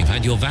 Wow, you've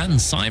had your van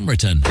sign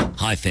written.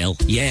 Hi, Phil.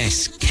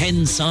 Yes,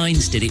 Ken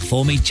Signs did it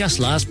for me just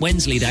last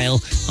Wensleydale.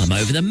 I'm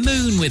over the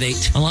moon with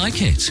it. I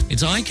like it.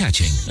 It's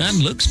eye-catching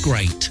and looks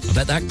great. I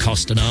bet that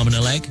cost an arm and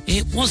a leg.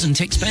 It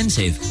wasn't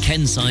expensive.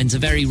 Ken Signs are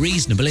very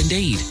reasonable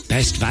indeed.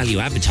 Best value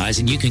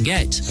advertising you can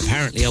get.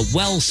 Apparently a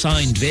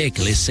well-signed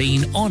vehicle is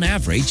seen on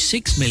average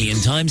 6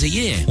 million times a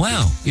year.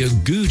 Wow, you're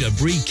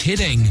good-a-bree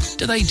kidding.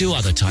 Do they do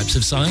other types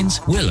of signs?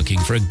 We're looking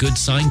for a good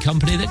sign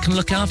company that can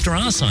look after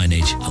our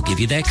signage. I'll give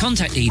you their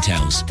contact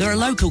details. They're a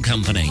local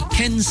company,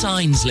 Ken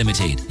Signs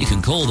Limited. You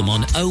can call them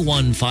on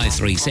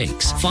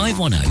 01536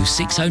 510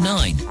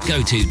 609.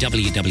 Go to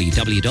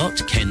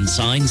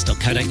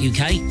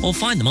www.kensigns.co.uk or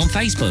find them on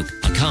Facebook.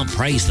 I can't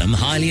praise them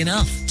highly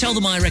enough. Tell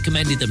them I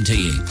recommended them to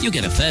you. You'll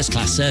get a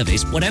first-class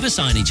service, whatever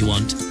signage you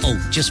want. Oh,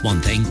 just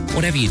one thing.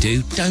 Whatever you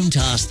do, don't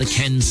ask the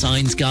Ken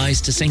Signs guys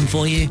to sing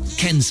for you.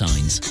 Ken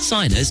Signs.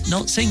 Signers,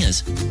 not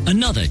singers.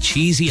 Another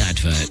cheesy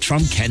advert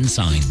from Ken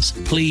Signs.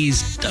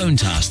 Please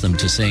don't ask them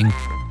to sing.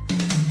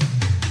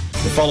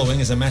 The following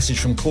is a message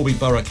from Corby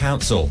Borough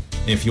Council.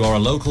 If you are a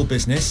local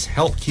business,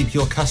 help keep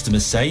your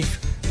customers safe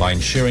by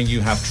ensuring you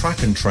have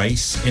track and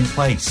trace in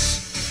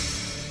place.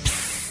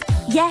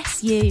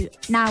 Yes, you.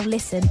 Now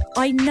listen,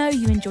 I know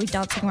you enjoy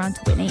dancing around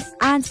to Whitney,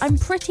 and I'm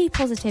pretty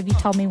positive you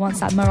told me once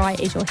that Mariah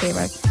is your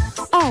hero.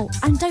 Oh,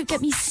 and don't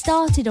get me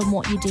started on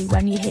what you do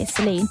when you hear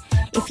Celine.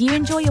 If you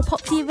enjoy your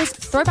pop divas,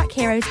 throwback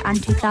heroes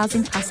and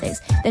 2000 classics,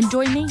 then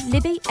join me,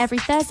 Libby, every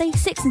Thursday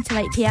 6 until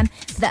 8 p.m.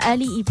 for the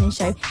early evening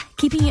show,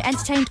 keeping you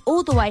entertained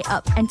all the way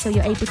up until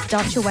you're able to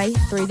dance your way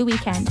through the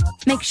weekend.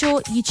 Make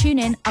sure you tune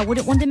in. I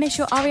wouldn't want to miss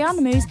your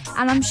Ariana moves,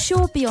 and I'm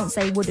sure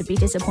Beyonce wouldn't be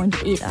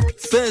disappointed either.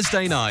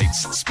 Thursday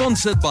nights,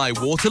 sponsored by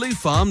Waterloo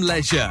Farm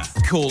Leisure.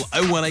 Call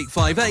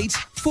 01858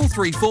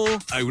 434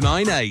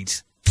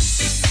 098.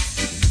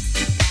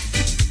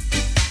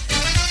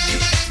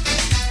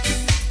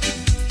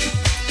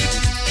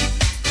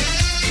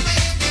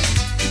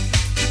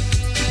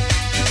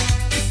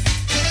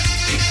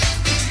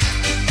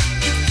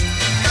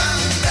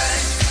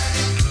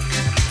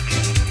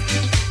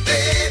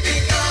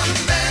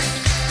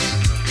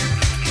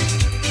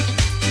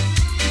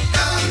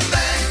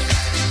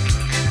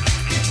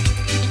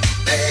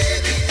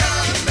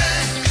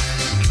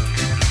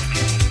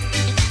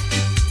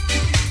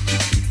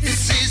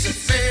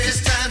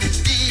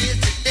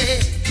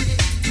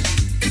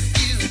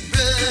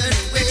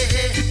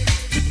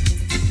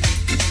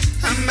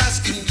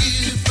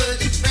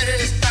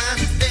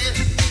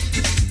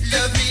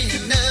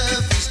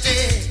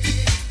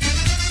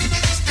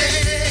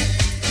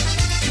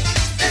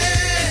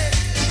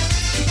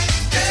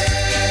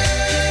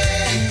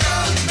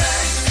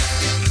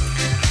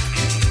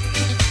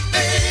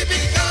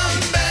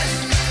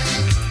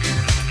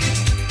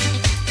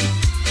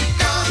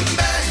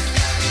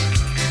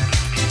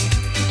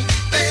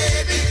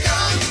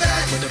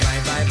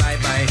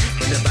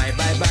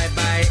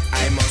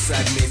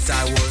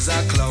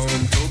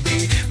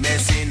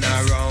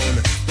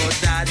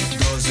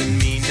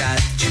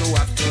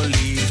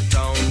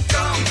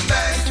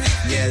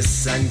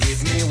 And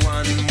give me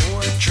one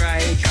more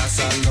try, 'cause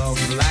a love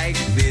like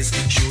this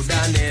should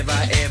I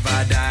never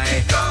ever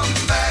die. Come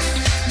back.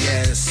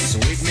 Yes,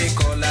 with me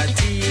color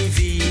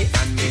TV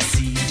and me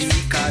CD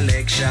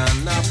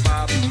collection of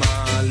Bob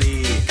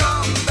Marley.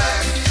 Come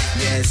back.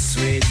 Yes,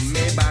 with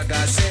me bag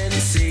of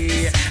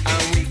Sensei,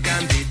 and we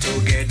can be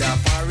together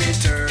for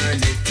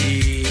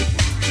eternity.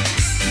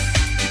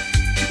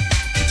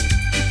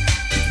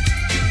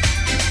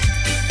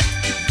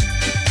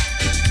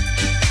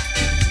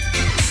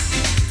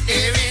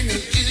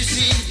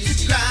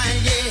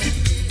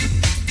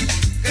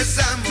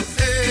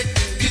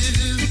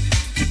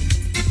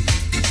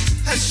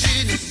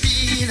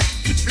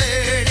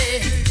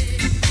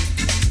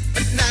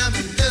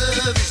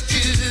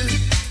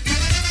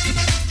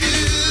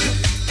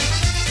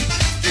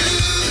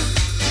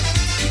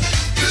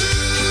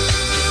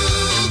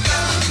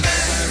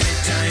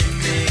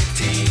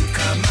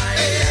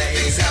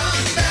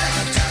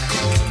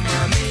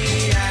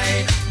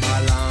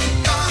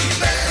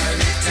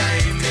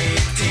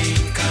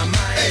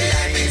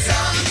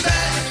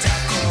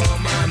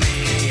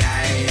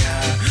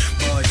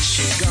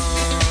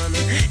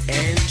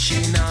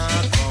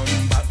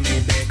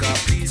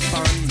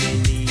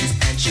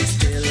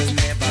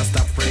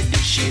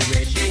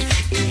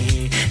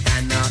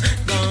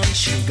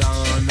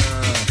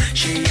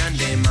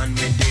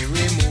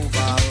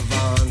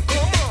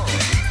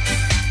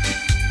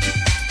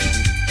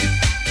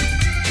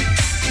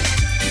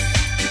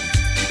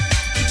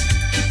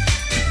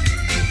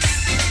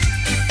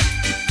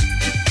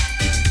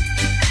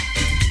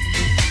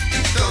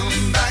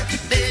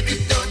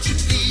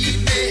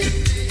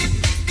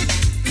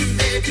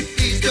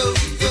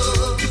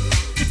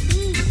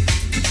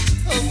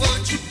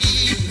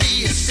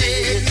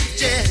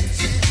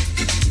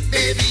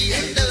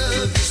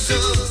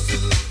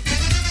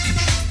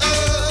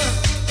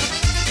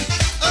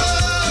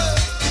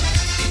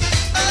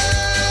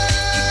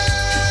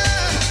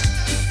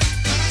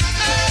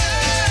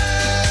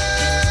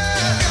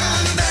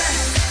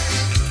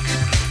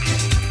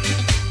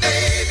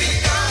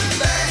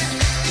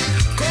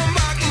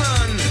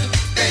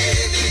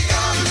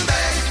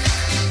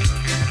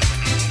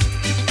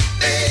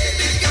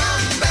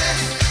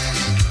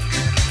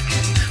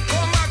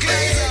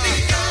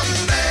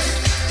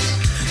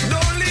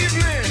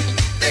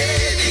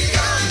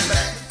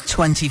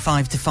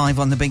 25 to 5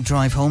 on the big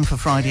drive home for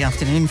Friday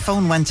afternoon.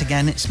 Phone went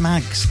again. It's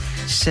Mags.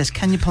 She says,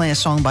 can you play a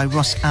song by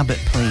Russ Abbott,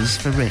 please,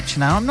 for Rich?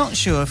 Now, I'm not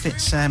sure if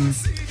it's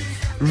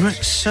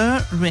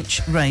Sir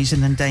Rich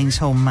Raisin and Danes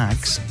Home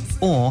Mags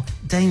or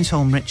Danes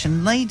Home Rich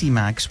and Lady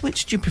Mags.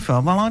 Which do you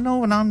prefer? Well, I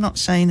know, and I'm not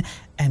saying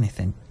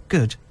anything.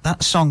 Good.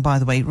 That song, by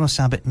the way, Russ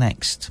Abbott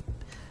next.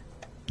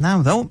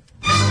 Now, though,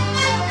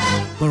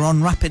 we're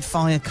on rapid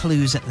fire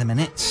clues at the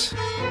minute.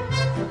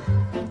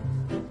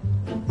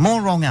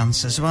 More wrong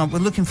answers. Well, we're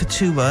looking for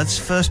 2 words.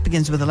 First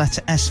begins with the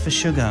letter S for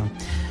sugar.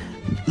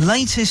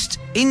 Latest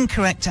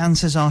incorrect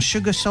answers are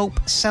sugar soap,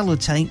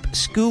 sellotape,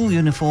 school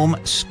uniform,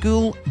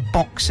 shoe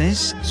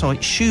boxes,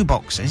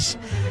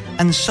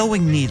 and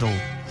sewing needle.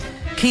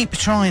 Keep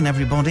trying,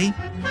 everybody.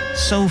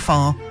 So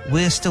far,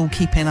 we're still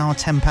keeping our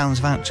 £10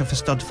 voucher for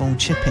Studful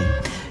Chippy.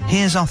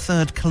 Here's our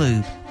third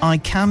clue. I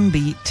can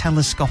be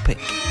telescopic.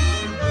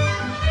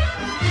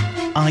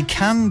 I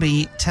can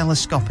be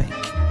telescopic.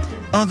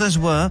 Others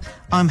were,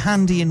 I'm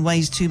handy in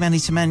ways too many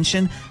to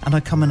mention, and I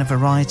come in a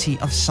variety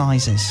of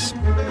sizes.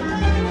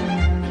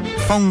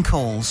 Phone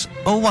calls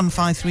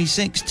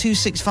 01536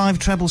 265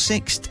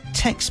 666.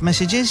 Text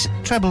messages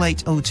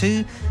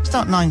 88802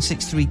 start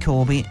 963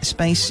 Corby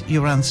space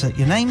your answer,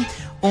 your name,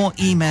 or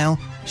email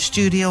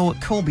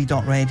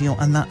studio@corby.radio,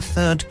 and that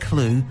third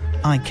clue,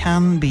 I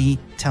can be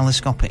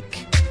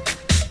telescopic.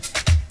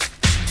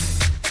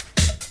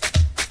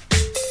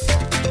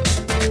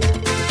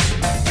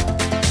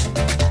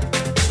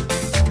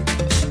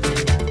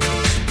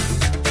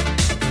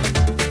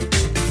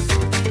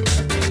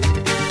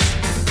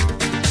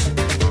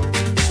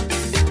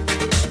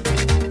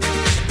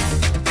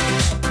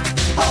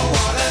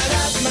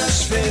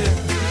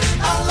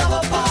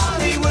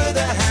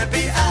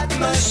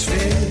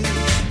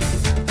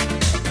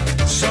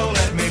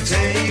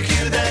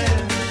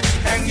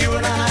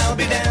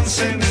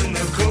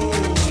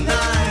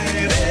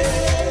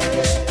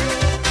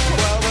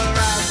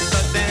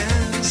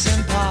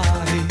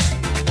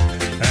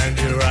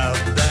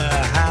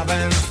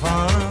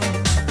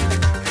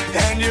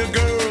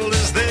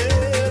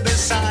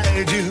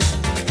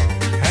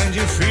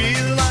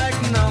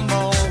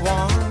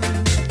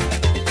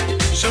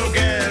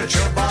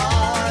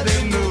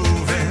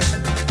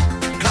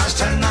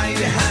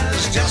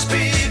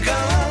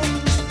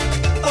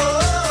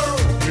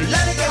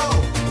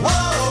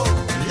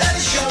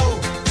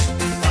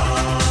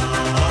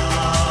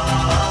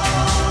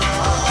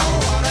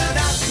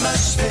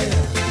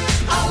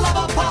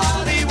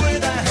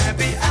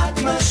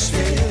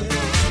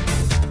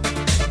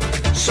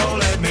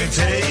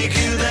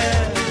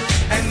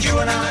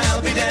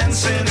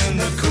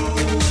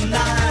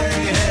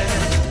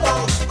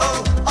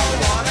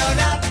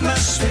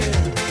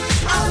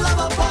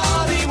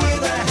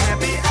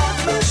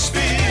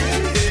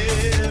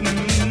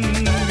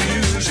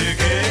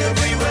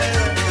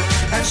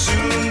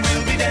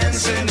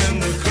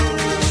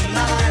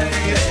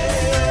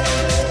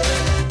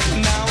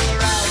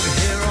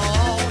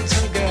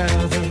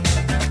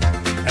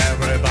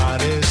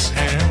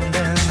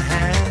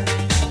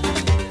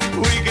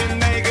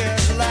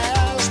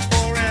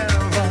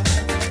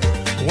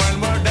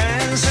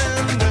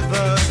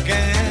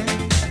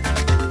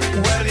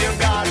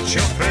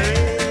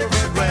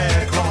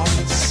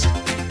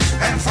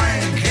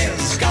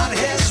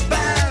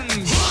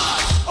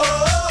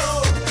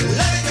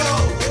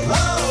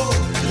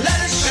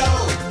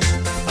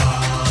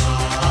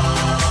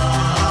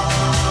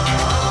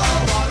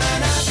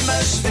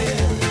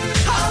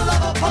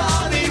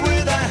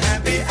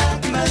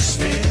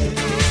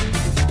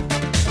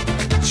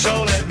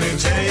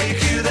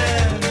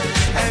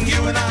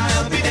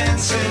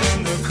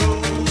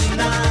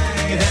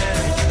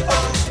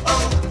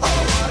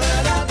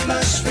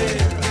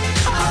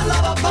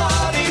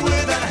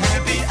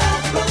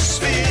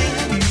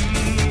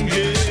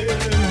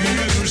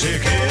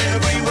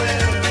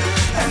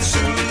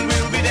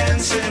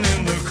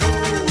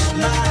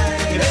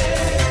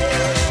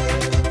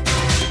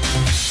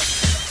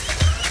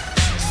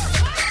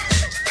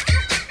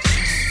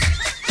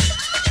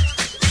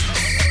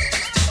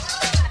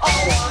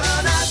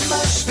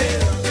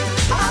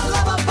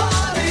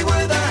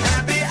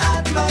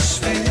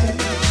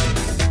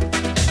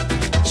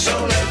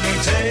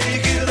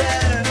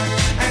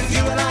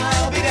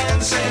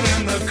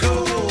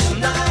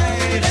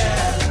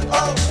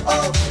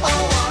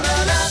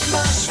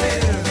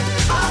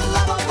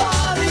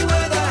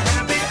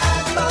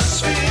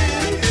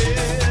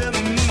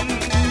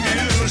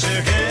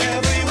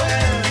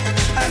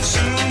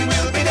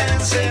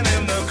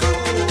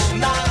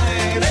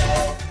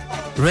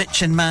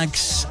 Rich and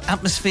Mags,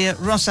 Atmosphere,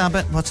 Russ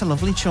Abbott, what a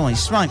lovely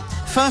choice. Right,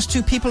 first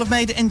 2 people have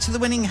made it into the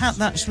winning hat.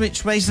 That's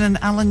Rich Raisin and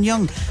Alan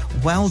Young.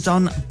 Well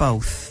done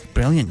both.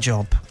 Brilliant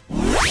job.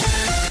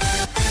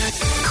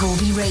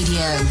 Corby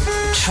Radio,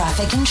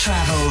 traffic and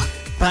travel.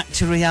 Back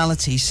to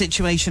reality.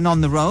 Situation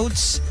on the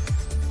roads.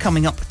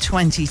 Coming up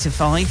 20 to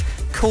 5.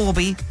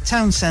 Corby,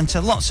 town centre,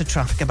 lots of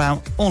traffic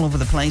about all over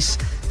the place.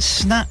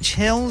 Snatch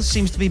Hill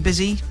seems to be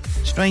busy,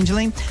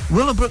 strangely.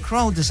 Willowbrook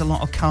Road, there's a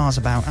lot of cars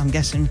about. I'm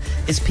guessing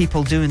it's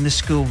people doing the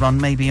school run,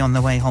 maybe on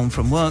their way home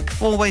from work.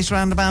 Four Ways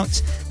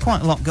roundabout,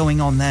 quite a lot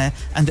going on there.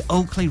 And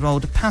Oakley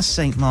Road past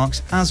St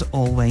Mark's, as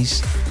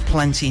always,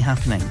 plenty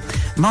happening.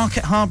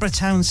 Market Harbour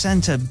Town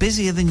Centre,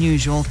 busier than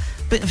usual.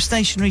 Bit of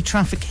stationary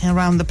traffic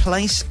around the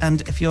place,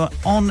 and if you're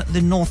on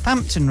the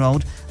Northampton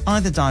Road,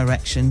 either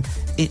direction,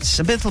 it's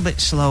a little bit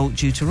slow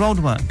due to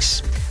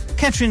roadworks.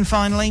 Kettering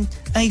finally,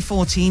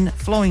 A14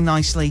 flowing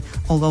nicely,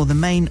 although the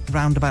main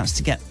roundabouts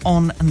to get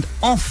on and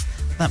off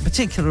that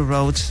particular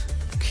road,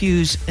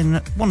 queues in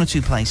one or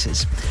two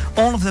places.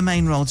 All of the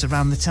main roads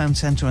around the town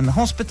centre and the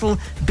hospital,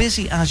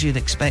 busy as you'd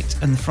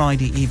expect in the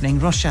Friday evening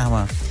rush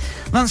hour.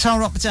 That's our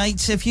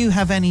update. If you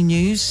have any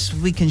news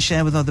we can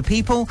share with other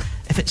people,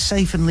 if it's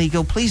safe and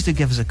legal, please do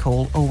give us a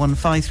call,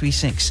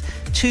 01536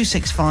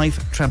 265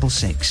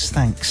 666.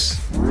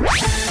 Thanks.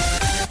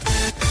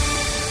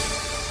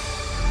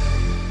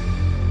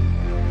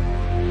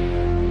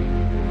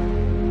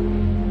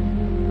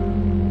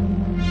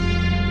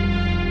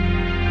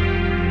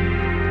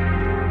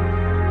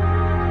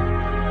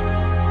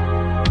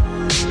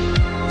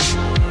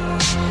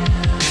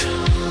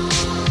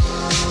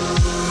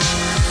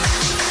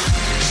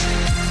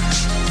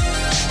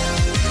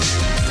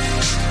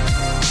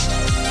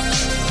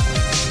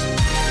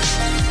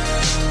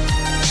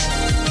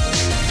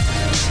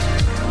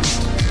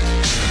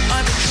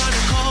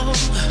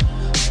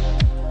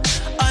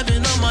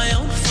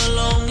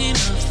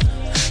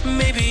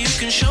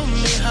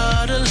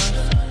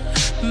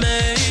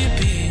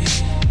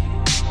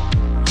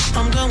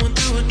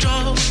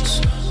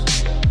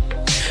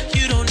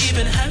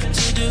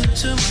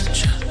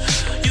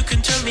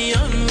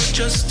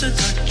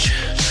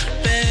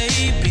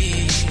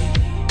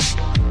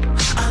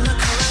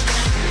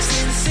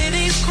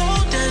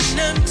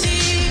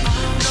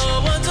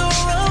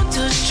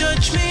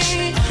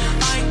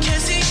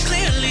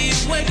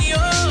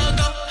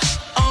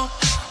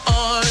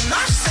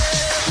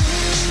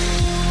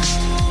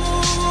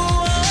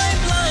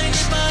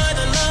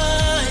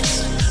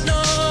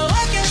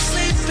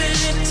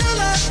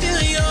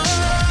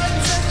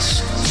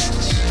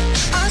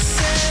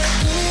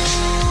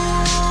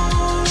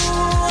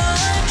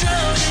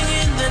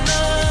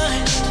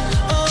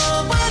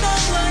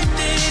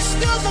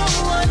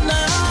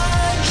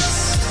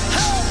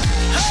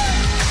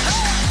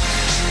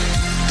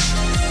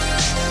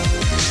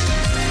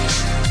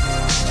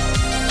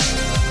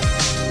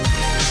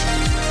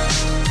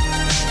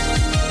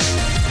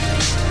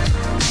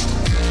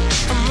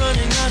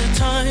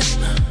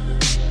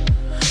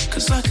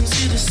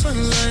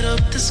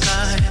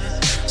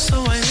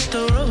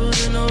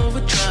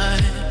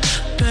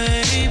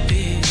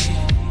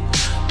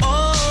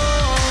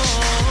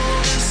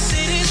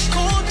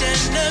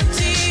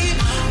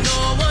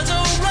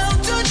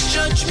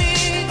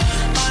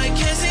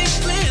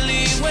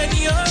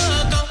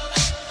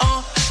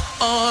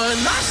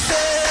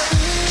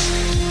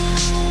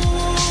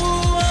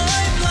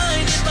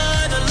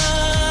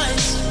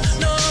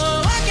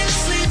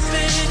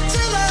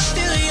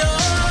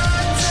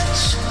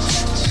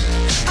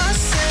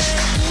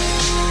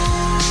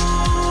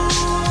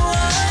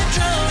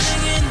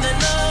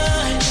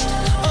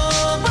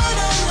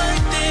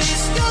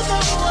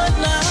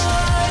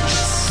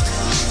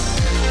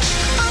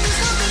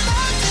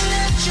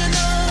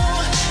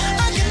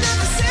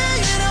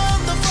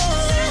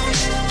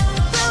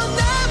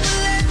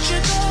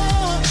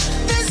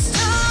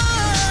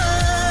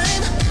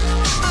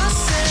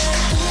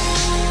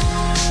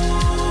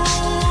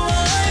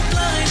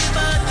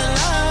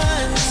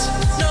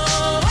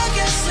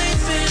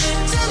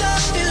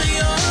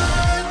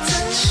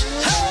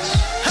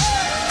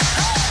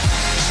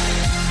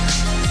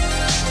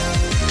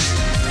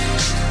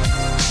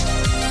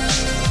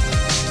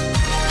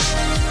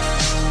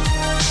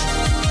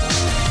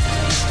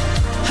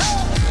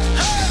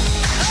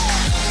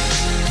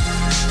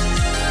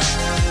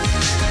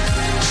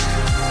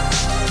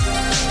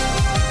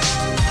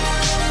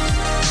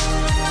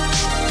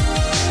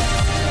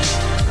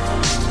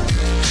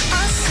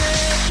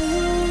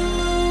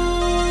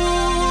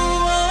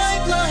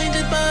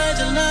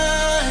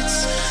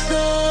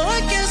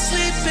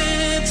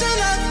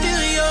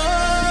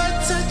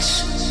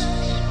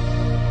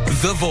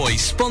 The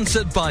Voice,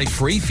 sponsored by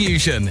Free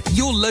Fusion,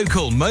 your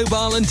local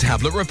mobile and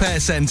tablet repair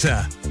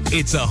centre.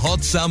 It's a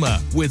hot summer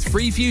with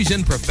Free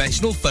Fusion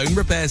Professional Phone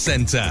Repair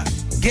Centre.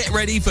 Get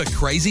ready for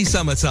crazy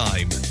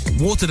summertime.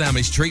 Water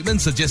damage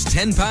treatments are just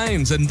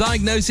 £10 and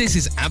diagnosis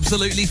is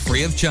absolutely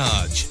free of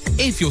charge.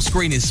 If your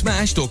screen is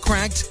smashed or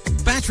cracked,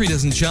 battery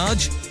doesn't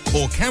charge,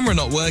 or camera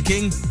not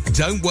working,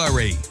 don't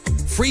worry.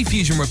 Free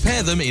Fusion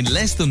repair them in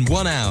less than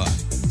 1 hour.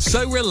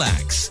 So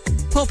relax.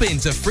 Pop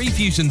into Free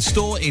Fusion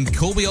store in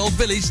Corby Old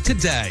Village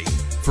today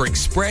for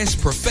express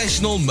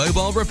professional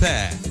mobile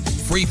repair.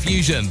 Free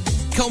Fusion,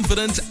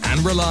 confident and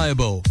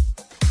reliable.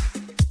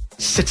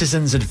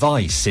 Citizens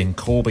Advice in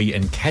Corby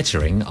and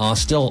Kettering are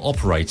still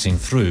operating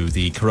through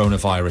the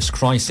coronavirus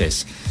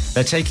crisis.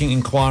 They're taking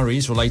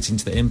inquiries relating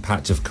to the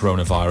impact of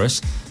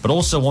coronavirus, but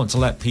also want to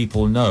let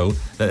people know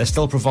that they're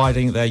still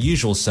providing their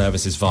usual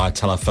services via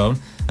telephone,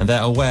 and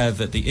they're aware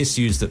that the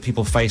issues that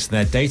people face in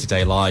their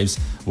day-to-day lives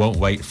won't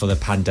wait for the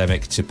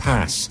pandemic to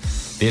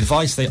pass. The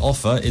advice they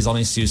offer is on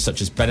issues such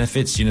as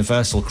benefits,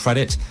 universal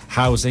credit,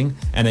 housing,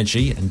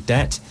 energy and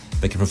debt.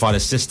 They can provide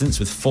assistance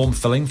with form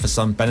filling for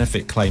some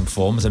benefit claim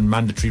forms and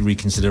mandatory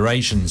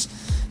reconsiderations.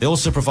 They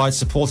also provide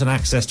support and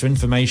access to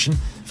information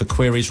for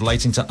queries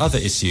relating to other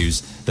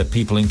issues that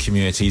people in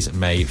communities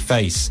may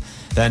face.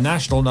 Their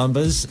national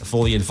numbers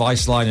for the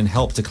advice line and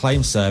help to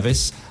claim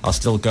service are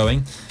still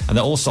going, and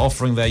they're also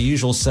offering their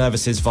usual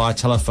services via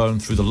telephone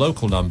through the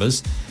local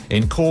numbers.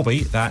 In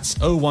Corby, that's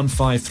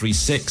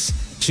 01536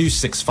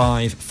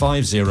 265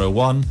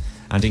 501,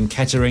 and in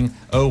Kettering,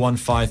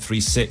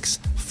 01536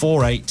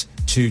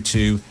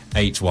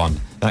 482281.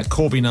 That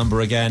Corby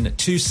number again,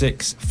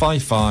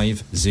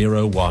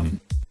 265501.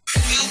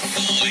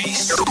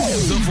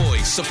 The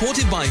Voice,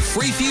 supported by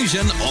Free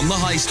Fusion on the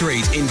High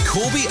Street in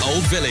Corby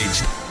Old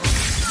Village.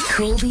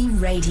 Corby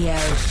Radio.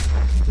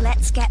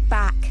 Let's get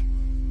back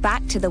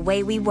to the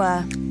way we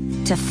were.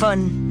 To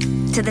fun,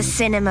 to the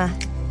cinema,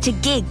 to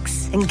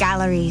gigs and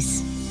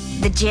galleries,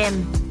 the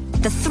gym,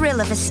 the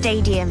thrill of a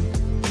stadium,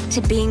 to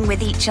being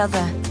with each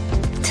other,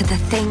 to the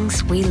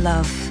things we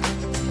love.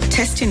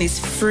 Testing is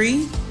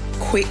free,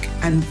 quick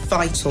and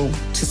vital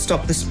to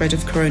stop the spread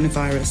of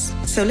coronavirus.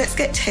 So let's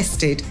get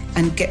tested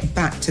and get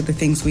back to the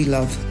things we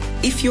love.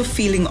 If you're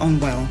feeling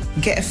unwell,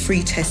 get a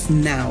free test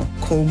now.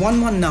 Call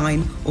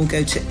 119 or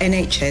go to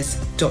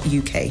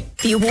nhs.uk.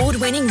 The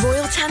award-winning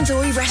Royal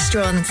Tandoori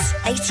Restaurants,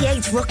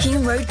 88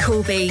 Rockingham Road,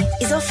 Corby,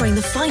 is offering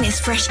the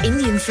finest fresh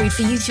Indian food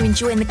for you to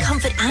enjoy in the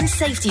comfort and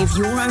safety of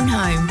your own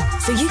home.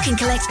 So you can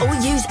collect or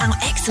use our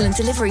excellent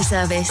delivery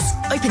service.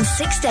 Open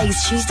 6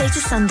 days, Tuesday to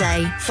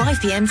Sunday,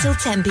 5 p.m. till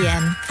 10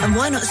 p.m. And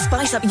why not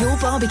spice up your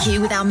barbecue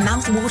with our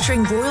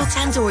mouth-watering Royal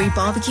Tandoori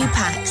barbecue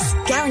packs?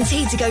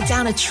 Guaranteed to go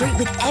down a treat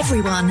with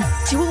everyone.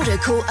 To order,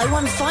 call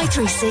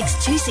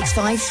 01536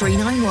 265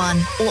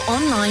 391 or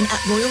online at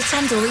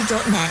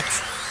royaltandoori.net.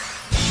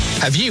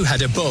 Have you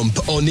had a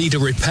bump or need a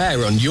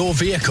repair on your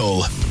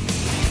vehicle?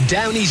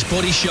 Downey's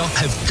Body Shop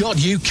have got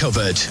you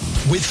covered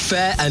with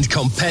fair and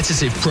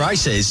competitive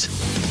prices.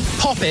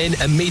 Pop in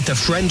and meet the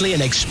friendly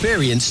and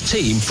experienced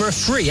team for a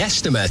free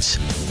estimate.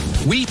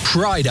 We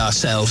pride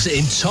ourselves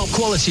in top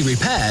quality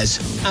repairs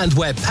and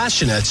we're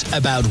passionate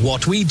about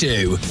what we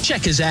do.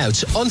 Check us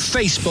out on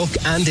Facebook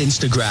and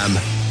Instagram.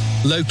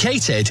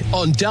 Located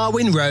on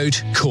Darwin Road,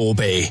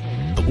 Corby.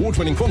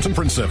 Award-winning Quantum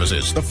Print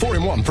Services, the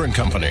 4-in-1 print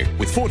company,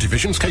 with 4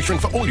 divisions catering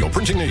for all your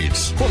printing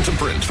needs. Quantum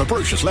Print for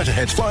brochures,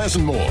 letterheads, flyers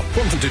and more.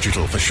 Quantum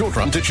Digital for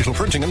short-run digital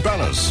printing and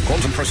banners.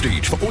 Quantum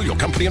Prestige for all your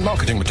company and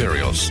marketing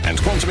materials.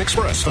 And Quantum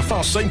Express for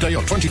fast same-day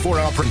or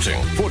 24-hour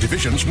printing. 4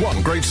 divisions,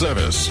 1 great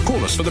service.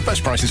 Call us for the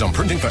best prices on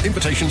printing for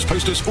invitations,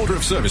 posters, order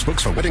of service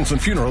books for weddings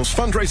and funerals,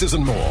 fundraisers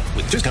and more.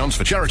 With discounts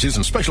for charities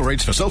and special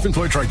rates for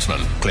self-employed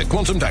tradesmen. Click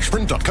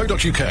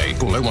quantum-print.co.uk.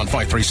 Call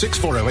 01536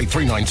 408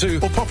 392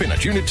 or pop in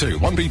at Unit 2,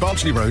 1B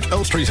Barnsley Road,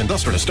 Elstree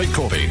Industrial Estate,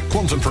 Corby.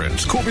 Quantum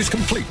Print, Corby's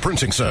complete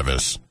printing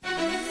service.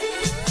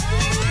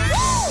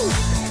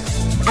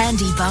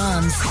 Andy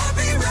Barnes.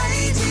 Corby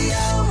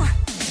Radio.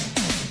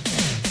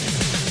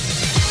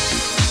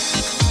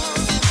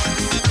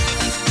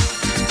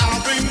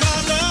 I'll bring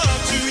my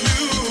love to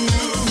you.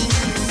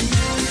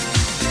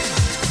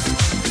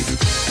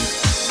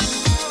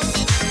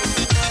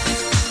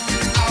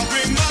 I'll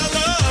bring my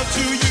love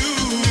to you.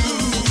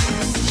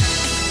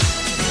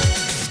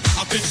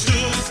 I've been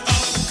stood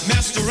up,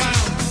 messed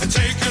around, and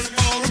taken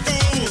for a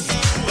fool.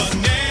 But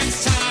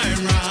next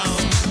time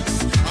round,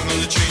 I'm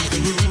gonna change the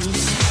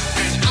rules.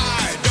 And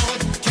I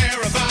don't care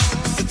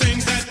about the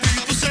things that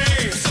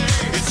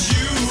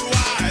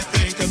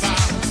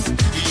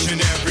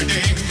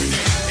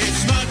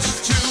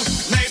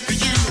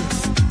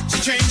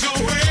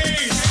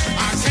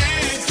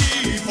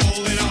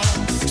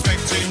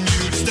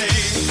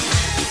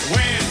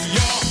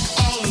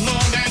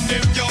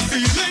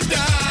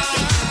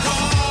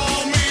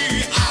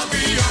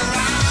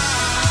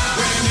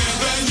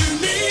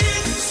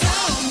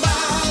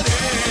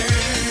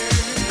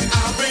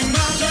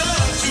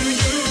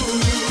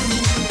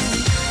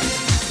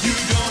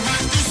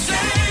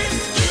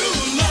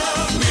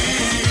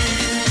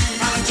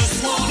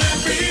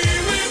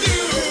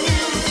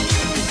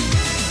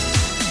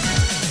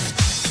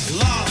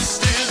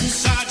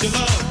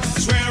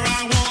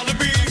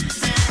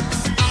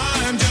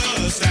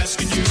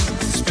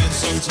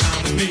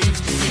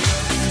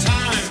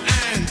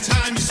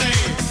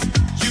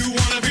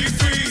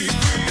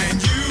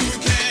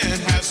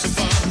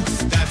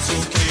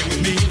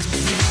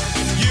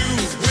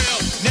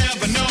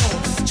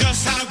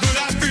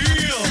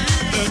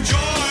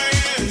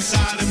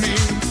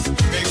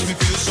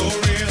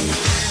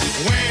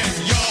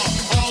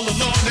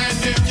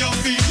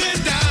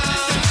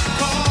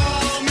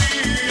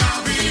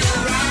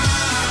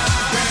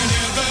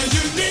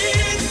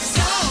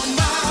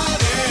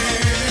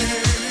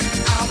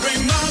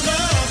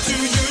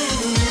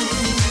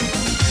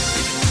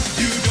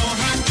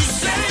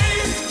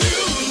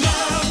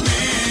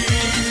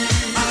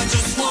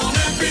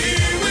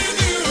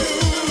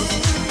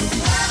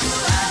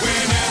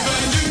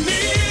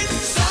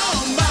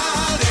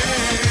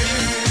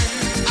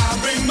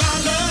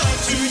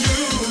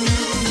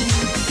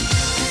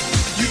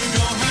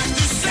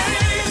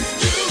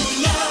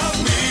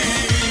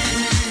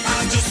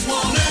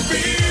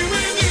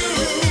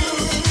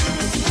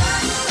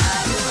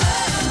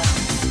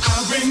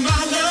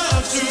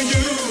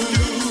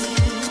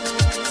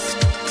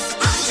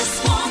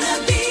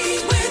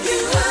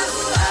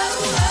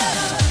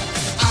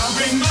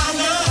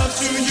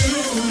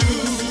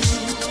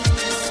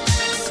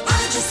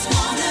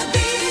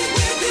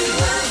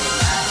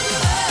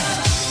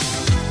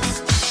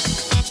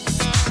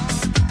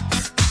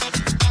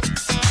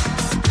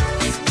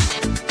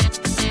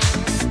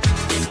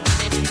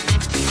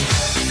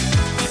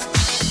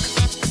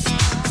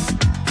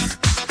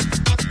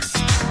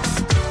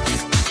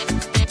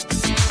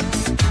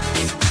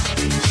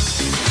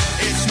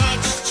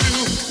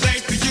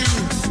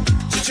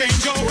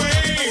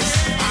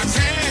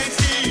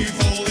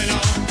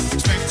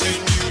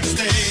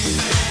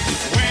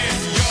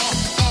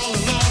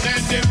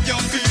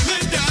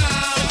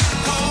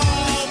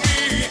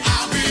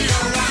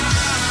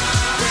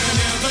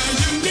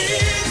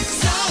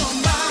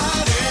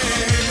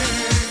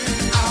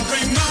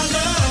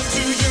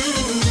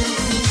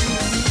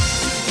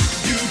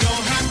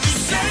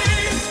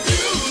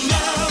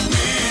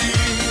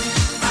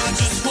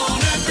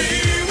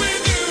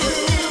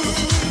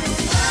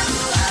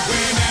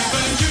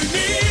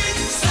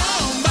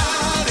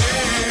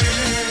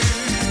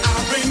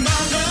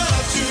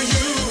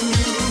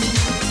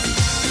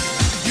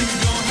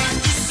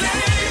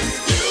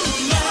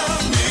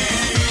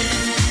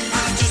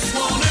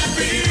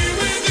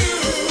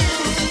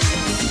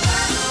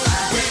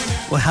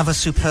have a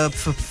superb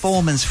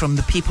performance from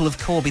the people of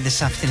Corby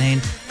this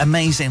afternoon.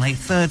 Amazingly,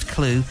 3rd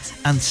clue,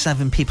 and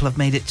 7 people have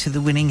made it to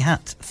the winning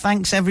hat.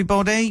 Thanks,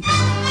 everybody.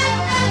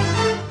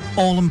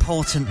 All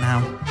important now,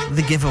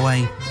 the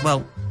giveaway.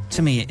 Well,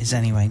 to me it is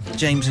anyway.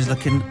 James is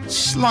looking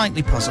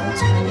slightly puzzled.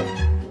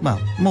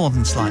 Well, more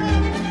than slightly.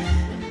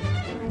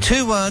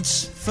 2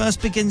 words.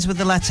 First begins with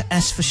the letter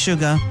S for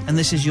sugar, and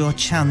this is your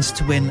chance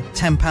to win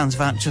 £10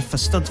 voucher for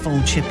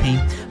Studfold Chippy.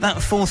 That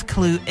 4th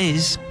clue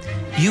is,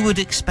 you would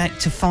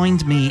expect to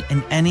find me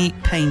in any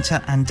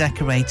painter and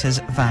decorator's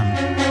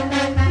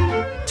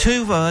van.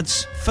 2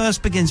 words.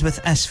 First begins with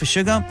S for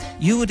sugar.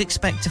 You would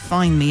expect to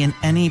find me in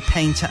any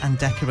painter and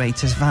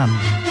decorator's van.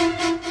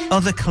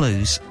 Other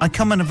clues. I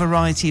come in a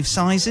variety of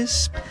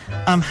sizes.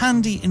 I'm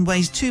handy in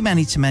ways too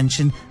many to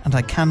mention, and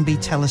I can be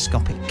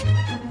telescopic.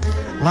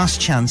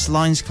 Last chance.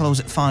 Lines close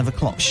at 5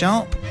 o'clock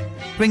sharp.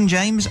 Ring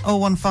James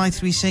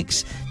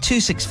 01536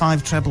 265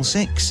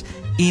 666.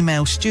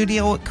 Email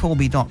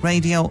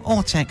studio@corby.radio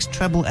or text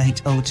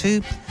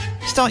 88802.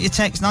 Start your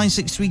text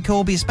 963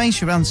 Corby, a space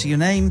your answer, your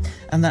name,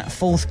 and that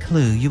 4th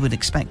clue. You would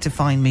expect to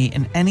find me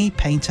in any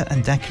painter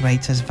and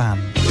decorator's van.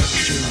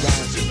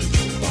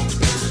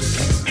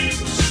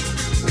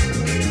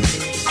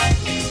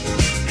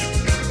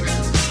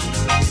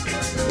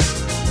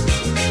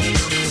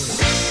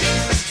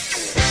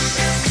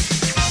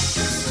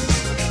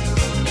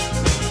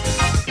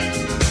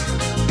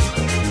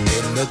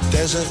 The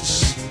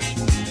deserts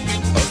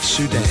of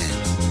Sudan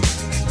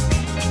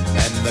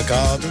and the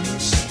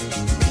gardens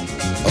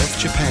of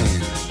Japan,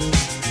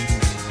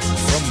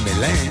 from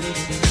Milan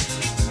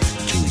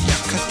to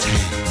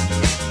Yucatan,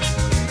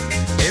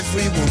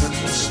 every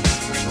woman's,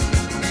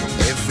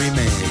 every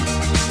man.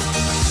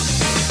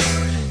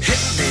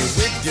 Hit me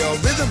with your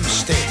rhythm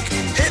stick,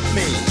 hit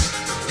me,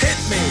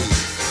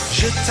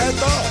 je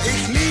t'adore,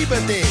 ich liebe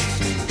dich,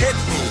 hit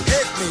me,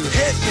 hit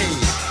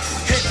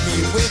me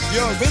with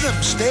your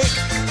rhythm stick.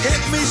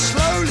 Hit me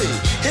slowly,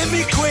 hit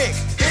me quick,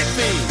 hit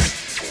me,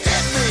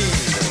 hit me,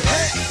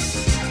 hit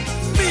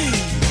me.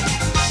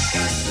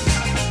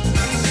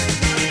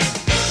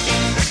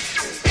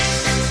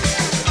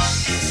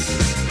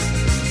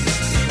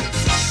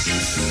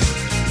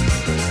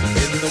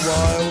 In the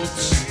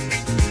wilds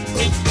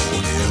of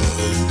Borneo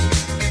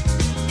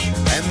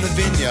and the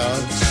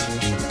vineyards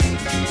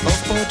of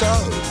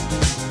Bordeaux,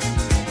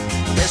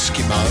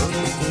 Eskimo,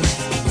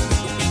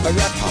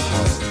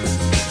 Arapaho,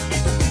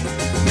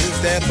 move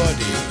their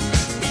body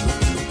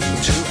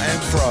to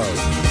and fro.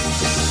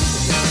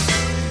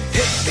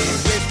 Hit me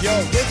with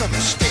your rhythm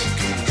stick.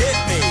 Hit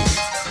me,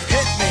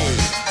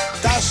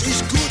 das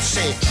ist gut,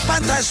 say,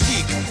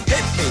 fantastic.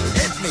 Hit me,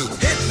 hit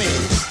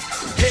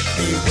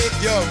me with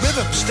your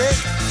rhythm stick.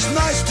 It's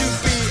nice to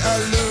be a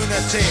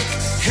lunatic.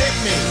 Hit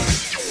me,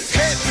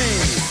 hit me.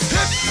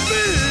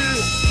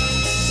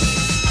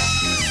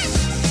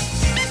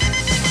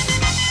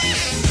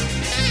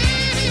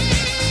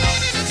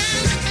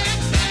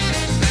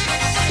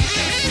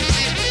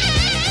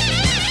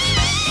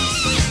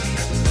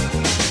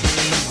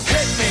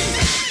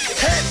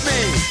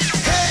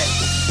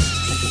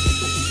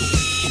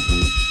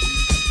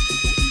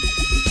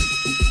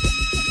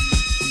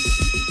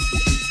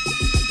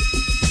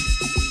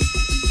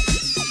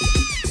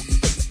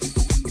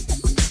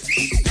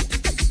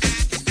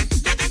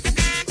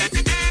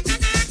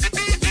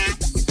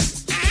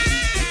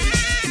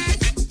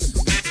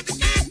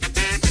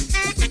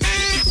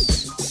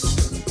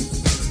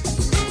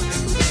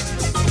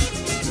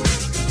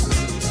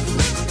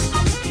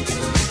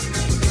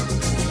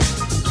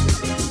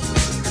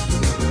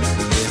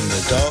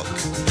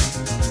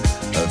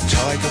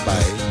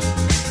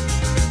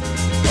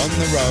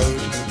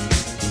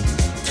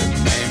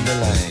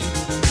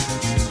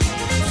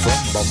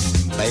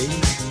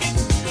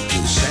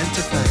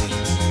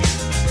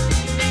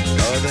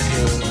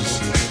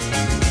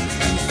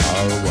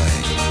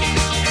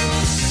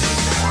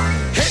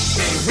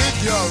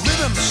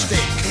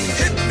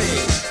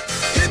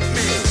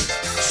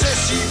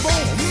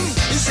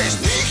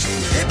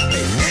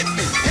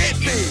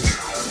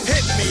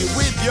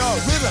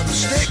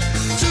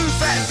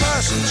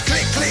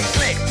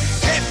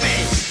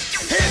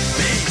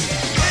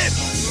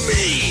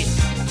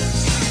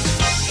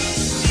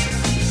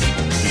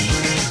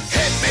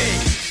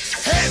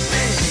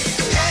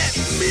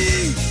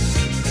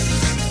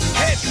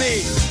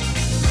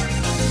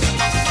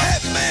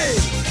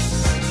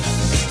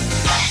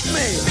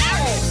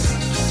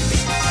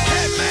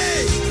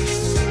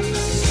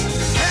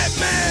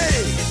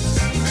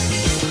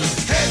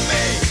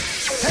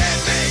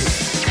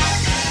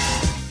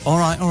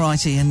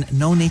 Alrighty, and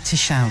no need to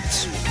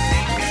shout.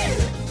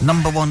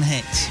 Number 1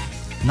 hit,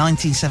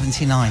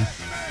 1979.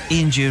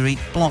 Ian Dury,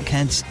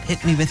 Blockheads,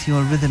 Hit Me With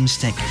Your Rhythm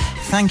Stick.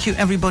 Thank you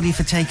everybody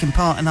for taking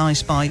part in I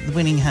Spy. The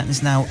winning hat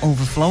is now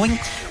overflowing.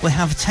 We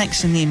have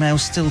texts and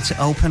emails still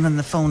to open, and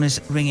the phone is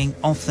ringing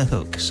off the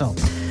hook. So,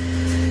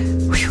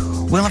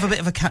 We'll have a bit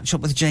of a catch-up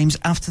with James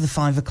after the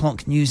 5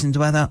 o'clock news and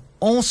weather.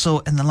 Also,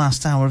 in the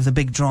last hour of the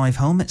big drive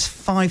home, it's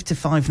 5 to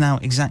 5 now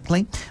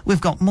exactly.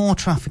 We've got more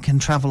traffic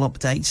and travel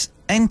updates,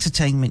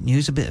 entertainment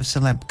news, a bit of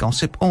celeb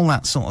gossip, all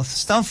that sort of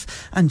stuff,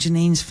 and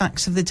Janine's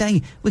facts of the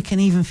day. We can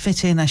even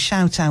fit in a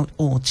shout-out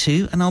or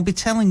two, and I'll be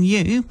telling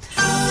you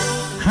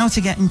how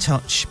to get in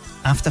touch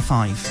after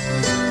 5.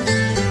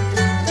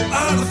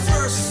 The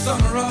first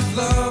summer of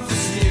love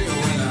was here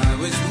when I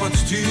was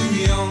much too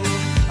young.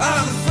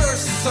 The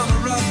first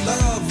summer of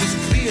love was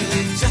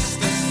clearly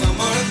just a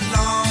summer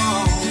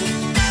long.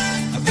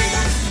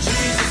 There was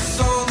Jesus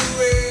on the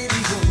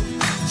radio,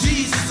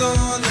 Jesus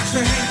on the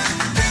train,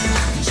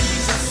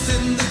 Jesus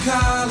in the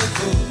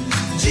calico,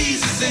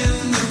 Jesus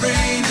in the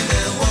rain. And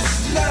there was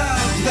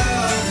love,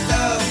 love,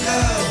 love,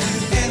 love.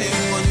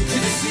 Anyone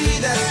could see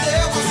that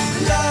there was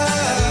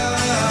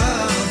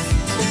love,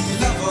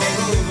 love all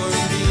over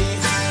me.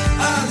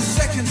 The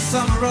second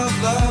summer of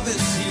love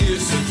is here,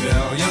 so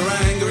tell your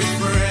angry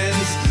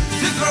friends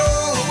to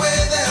throw away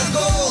their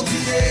gold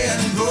today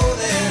and grow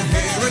their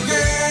hair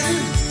again.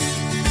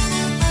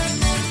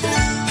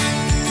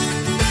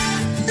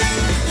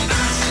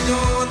 Acid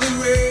on the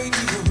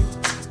radio,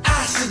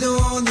 acid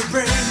on the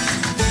brain,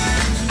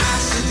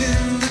 acid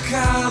in the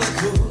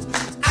calico,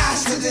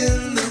 acid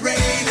in the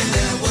rain. And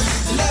there was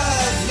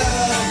love,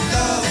 love,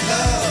 love,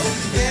 love.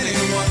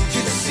 Anyone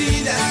could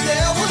see that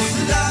there was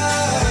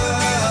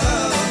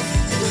love,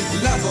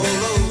 love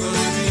all over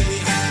me.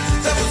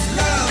 There was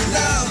love,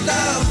 love,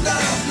 love,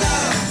 love,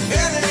 love.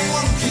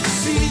 Anyone could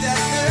see that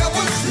there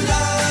was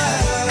love,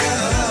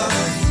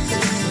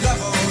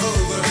 love all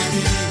over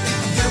me.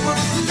 There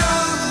was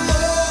love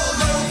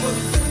all over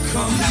the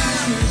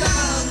country,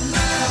 love,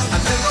 love.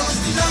 And there was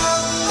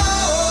love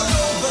all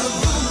over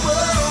the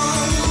world.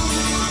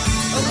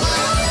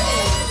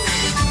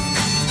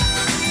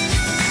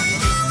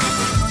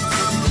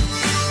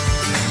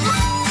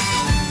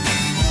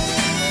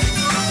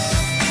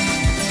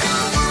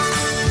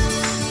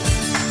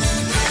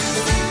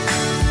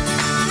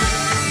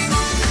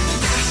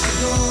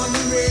 Acid on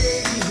the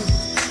radio,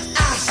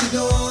 acid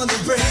on the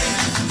brain,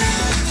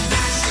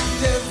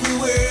 acid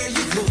everywhere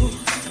you go,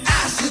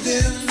 acid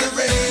in the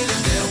rain.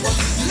 And there was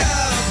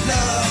love,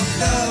 love,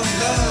 love,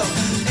 love.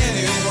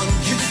 Anyone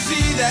could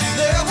see that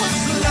there was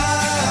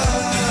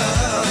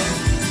love,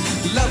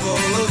 love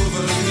all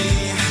over me.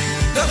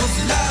 There was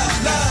love,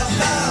 love,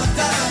 love,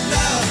 love,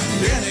 love.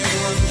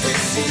 Anyone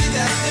could see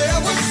that there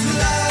was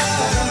love,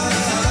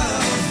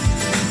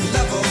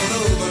 love all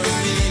over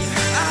me.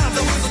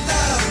 There was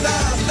love,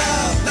 love,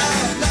 love,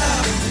 love,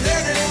 love.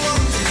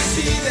 Anyone could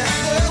see that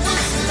there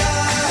was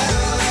love,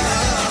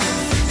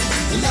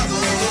 love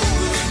all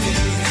over me.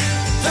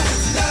 There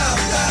was love,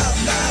 love,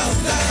 love,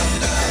 love,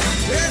 love.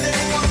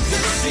 Anyone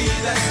could see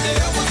that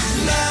there was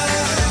love,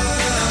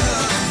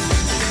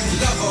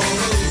 love all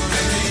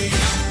over me.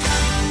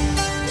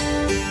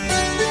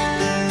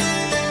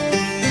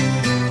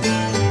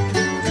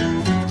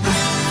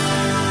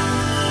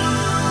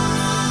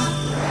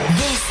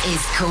 This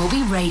is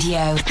Corby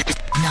Radio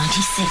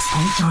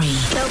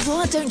 96.3.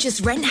 Belvoir don't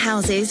just rent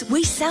houses,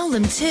 we sell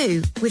them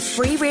too. With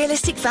free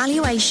realistic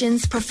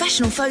valuations,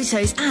 professional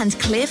photos and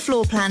clear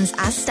floor plans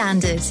as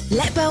standard.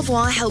 Let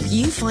Belvoir help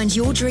you find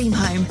your dream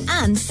home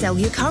and sell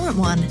your current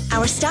one.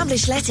 Our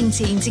established letting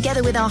team,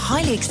 together with our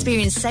highly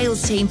experienced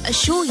sales team,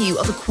 assure you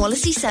of a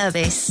quality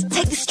service.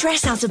 Take the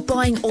stress out of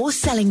buying or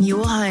selling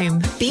your home.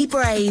 Be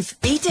brave,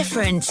 be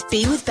different,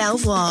 be with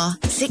Belvoir.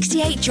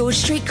 68 George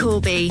Street,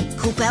 Corby.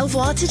 Call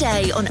Belvoir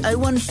today on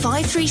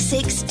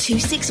 01536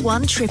 261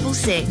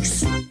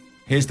 666.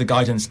 Here's the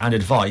guidance and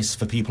advice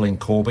for people in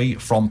Corby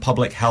from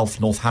Public Health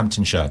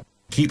Northamptonshire.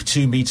 Keep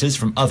 2 metres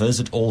from others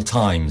at all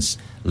times.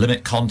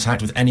 Limit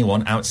contact with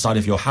anyone outside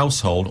of your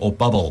household or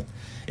bubble.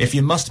 If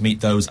you must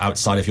meet those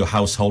outside of your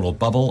household or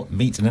bubble,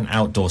 meet in an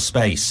outdoor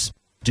space.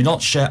 Do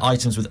not share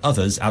items with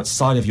others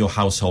outside of your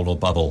household or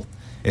bubble.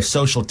 If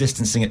social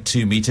distancing at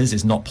 2 metres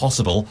is not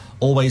possible,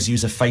 always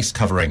use a face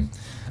covering.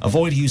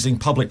 Avoid using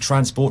public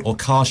transport or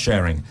car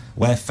sharing.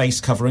 Wear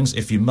face coverings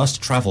if you must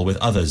travel with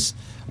others.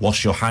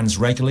 Wash your hands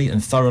regularly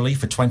and thoroughly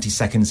for 20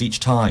 seconds each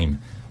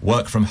time.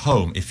 Work from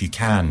home if you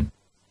can.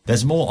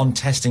 There's more on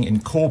testing in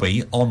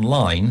Corby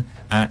online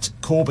at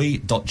corby.gov.uk.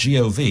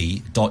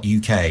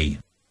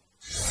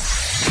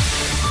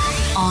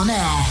 On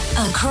air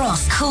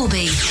across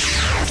Corby.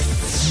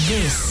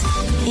 This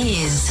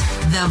is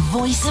the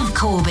voice of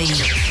Corby.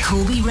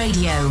 Corby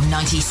Radio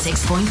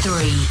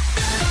 96.3.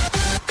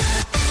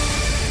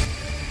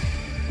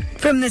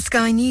 From the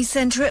Sky News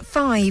Centre at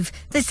 5,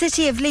 the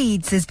City of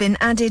Leeds has been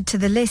added to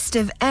the list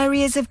of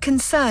areas of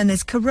concern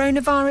as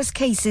coronavirus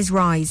cases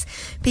rise.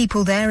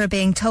 People there are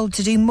being told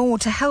to do more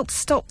to help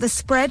stop the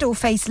spread or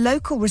face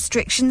local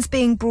restrictions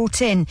being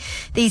brought in.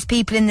 These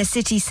people in the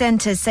city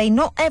centre say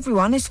not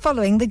everyone is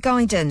following the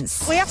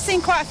guidance. We have seen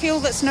quite a few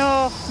that's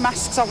no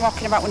masks on,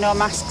 walking about with no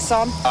masks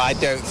on. I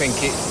don't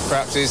think it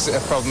perhaps is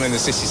a problem in the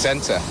city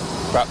centre.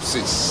 Perhaps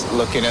it's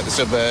looking at the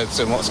suburbs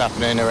and what's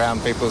happening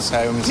around people's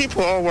homes.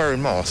 People are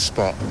wearing masks,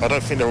 but I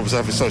don't think they're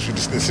observing social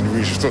distancing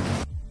rules.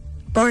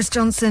 Boris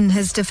Johnson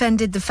has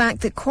defended the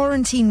fact that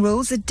quarantine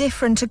rules are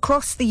different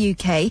across the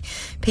UK.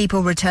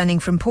 People returning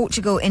from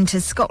Portugal into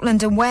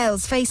Scotland and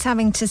Wales face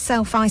having to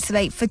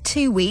self-isolate for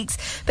 2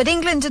 weeks, but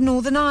England and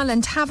Northern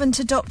Ireland haven't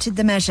adopted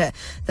the measure.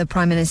 The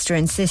Prime Minister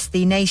insists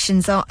the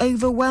nations are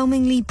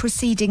overwhelmingly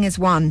proceeding as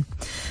one.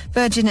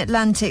 Virgin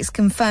Atlantic's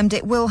confirmed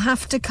it will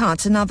have to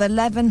cut another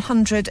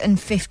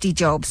 1,150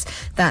 jobs.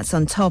 That's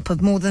on top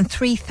of more than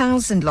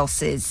 3,000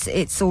 losses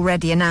it's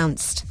already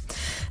announced.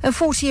 A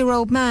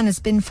 40-year-old man has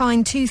been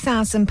fined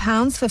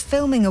 £2,000 for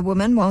filming a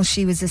woman while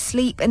she was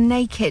asleep and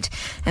naked.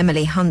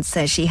 Emily Hunt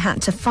says she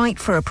had to fight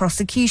for a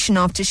prosecution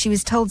after she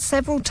was told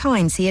several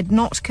times he had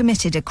not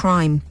committed a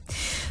crime.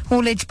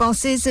 Haulage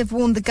bosses have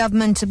warned the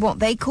government of what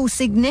they call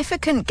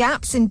significant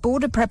gaps in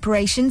border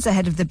preparations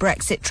ahead of the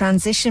Brexit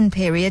transition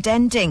period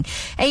ending.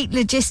 8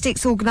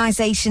 logistics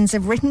organisations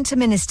have written to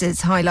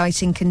ministers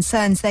highlighting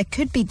concerns there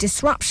could be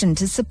disruption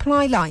to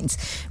supply lines.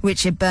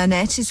 Richard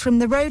Burnett is from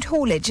the Road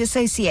Haulage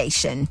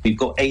Association. We've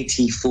got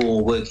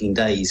 84 working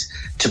days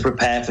to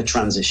prepare for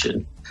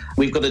transition.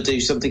 We've got to do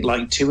something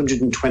like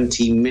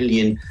 220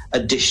 million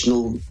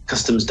additional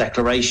customs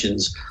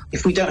declarations.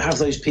 If we don't have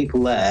those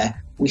people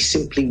there, we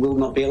simply will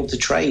not be able to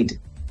trade.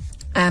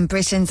 And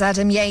Britain's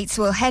Adam Yates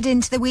will head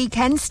into the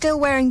weekend still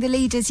wearing the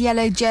leader's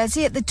yellow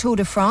jersey at the Tour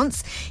de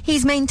France.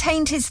 He's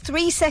maintained his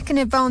 3-second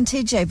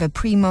advantage over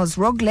Primoz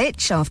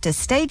Roglic after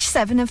stage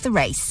 7 of the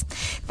race.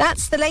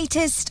 That's the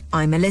latest.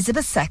 I'm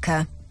Elizabeth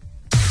Secker.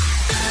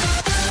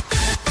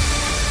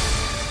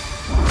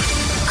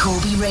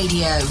 Corby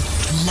Radio.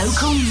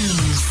 Local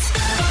news.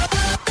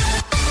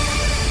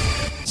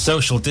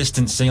 Social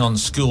distancing on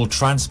school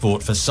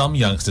transport for some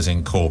youngsters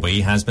in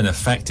Corby has been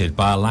affected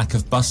by a lack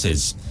of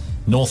buses.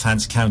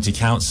 Northants County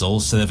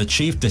Council said they've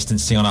achieved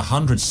distancing on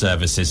 100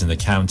 services in the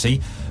county,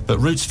 but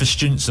routes for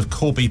students of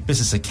Corby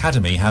Business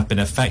Academy have been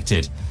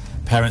affected.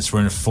 Parents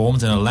were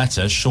informed in a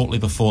letter shortly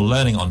before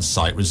learning on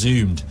site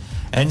resumed.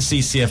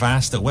 NCC have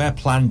asked that where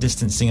planned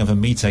distancing of a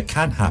metre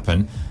can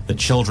happen, that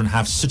children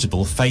have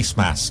suitable face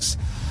masks.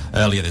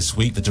 Earlier this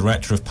week, the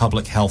Director of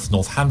Public Health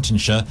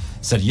Northamptonshire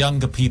said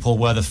younger people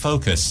were the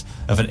focus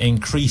of an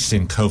increase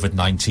in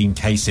COVID-19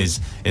 cases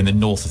in the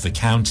north of the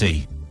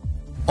county.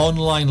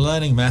 Online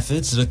learning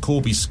methods at a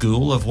Corby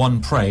school have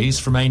won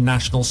praise from a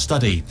national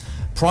study.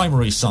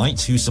 Primary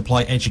Site, who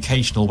supply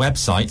educational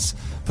websites,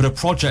 put a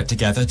project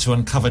together to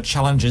uncover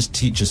challenges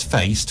teachers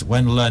faced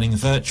when learning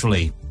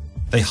virtually.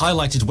 They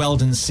highlighted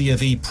Weldon C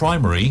of E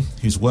Primary,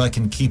 whose work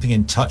in keeping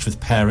in touch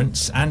with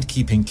parents and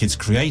keeping kids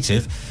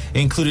creative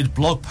included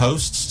blog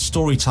posts,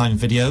 storytime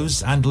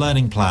videos and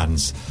learning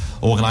plans.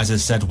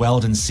 Organisers said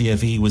Weldon C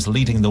of E was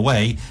leading the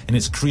way in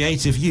its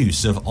creative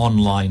use of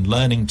online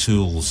learning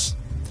tools.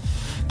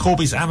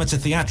 Corby's Amateur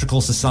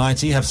Theatrical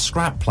Society have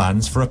scrapped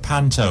plans for a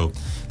panto.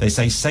 They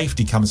say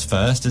safety comes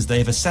first as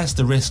they've assessed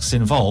the risks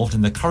involved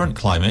in the current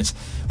climate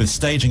with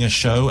staging a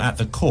show at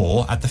the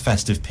core at the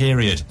festive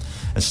period.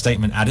 A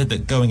statement added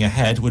that going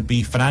ahead would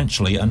be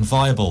financially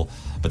unviable,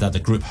 but that the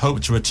group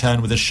hoped to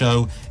return with a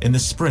show in the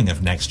spring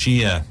of next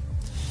year.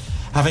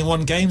 Having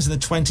won games in the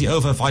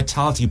 20-over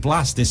Vitality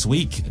Blast this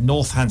week,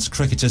 Northants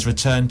cricketers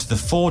return to the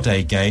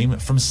 4-day game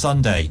from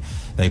Sunday.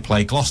 They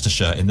play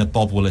Gloucestershire in the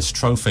Bob Willis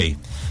Trophy.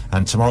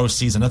 And tomorrow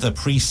sees another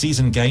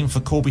pre-season game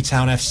for Corby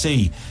Town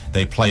FC.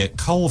 They play at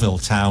Colville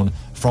Town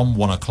from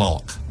 1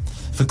 o'clock.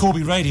 For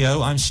Corby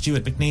Radio, I'm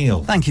Stuart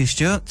McNeil. Thank you,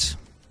 Stuart.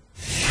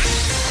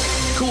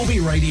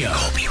 Corby Radio.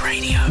 Corby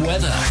Radio.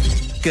 Weather.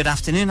 Good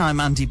afternoon, I'm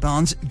Andy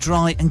Barnes.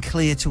 Dry and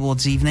clear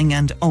towards evening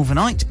and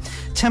overnight.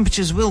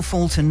 Temperatures will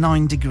fall to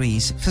 9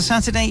 degrees. For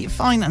Saturday,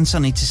 fine and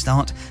sunny to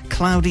start,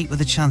 cloudy with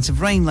a chance of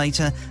rain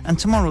later, and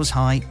tomorrow's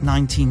high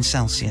 19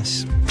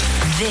 Celsius.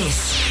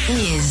 This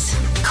is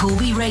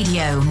Corby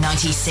Radio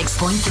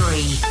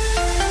 96.3.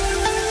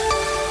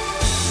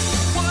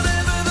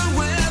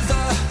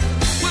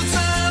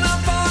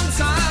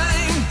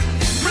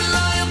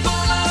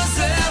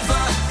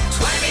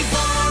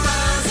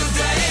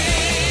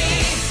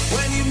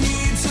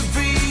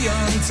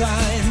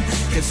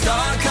 Get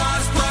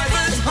StarCar's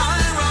private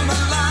hire on the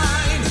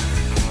line.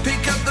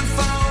 Pick up the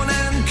phone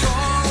and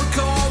call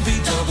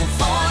Corby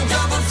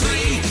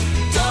 4433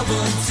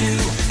 22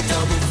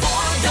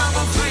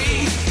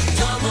 4433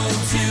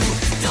 22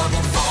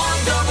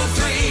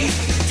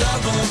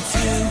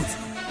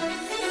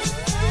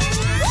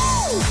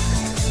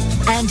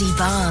 4433 22. Andy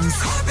Barnes.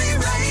 Corby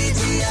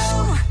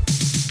Radio.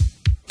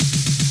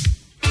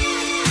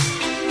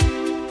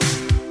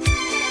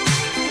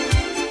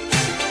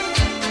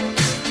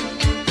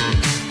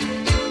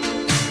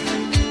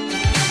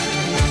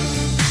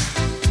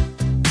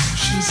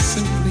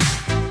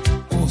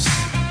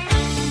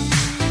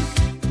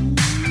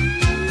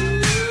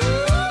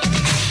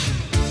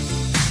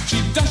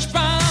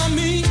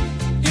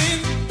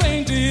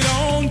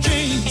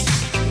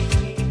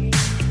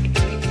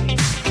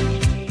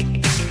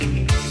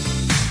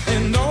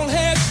 And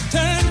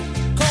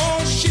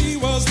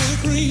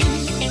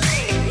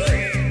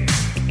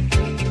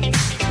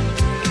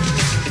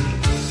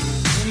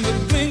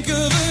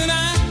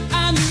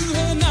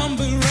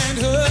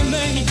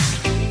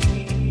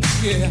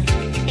yeah.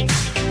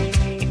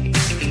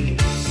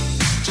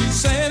 She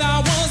said I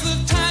was the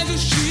tiger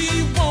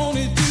she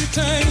wanted to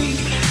tame.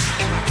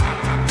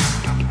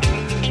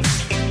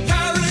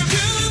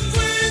 Caribbean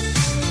queen,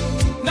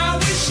 now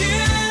we're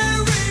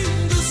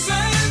sharing the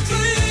same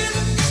dream,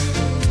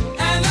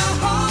 and our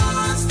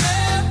hearts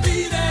they're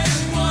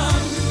beating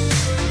one.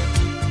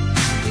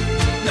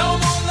 No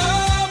more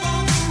love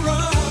on the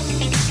run.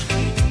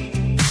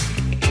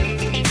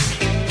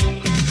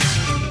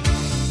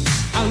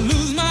 I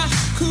lose my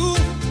cool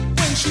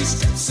when she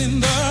steps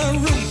in the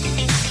room.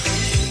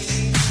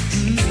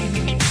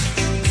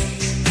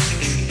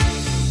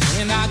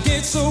 And I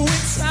get so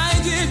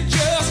excited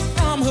just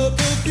from her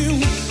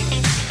perfume.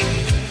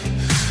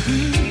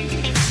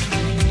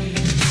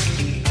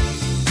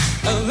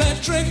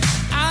 Electric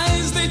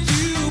eyes that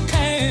you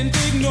can't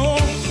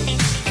ignore.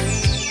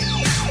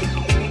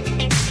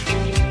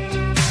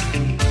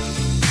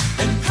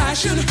 And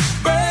passion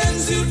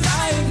burns you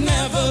like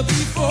never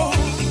before.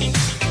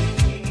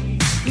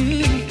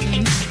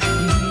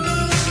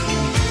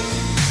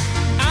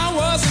 I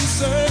was in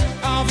search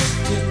of a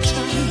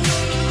picture,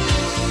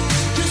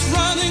 just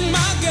running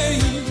my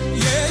game,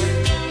 yeah.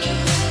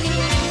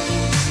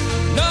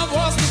 Love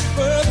was the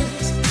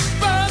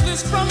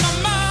furthest from my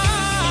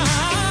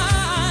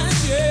mind,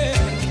 yeah.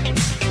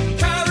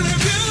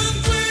 Caribbean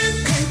queen,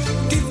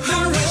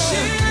 now we're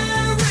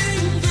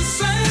sharing the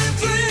same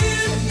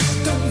dream,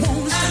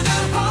 and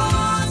our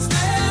hearts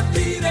they're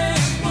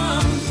beating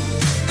one.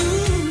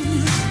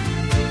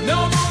 No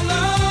more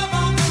love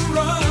on the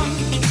run.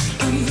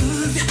 I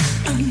love you,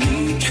 I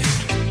need you.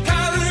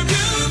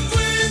 Caribbean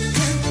queen,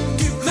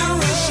 now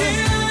we're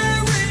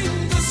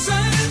sharing the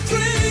same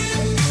dream,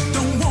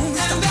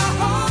 and our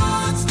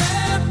hearts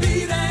they're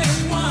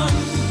beating one.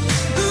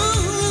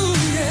 Ooh,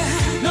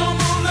 yeah. No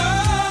more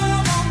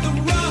love on the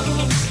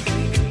run.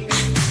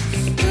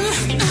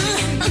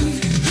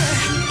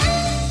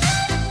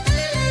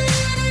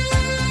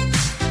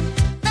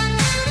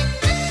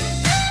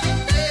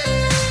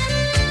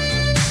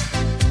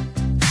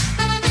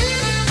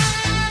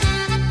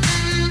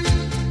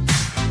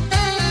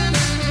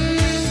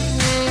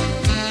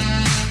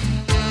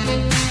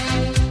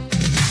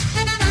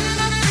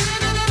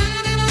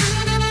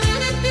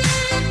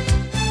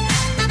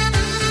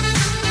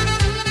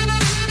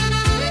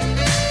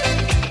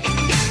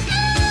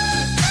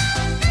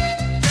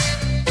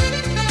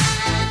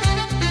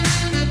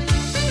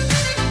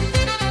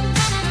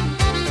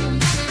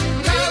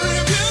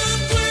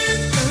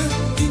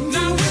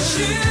 Now we're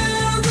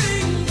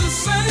sharing the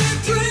same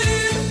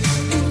dream,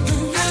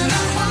 and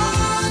our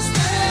hearts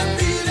they're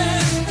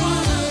beating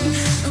one.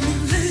 I'm a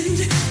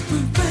lady,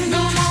 baby.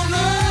 No more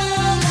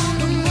love on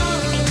the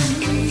run.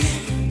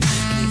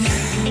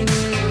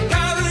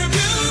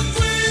 Caribbean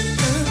queen,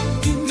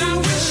 now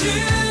we're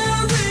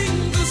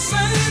sharing the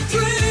same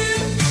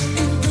dream,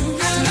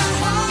 and our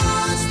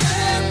hearts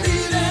they're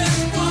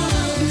beating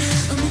one.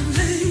 I'm a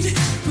lady,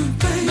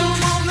 baby. No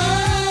more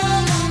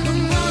love on the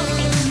run.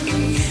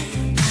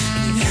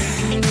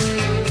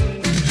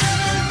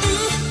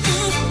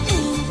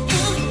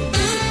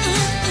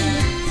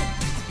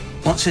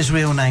 What's his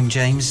real name,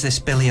 James, this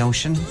Billy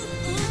Ocean?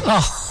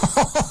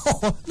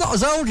 Oh, not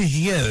as old as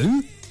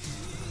you.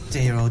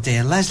 Dear, oh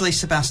dear. Leslie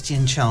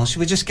Sebastian Charles. Should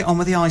we just get on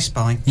with the I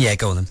Spy? Yeah,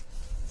 go on then.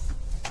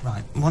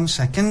 Right, 1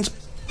 second.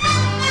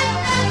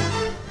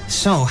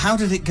 So, how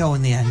did it go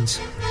in the end?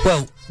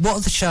 Well, what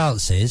are the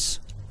chances?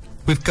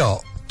 We've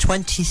got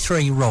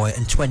 23 right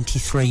and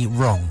 23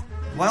 wrong.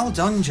 Well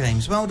done,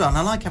 James. Well done.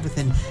 I like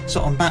everything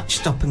sort of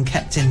matched up and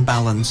kept in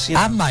balance. You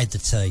know? I made the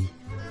tea.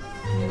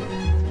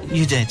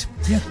 You did?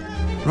 Yeah.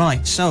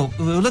 Right, so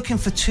we were looking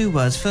for two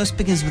words. First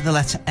begins with the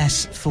letter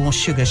S for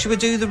sugar. Should we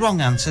do the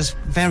wrong answers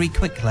very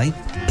quickly?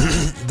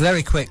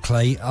 Very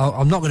quickly.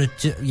 I'm not going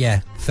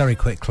to... very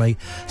quickly.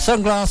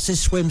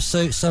 Sunglasses,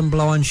 swimsuit,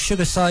 sunblind,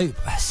 sugar soap,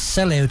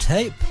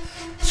 sellotape,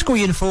 school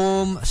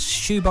uniform,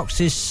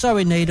 shoeboxes,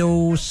 sewing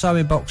needles,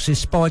 sewing boxes,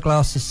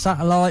 spyglasses,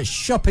 satellites,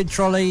 shopping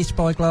trolley,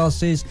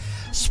 spyglasses,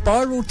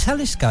 spiral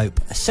telescope,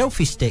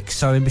 selfie stick,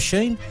 sewing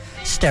machine,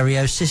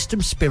 stereo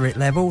system, spirit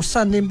level,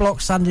 sanding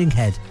block, sanding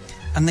head.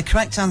 And the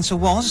correct answer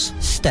was?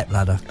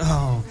 Stepladder.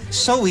 Oh,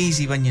 so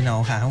easy when you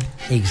know how.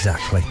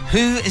 Exactly.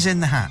 Who is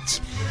in the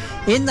hat?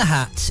 In the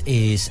hat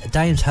is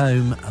Dames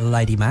Home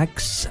Lady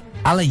Mags,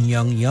 Alan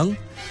Young,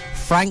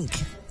 Frank,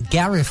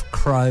 Gareth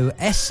Crow,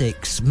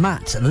 Essex,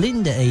 Matt,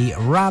 Linda E,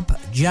 Rab,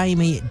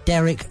 Jamie,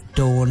 Derek,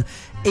 Dawn,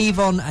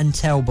 Yvonne and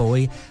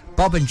Tellboy,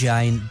 Bob and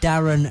Jane,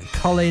 Darren,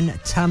 Colin,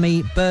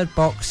 Tammy,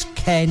 Birdbox,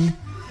 Ken,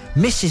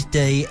 Mrs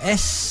D,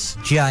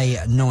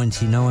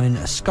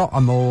 SJ99, Scott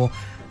Amore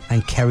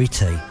and Kerry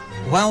T.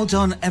 Well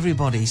done,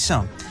 everybody.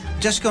 So,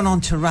 just gone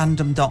on to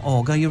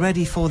random.org. Are you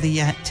ready for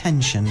the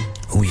tension?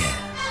 Oh, yeah.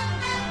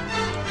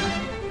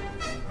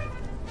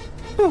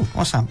 Oh,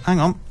 what's that?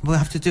 Hang on. We'll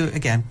have to do it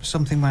again.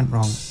 Something went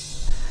wrong.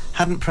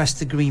 Hadn't pressed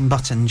the green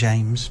button,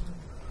 James.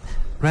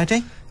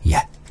 Ready?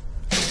 Yeah.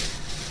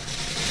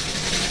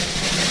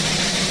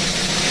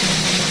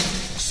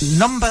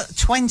 Number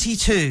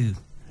 22.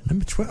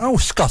 Number 20. Oh,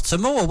 Scott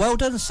Amore. Well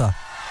done, sir.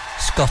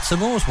 Scott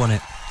Moore's won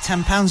it.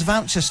 £10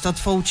 voucher,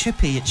 Studfold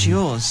Chippy, it's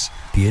yours.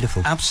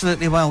 Beautiful.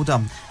 Absolutely well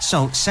done.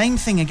 So, same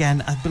thing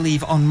again, I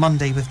believe, on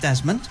Monday with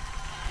Desmond.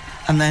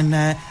 And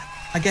then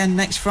again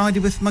next Friday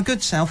with my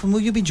good self. And will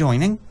you be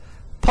joining?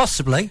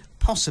 Possibly.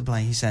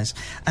 Possibly, he says.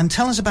 And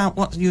tell us about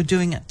what you're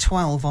doing at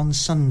 12 on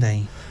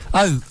Sunday.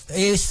 Oh,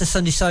 it's the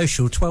Sunday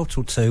Social, 12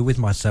 till 2 with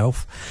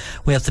myself.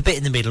 We have the bit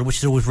in the middle, which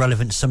is always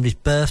relevant to somebody's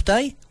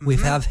birthday. We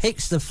have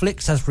Hicks the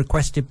Flicks as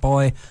requested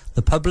by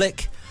the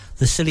public,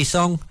 the silly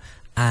song,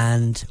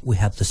 and we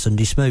have the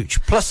Sunday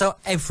Smooch. Plus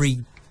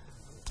every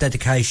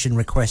dedication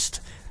request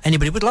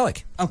anybody would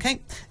like.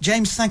 Okay.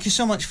 James, thank you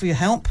so much for your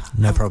help.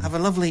 No problem. Have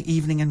a lovely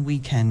evening and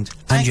weekend.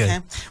 And Take you.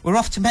 care. We're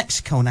off to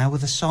Mexico now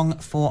with a song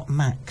for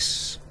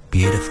Max.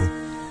 Beautiful.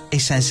 He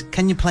says,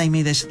 can you play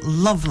me this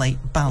lovely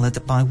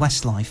ballad by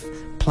Westlife?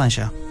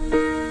 Pleasure.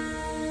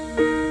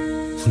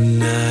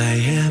 When I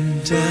am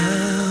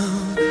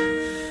down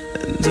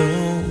and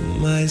oh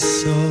my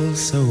soul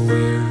so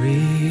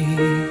weary,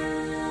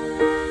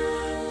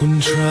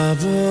 when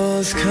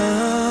troubles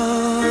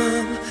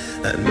come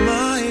and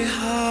my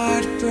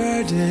heart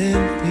burden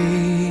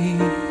be,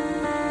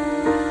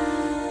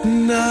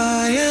 and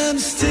I am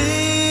still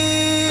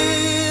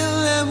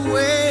and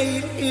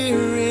wait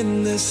here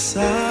in the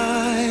silence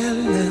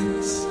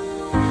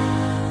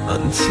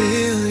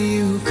until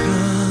you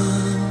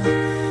come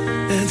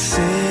and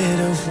sit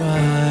a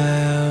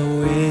while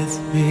with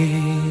me.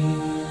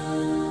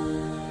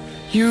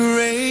 You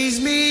raise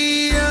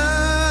me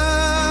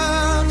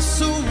up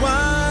so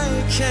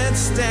I can't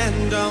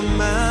stand on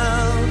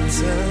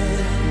mountains.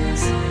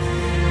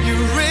 You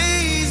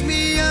raise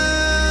me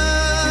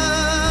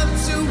up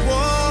to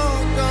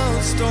walk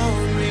on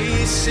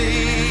stormy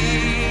seas.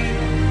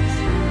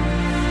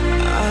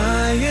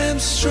 I am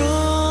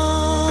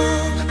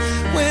strong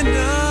when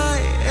I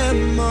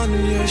am on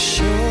your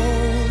shoulders.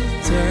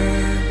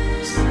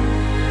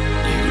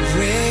 You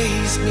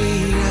raise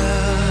me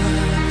up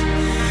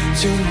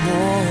to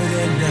more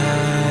than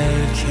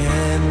I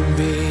can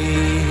be.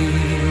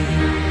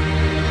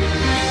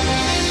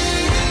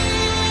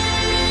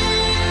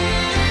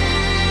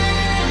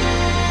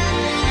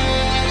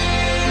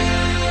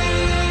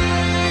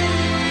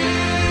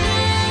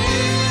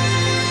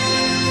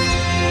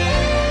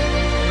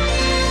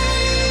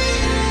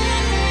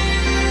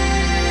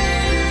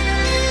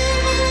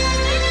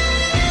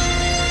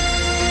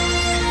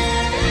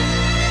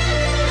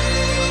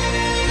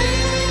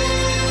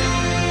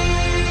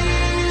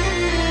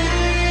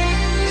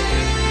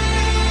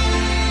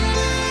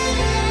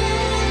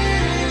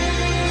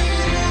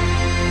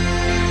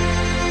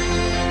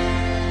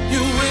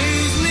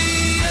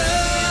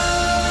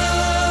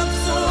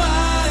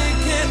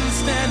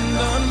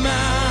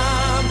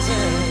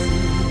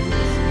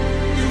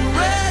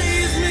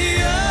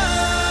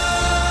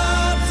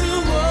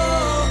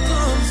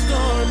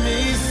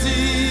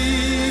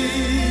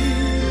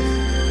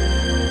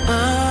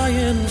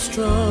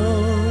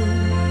 Strong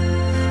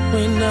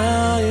when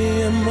I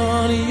am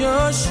on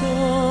your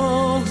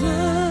shoulders.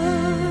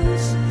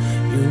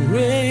 You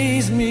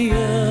raise me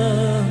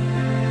up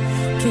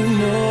to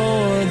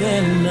more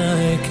than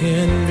I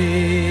can be.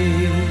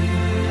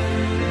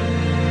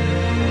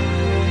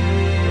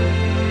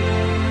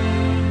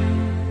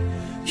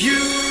 You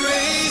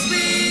raise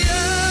me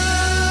up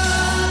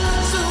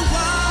so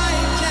I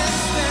can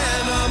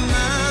stand on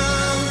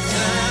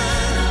mountains.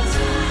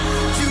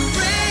 You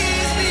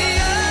raise me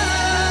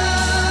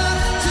up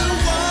to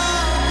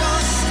walk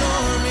on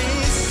stormy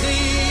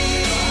seas.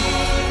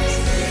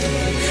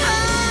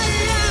 I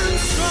am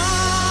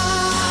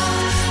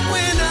strong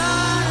when I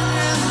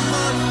am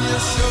on your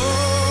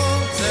shoulders.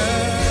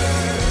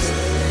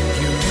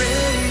 You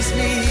raise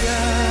me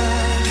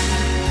up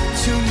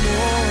to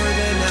more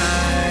than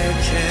I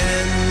can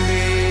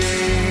be.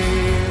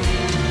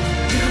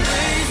 You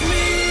raise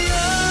me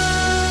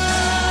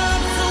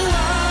up so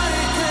I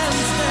can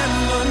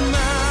stand on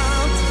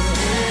mountains.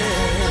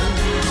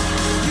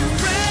 You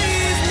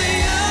raise me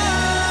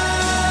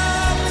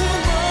up to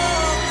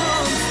walk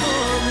on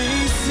stormy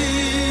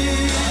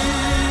seas.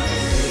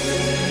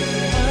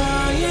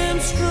 I am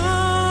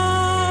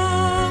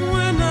strong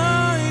when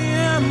I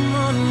am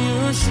on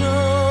your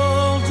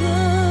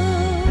shoulder.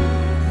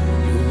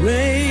 You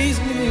raise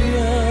me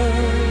up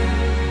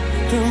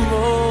to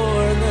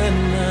more than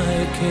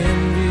I can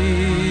be.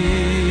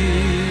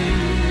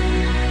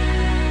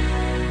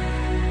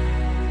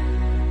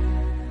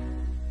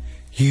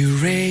 You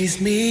raise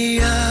me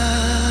up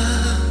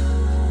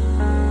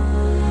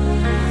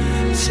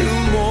to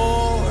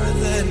more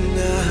than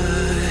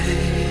I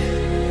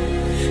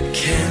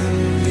can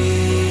be.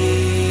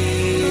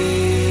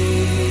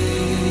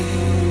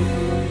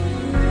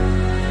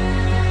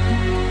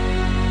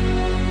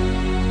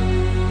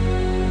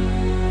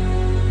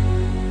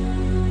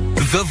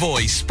 The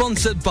Voice,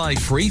 sponsored by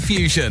Free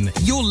Fusion,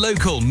 your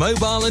local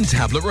mobile and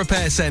tablet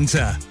repair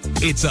centre.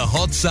 It's a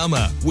hot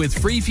summer with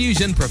Free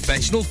Fusion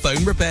Professional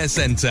Phone Repair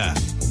Centre.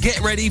 Get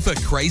ready for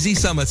crazy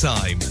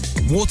summertime.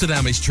 Water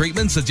damage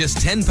treatments are just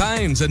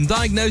 £10 and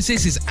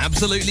diagnosis is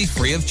absolutely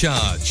free of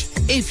charge.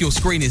 If your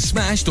screen is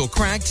smashed or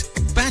cracked,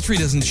 battery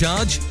doesn't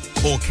charge,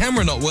 or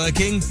camera not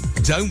working,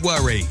 don't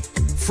worry.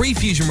 Free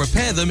Fusion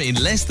repair them in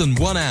less than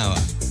 1 hour.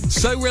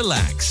 So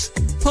relax.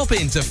 Pop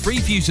into Free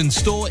Fusion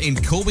store in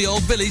Corby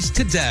Old Village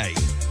today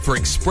for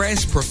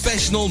express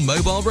professional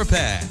mobile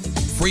repair.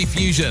 Free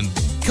Fusion,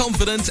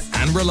 confident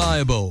and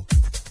reliable.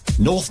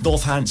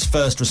 Northants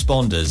First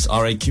Responders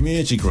are a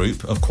community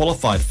group of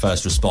qualified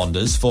first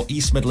responders for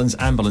East Midlands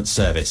Ambulance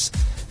Service.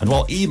 And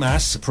while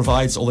EMAS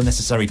provides all the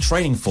necessary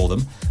training for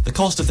them, the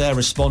cost of their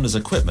responders'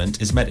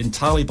 equipment is met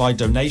entirely by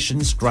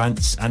donations,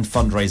 grants and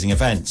fundraising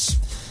events.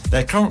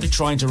 They're currently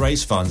trying to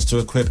raise funds to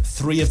equip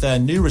 3 of their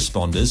new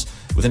responders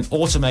with an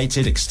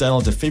automated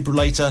external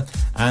defibrillator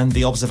and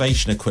the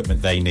observation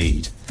equipment they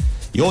need.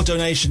 Your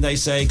donation, they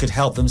say, could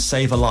help them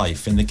save a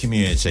life in the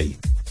community.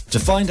 To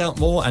find out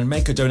more and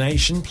make a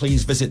donation,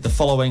 please visit the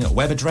following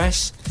web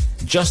address: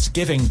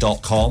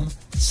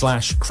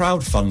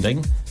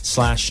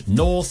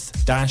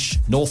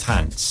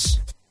 justgiving.com/crowdfunding/Northants.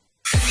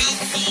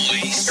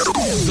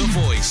 The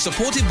Voice,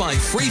 supported by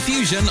Free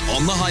Fusion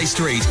on the High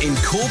Street in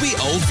Corby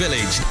Old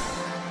Village.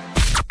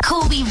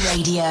 Corby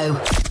Radio.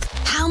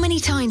 How many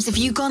times have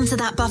you gone to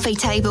that buffet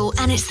table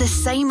and it's the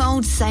same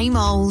old, same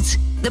old?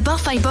 The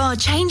Buffet Bar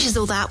changes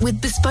all that with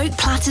bespoke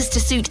platters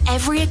to suit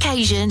every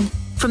occasion.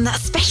 From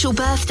that special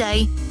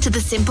birthday to the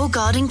simple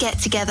garden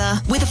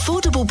get-together, with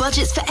affordable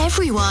budgets for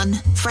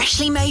everyone.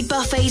 Freshly made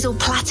buffets or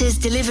platters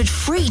delivered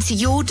free to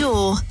your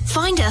door.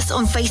 Find us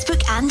on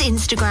Facebook and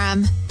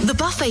Instagram. The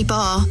Buffet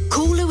Bar.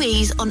 Call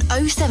Louise on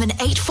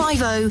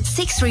 07850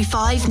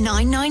 635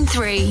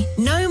 993.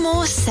 No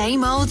more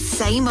same old,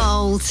 same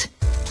old.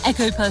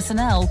 Echo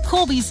Personnel,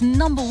 Corby's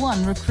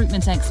 #1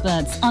 recruitment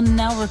experts, are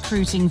now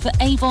recruiting for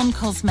Avon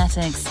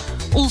Cosmetics.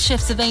 All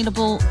shifts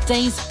available,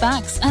 days,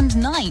 backs and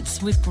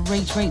nights with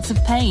great rates of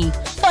pay.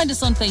 Find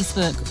us on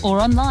Facebook or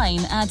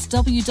online at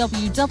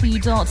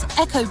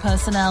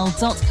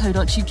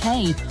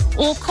www.echopersonnel.co.uk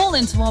or call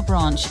into our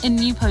branch in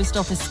New Post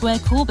Office Square,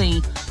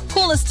 Corby.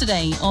 Call us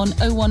today on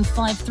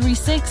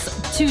 01536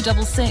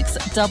 266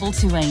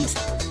 228.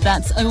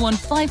 That's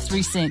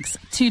 01536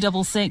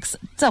 266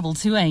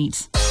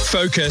 228.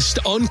 Focused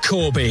on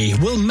Corby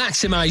will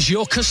maximise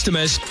your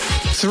customers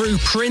through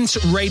print,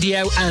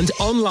 radio and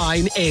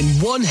online in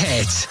one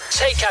hit.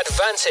 Take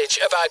advantage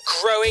of our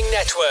growing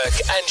network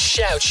and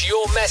shout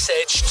your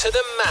message to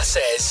the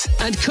masses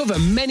and cover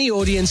many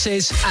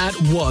audiences at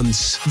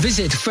once.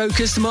 Visit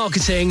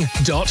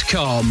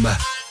focusedmarketing.com.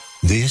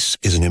 This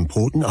is an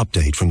important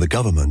update from the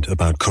government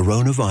about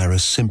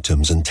coronavirus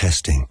symptoms and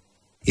testing.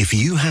 If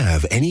you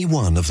have any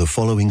one of the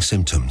following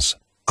symptoms: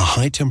 a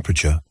high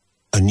temperature,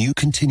 a new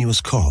continuous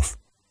cough,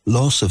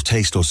 loss of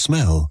taste or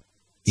smell,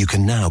 you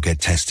can now get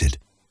tested.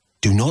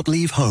 Do not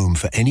leave home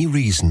for any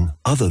reason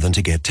other than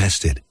to get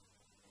tested.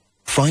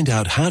 Find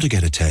out how to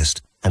get a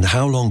test and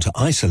how long to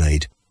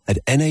isolate at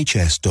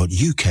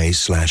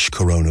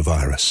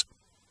nhs.uk/coronavirus.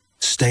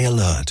 Stay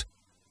alert.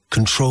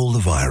 Control the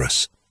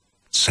virus.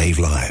 Save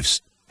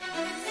lives.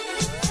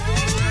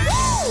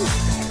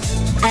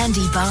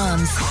 Andy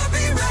Barnes.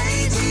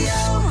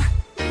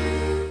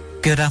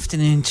 Good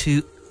afternoon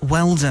to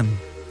Weldon.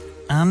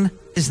 Anne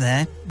is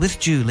there with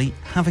Julie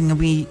having a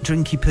wee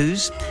drinky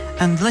poos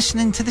and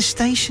listening to the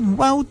station.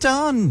 Well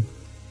done.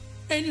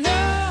 Ain't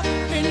love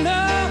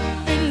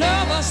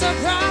a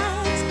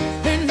surprise.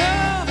 Ain't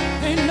love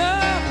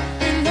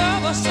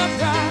a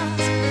surprise.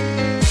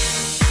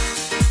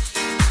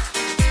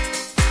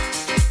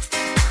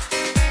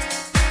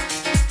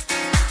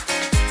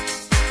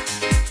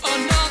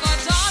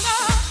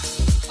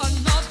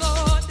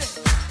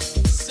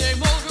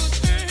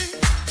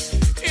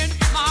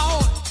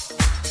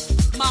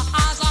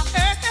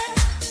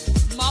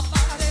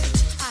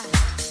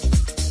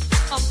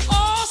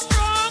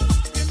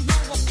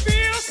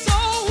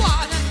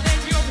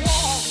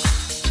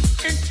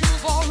 Into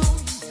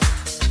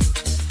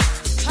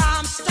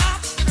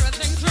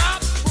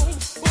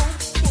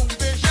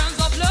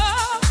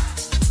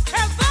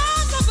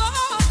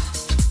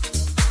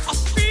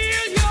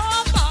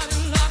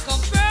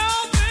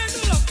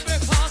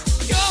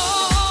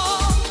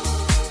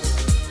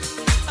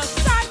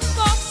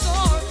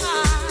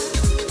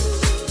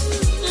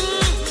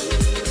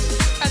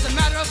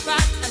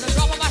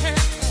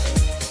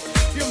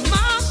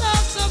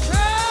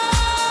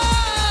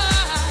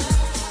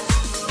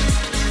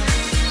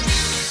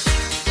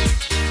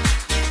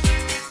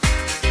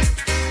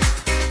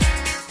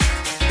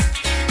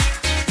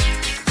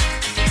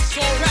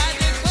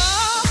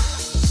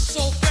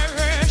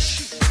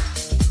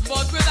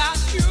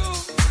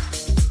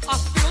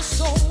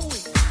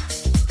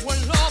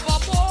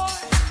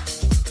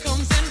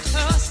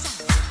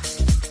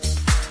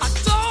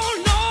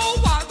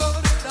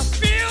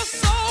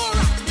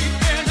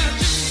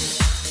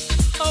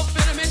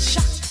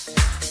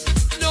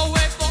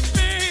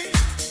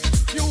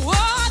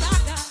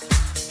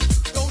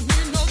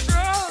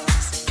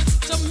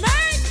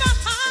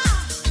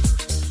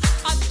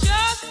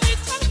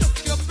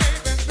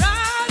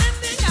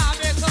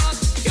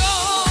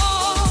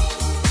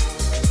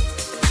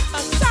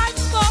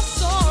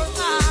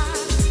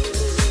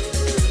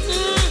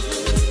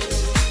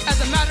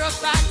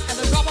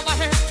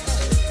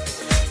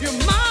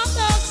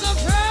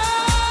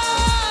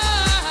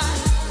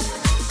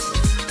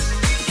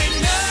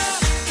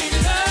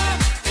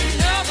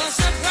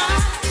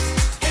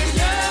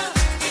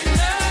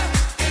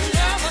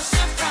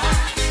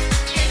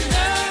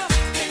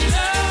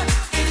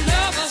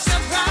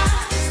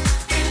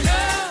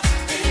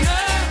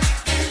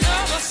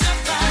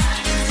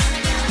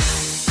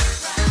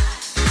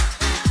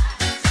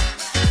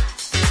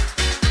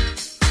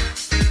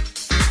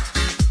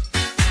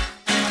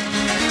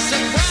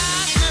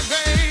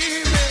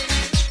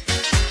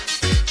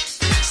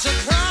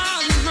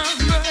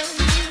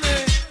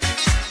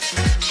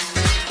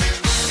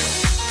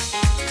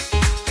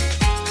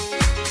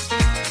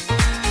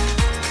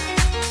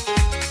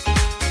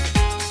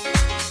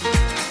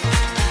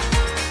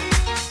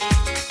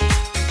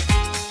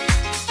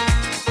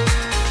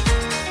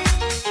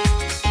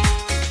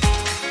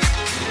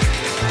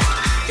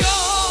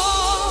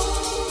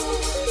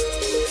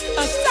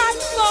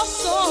for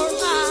sore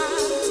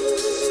eyes.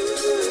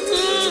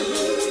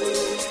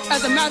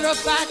 As a matter of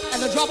fact, at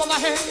the drop of a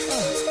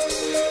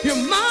hat, your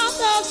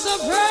mouth of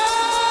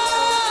surprise.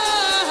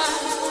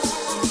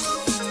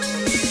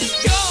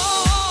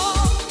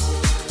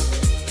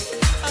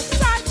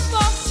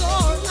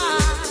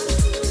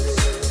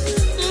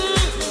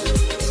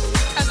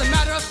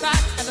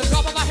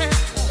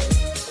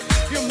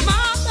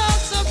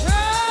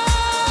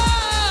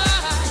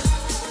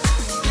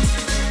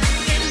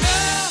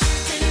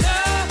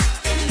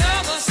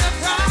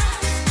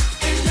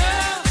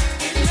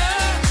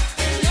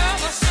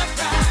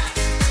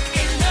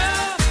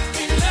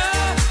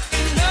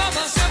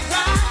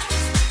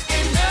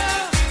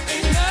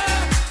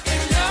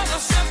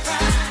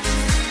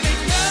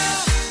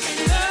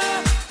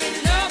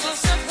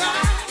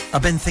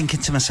 I've been thinking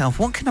to myself,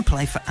 what can I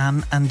play for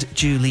Anne and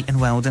Julie in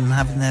Weldon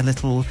having their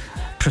little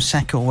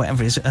Prosecco or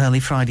whatever it is early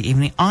Friday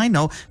evening? I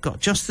know,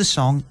 got just the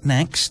song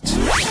next.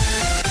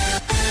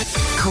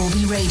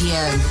 Corby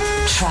Radio,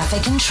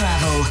 traffic and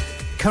travel.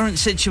 Current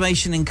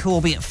situation in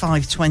Corby at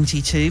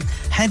 5:22.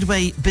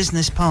 Headway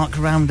Business Park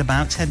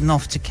roundabout heading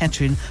off to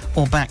Kettering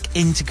or back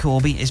into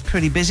Corby is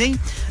pretty busy.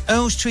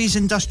 Earls Trees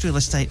Industrial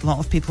Estate, a lot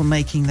of people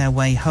making their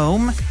way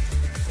home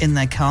in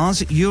their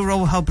cars.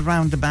 Euro Hub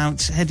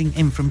roundabout heading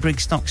in from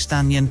Brigstock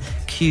Stanion,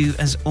 queue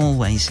as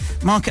always.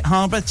 Market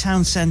Harbour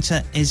Town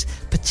Centre is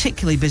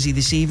particularly busy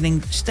this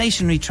evening,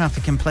 stationary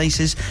traffic in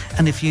places,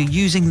 and if you're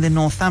using the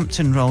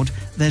Northampton Road,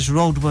 there's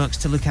roadworks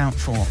to look out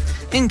for.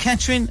 In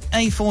Kettering,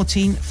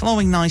 A14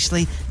 flowing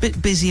nicely, bit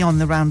busy on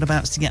the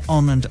roundabouts to get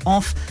on and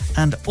off,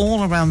 and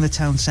all around the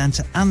town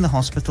centre and the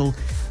hospital,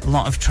 a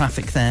lot of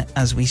traffic there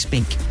as we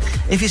speak.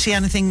 If you see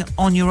anything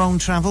on your own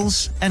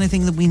travels,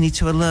 anything that we need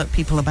to alert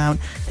people about,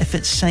 if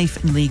it's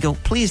safe and legal,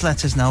 please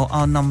let us know.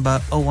 Our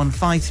number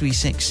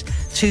 01536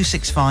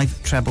 265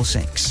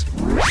 666.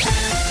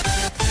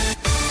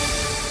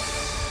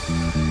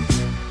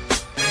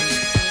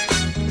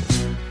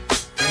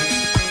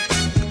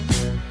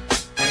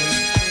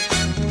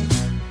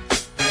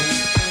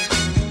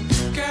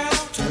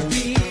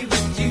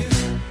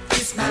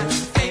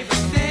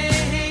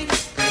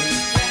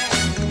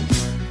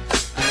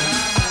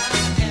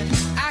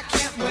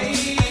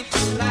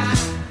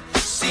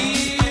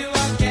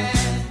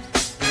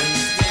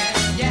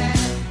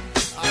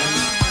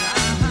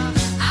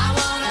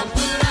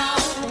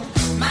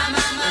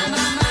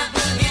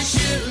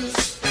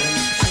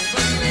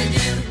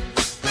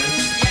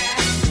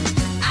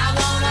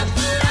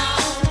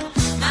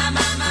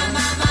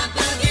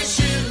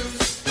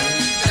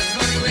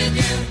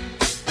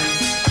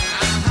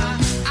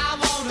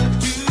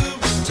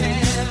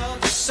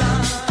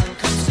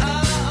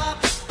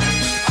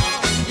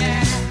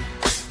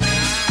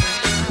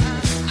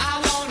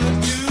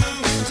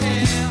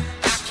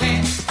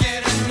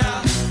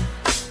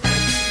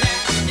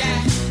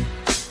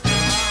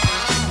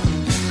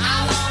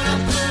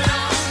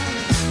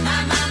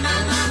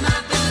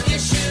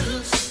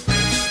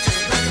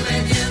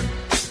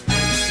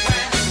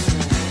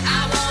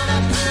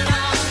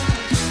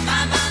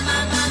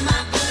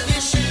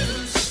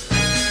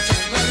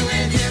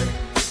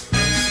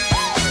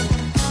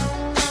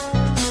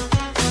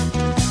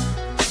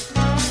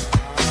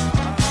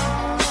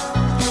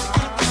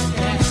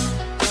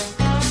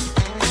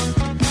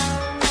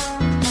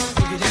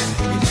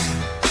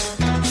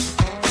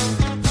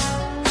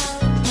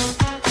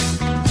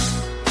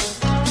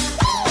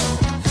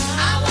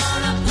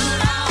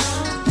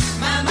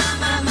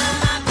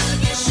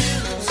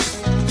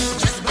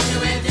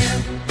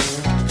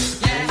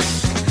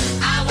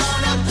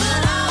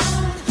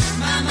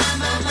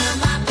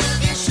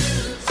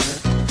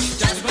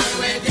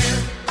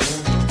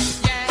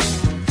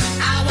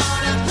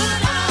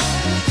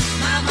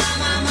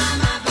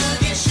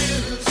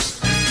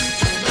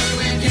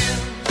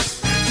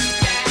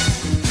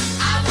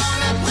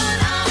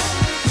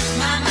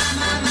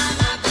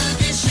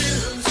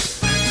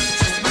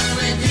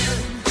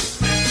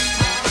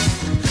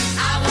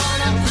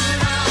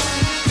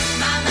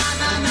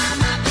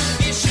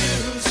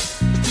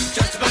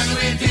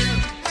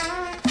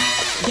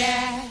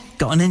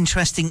 An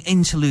interesting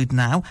interlude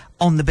now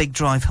on the big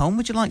drive home.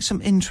 Would you like some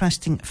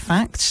interesting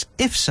facts?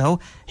 If so,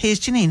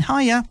 here's Janine.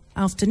 Hiya.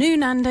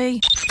 Afternoon,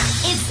 Andy.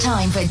 It's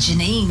time for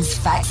Janine's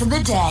Facts of the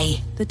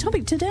Day. The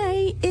topic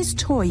today is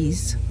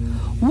toys.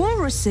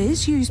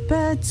 Walruses use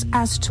birds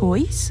as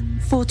toys.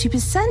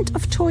 40%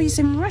 of toys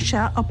in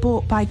Russia are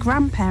bought by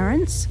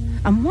grandparents.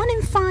 And 1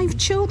 in 5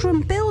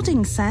 children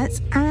building sets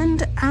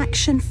and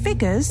action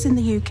figures in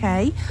the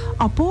UK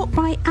are bought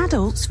by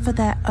adults for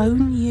their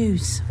own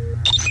use.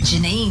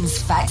 Janine's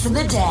Facts of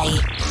the Day.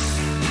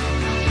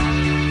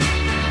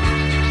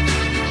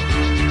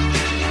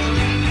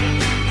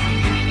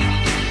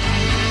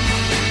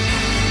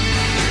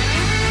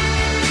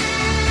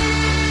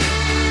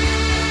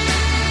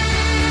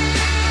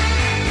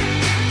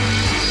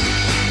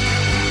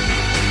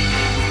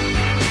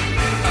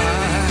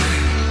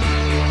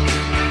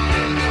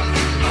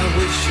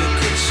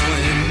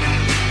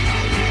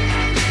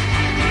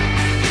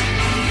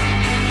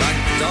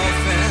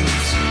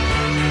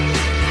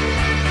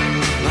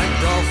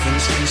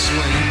 can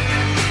swing.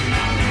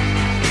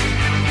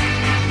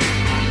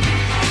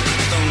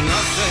 Though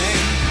nothing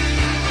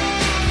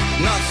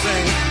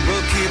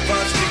will keep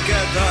us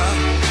together.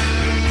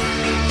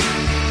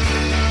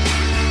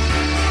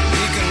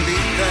 We can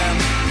beat them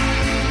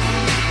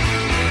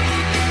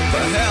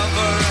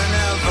forever and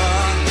ever.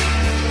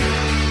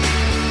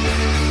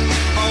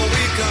 Oh,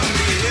 we can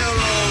be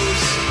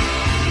heroes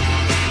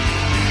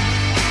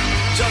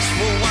just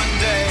for one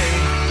day.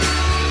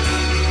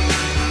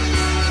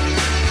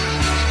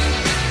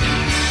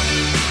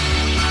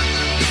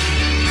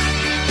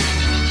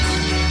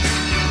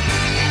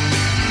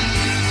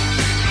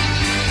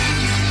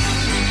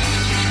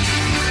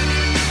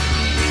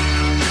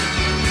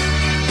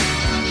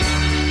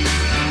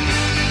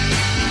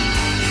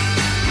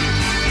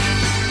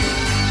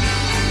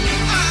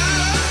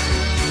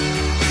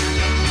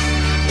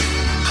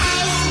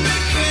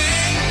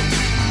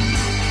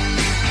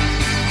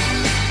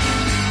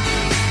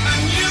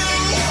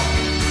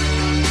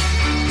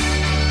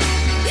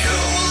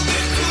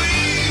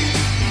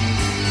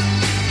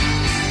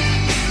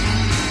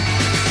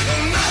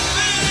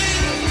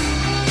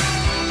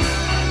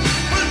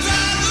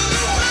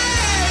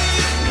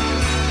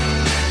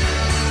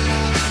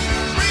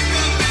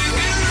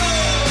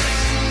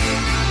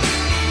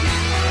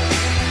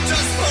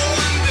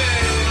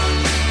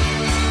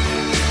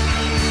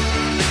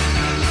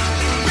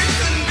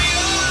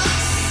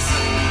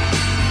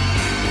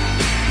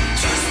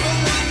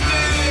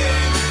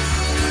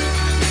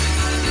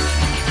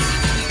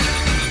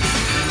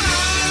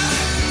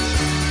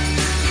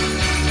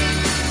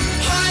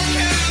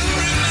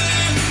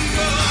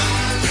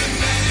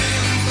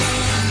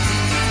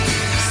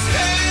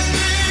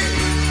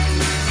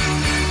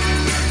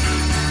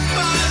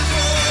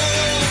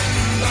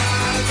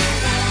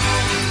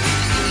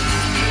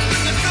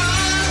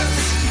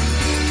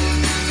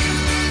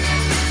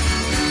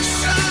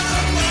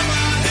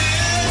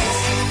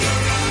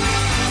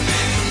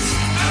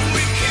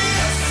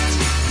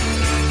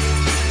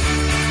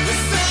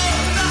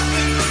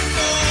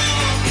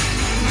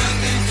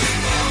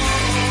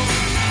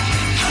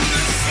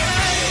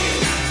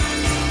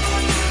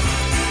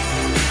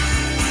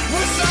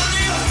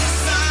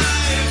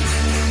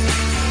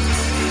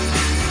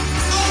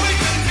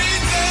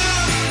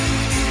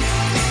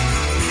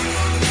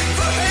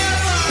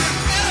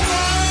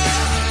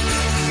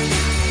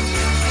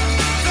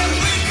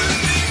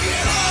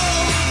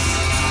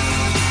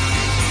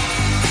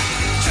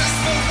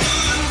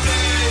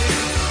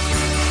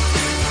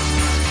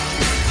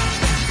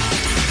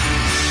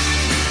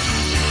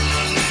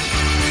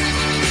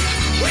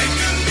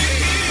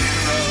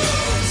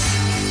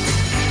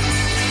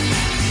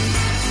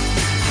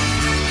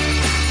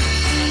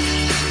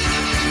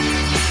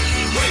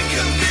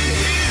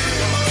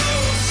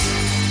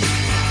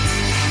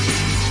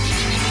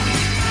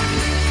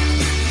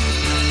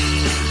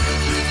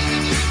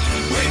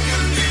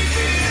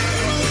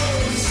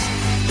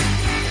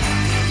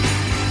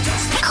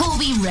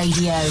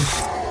 Radio.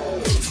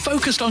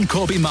 Focused on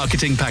Corby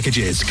marketing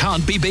packages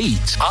can't be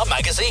beat. Our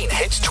magazine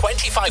hits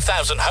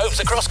 25,000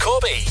 homes across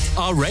Corby.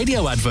 Our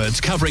radio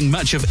adverts covering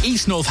much of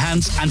East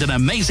Northants and an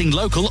amazing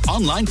local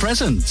online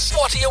presence.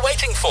 What are you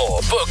waiting for?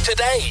 Book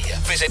today.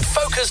 Visit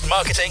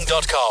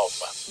focusedmarketing.com.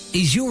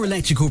 Is your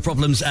electrical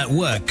problems at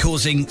work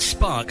causing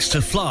sparks to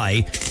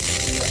fly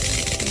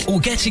or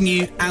getting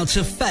you out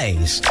of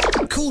phase?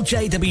 Call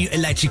JW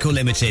Electrical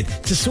Limited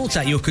to sort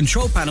out your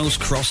control panel's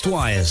crossed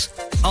wires.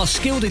 Our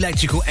skilled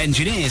electrical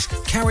engineers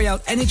carry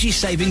out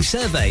energy-saving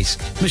surveys,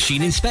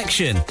 machine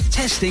inspection,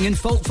 testing and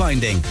fault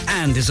finding,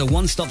 and is a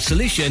one-stop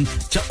solution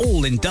to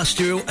all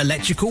industrial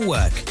electrical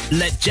work.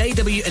 Let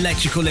JW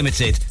Electrical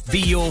Limited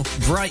be your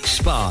bright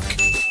spark.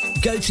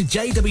 Go to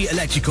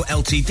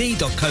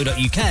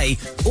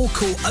jwelectricalltd.co.uk or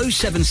call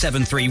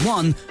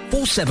 07731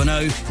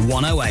 470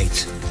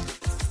 108.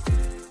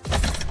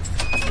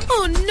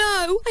 Oh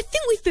no, I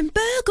think we've been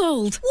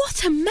burgled.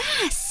 What a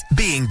mess.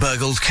 Being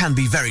burgled can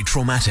be very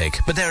traumatic,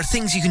 but there are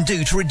things you can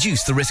do to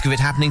reduce the risk of it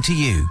happening to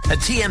you. At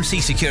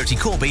TMC Security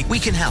Corby, we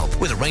can help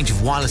with a range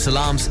of wireless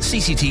alarms,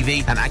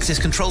 CCTV and access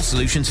control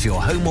solutions for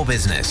your home or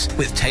business,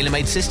 with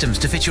tailor-made systems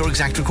to fit your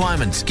exact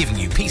requirements, giving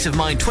you peace of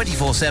mind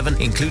 24/7,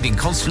 including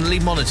constantly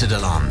monitored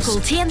alarms.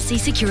 Call TMC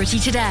Security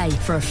today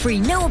for a free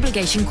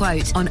no-obligation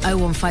quote on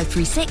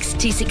 01536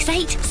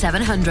 268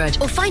 700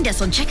 or find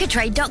us on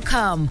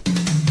checkertrade.com.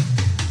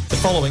 The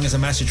following is a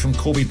message from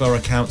Corby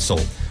Borough Council.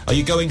 Are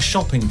you going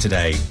shopping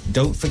today?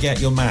 Don't forget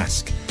your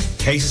mask.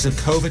 Cases of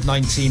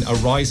COVID-19 are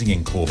rising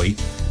in Corby,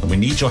 and we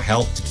need your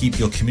help to keep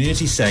your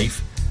community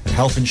safe and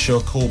help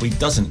ensure Corby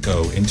doesn't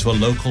go into a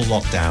local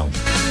lockdown.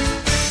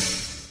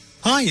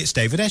 Hi, it's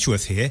David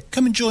Edgeworth here.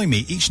 Come and join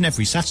me each and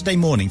every Saturday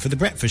morning for The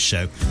Breakfast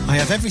Show. I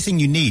have everything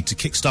you need to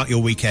kickstart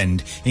your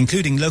weekend,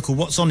 including local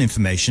What's On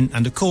information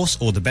and, of course,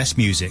 all the best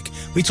music.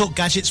 We talk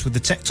gadgets with the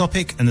tech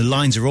topic and the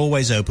lines are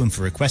always open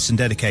for requests and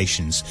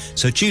dedications.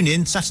 So tune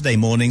in Saturday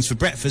mornings for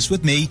breakfast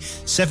with me,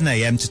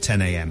 7am to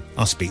 10am.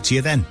 I'll speak to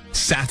you then.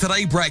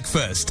 Saturday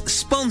Breakfast,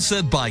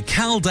 sponsored by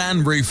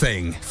Caldan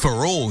Roofing.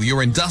 For all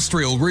your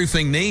industrial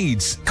roofing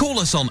needs, call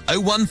us on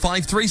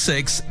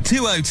 01536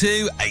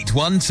 202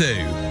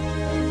 812.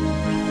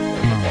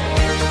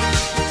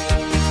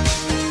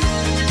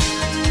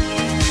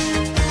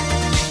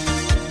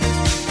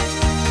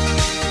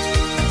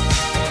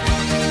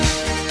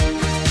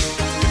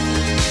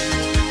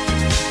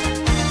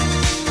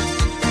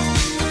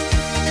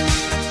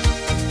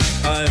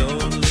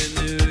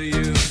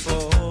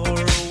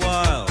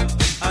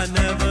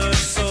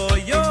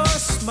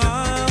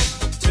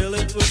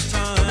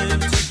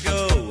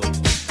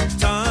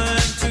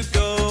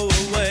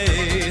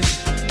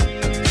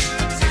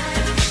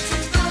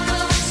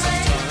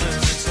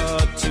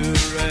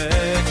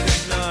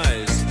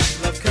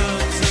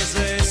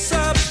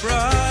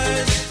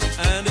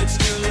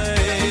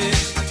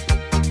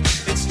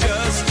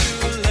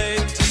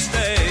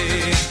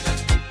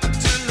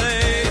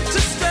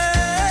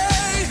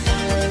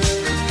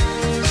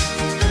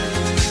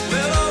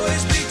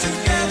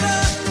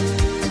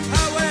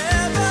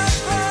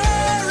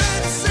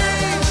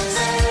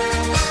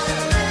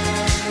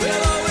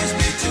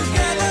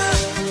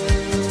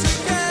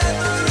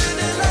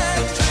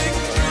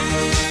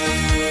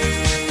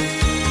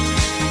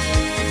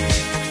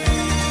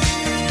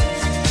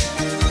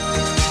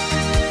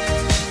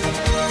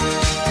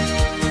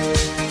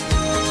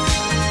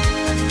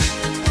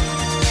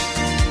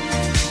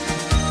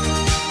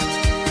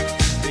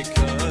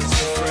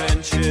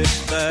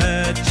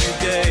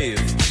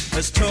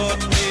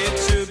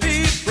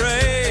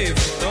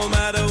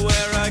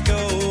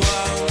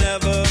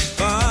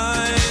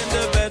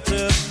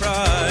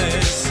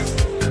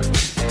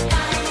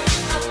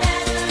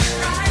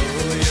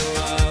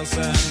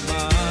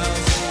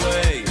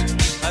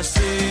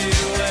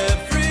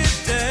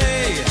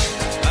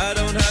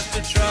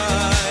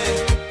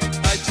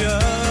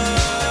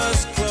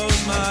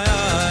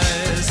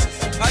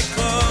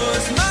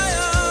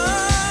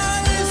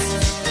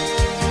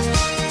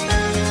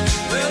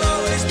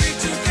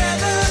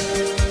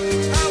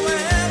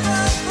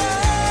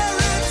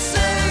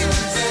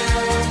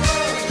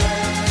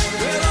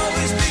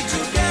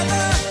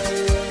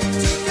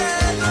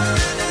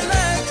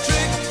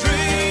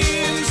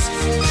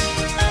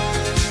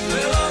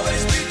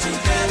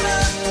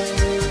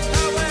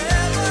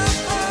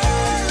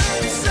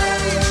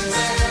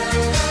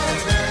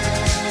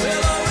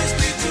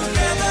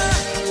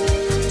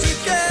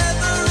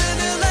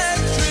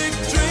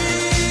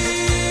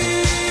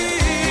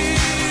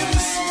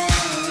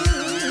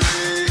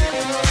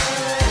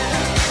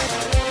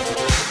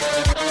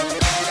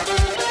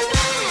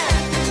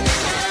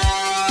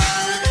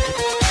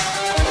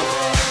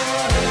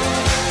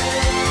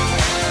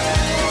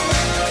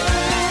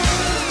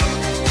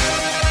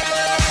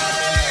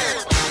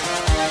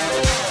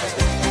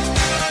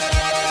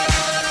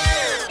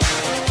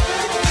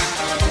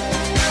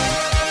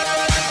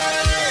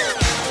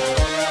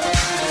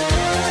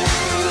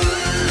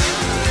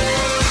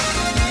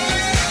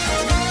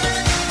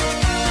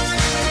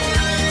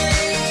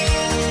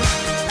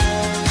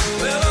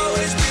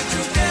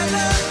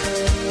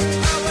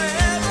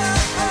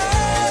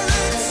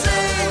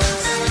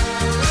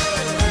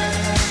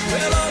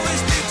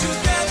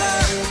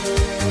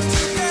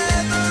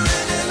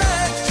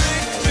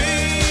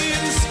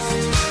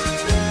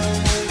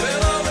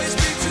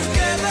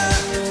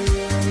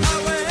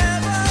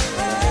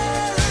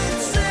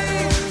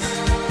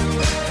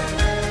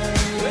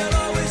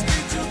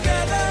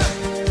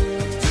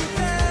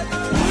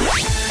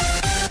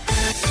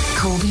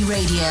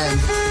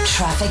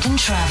 Traffic and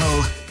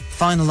travel.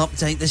 Final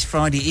update this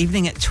Friday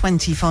evening at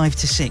 25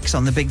 to 6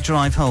 on the big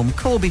drive home.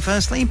 Corby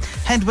firstly.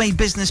 Headway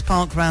Business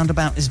Park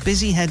roundabout is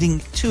busy heading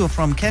to or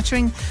from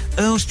Kettering.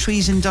 Earls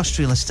Trees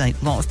Industrial Estate,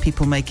 a lot of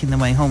people making their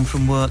way home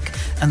from work.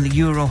 And the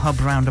Euro Hub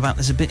roundabout,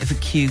 there's a bit of a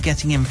queue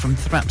getting in from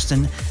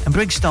Thrapston and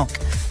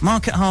Brigstock.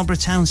 Market Harbour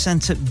Town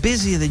Centre,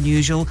 busier than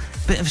usual.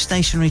 Bit of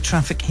stationary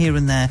traffic here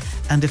and there.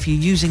 And if you're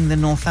using the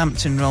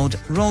Northampton Road,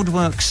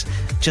 roadworks,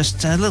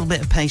 just a little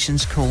bit of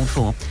patience called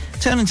for.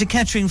 Turning to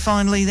Kettering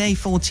finally, the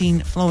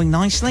A14 flowing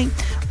nicely.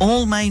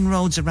 All main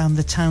roads around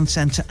the town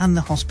centre and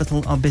the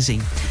hospital are busy.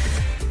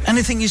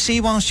 Anything you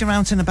see whilst you're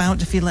out and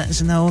about, if you let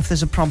us know. If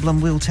there's a problem,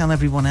 we'll tell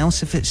everyone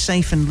else. If it's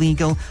safe and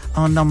legal,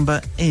 our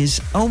number is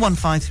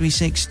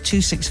 01536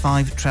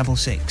 265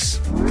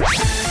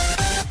 666.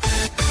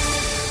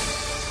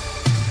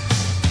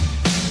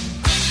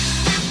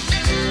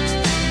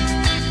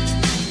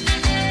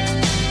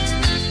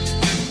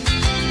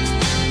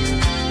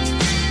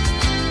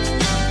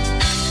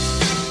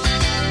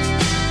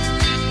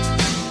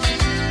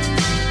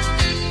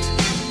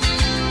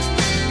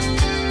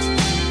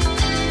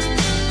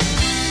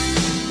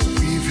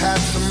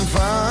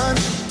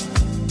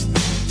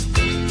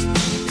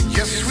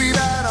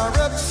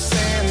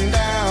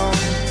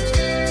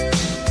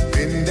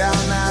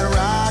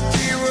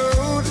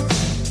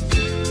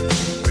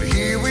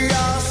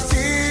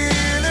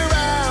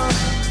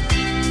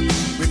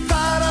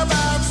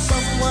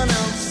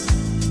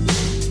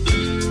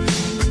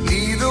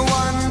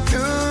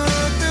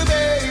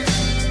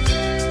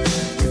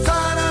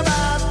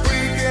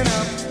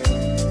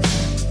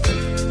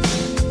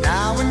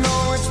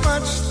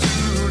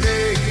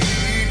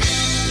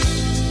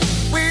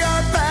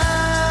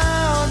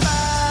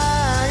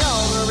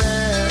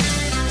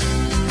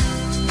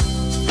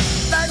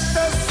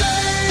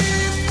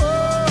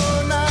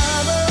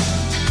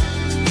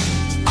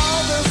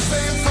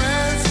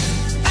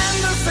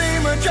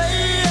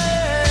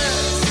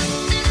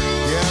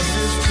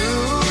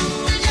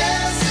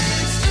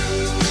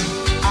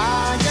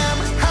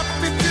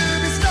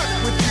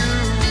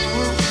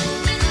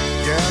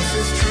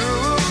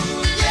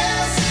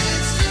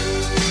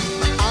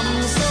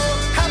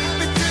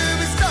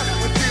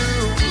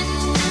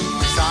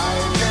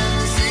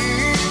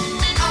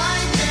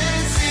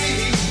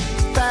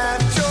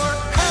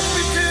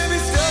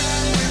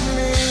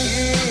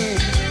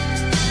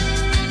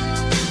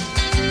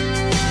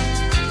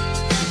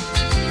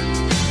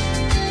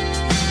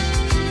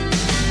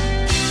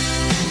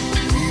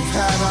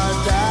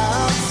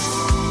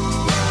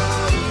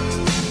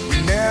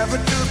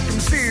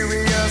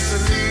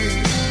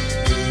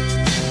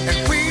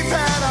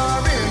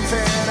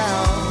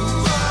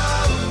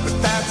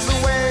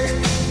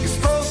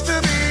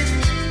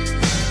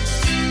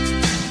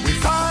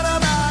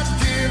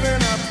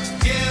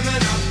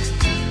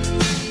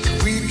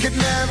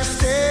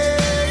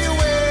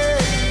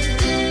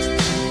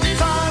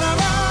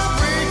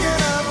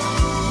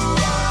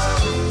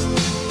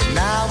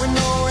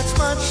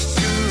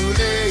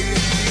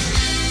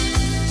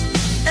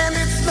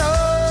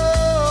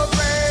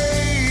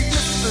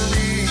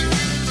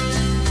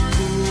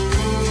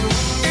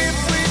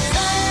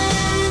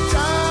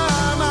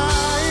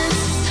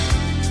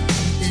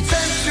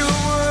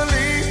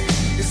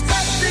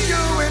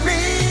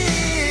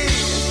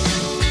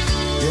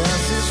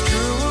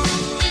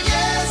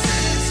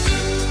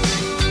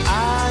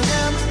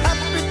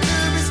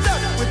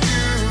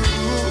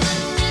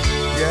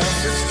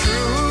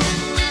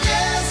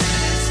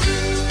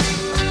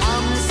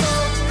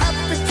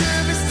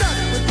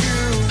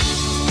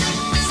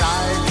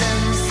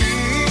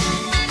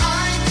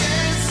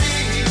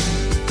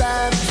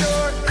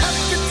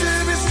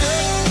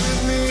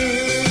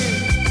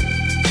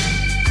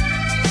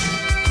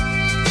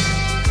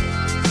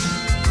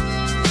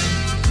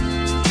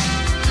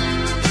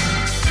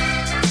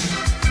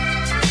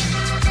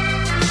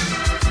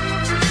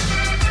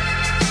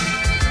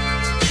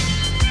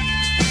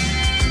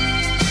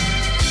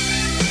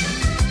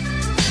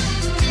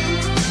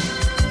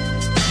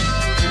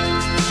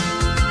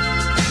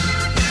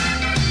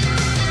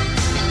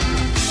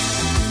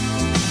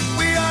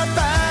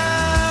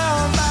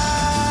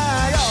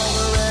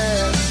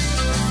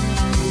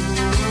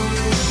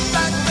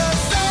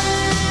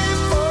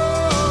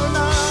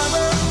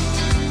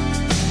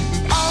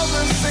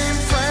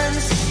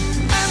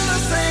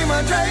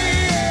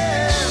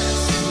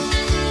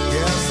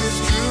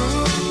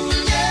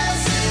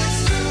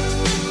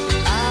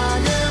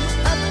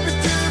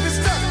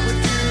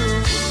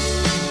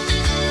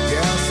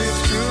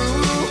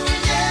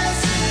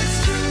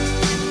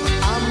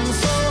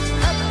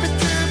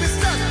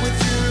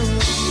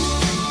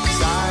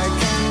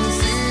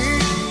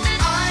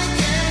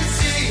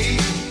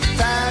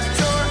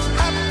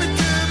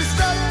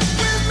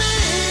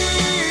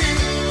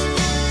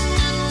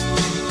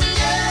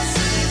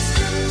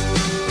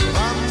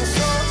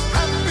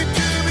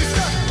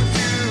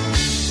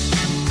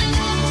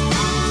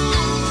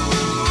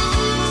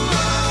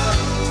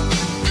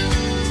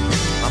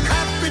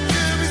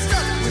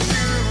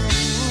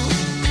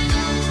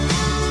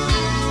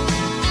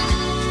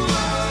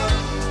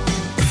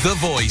 The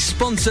Voice,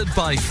 sponsored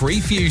by Free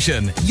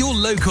Fusion, your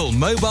local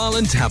mobile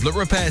and tablet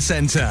repair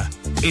centre.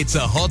 It's a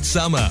hot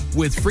summer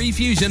with Free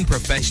Fusion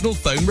Professional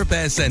Phone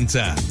Repair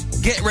Centre.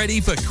 Get ready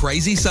for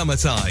crazy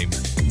summertime.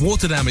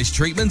 Water damage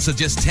treatments are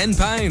just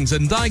 £10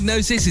 and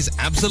diagnosis is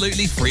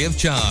absolutely free of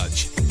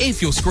charge.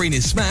 If your screen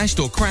is smashed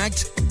or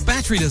cracked,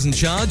 battery doesn't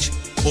charge,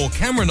 or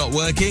camera not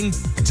working,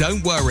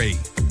 don't worry.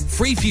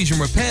 Free Fusion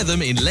repair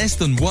them in less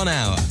than 1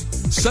 hour.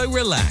 So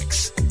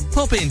relax.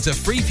 Pop into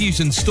Free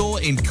Fusion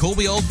store in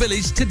Corby Old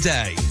Village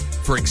today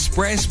for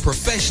express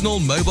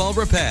professional mobile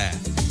repair.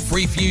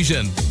 Free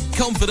Fusion,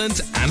 confident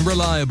and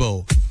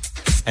reliable.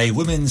 A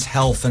women's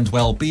health and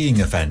well-being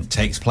event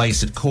takes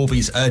place at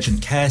Corby's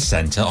Urgent Care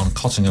Centre on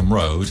Cottingham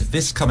Road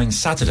this coming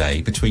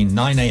Saturday between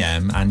 9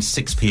 a.m. and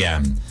 6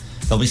 p.m.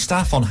 There'll be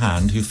staff on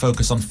hand who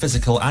focus on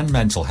physical and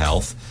mental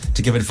health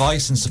to give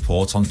advice and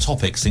support on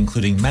topics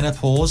including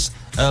menopause,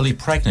 early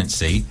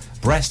pregnancy,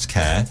 breast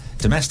care,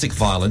 domestic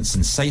violence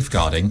and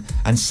safeguarding,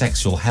 and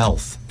sexual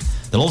health.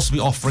 They'll also be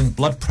offering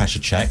blood pressure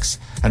checks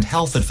and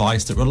health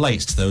advice that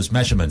relates to those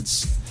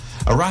measurements.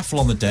 A raffle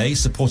on the day,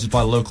 supported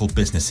by local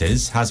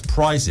businesses, has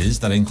prizes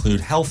that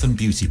include health and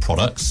beauty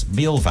products,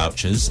 meal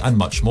vouchers and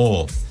much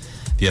more.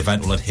 The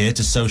event will adhere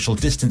to social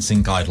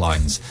distancing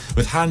guidelines,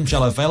 with hand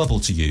gel available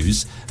to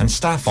use and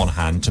staff on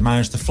hand to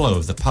manage the flow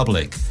of the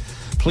public.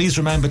 Please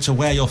remember to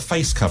wear your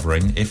face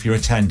covering if you're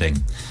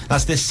attending.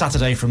 That's this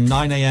Saturday from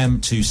 9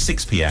 a.m. to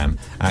 6 p.m.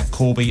 at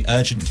Corby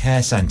Urgent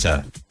Care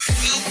Centre.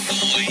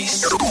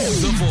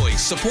 The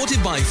Voice,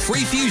 supported by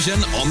Free Fusion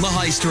on the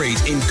High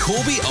Street in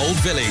Corby Old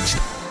Village.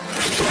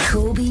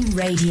 Corby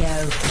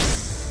Radio.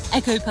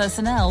 Echo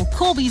Personnel,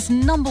 Corby's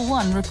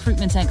 #1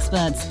 recruitment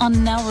experts, are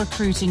now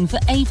recruiting for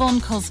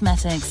Avon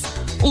Cosmetics.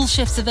 All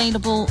shifts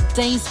available,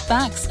 days,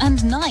 backs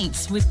and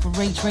nights with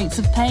great rates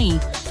of pay.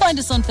 Find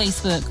us on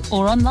Facebook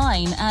or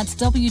online at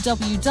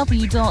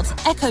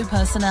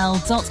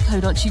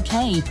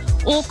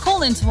www.echopersonnel.co.uk or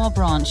call into our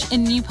branch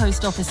in New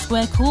Post Office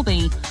Square,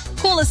 Corby.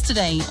 Call us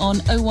today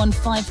on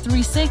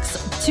 01536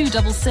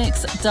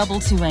 266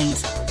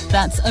 228.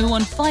 That's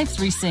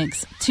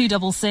 01536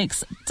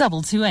 266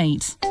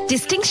 228.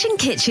 Distinction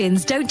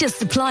Kitchens don't just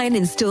supply and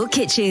install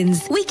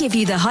kitchens. We give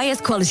you the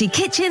highest quality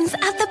kitchens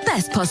at the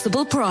best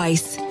possible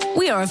price.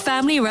 We are a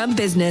family-run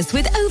business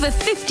with over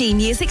 15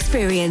 years'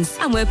 experience,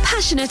 and we're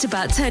passionate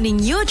about turning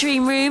your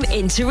dream room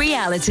into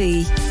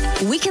reality.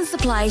 We can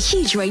supply a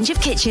huge range of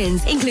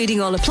kitchens,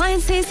 including all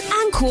appliances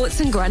and quartz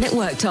and granite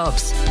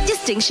worktops.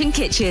 Distinction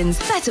Kitchens,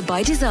 better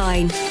by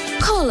design.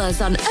 Call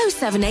us on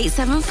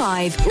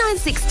 07875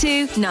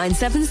 962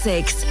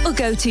 976 or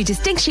go to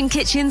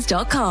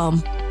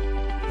distinctionkitchens.com.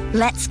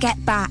 Let's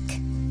get back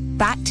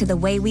to the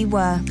way we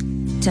were,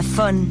 to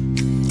fun,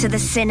 to the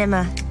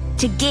cinema,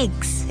 to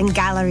gigs and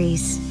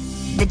galleries,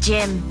 the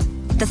gym,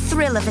 the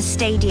thrill of a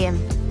stadium,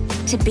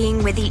 to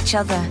being with each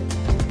other,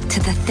 to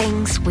the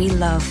things we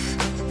love.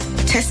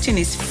 Testing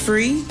is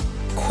free,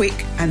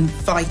 quick and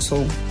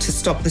vital to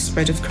stop the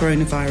spread of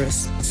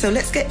coronavirus. So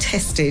let's get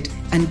tested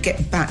and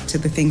get back to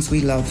the things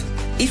we love.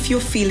 If you're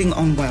feeling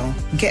unwell,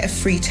 get a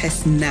free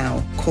test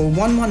now. Call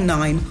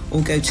 119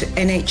 or go to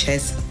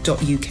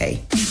nhs.uk.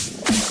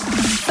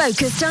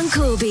 Focused on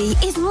Corby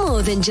is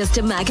more than just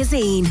a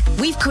magazine.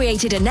 We've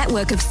created a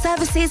network of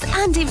services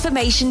and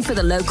information for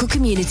the local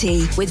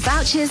community with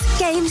vouchers,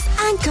 games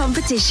and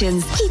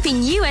competitions,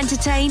 keeping you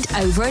entertained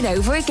over and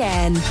over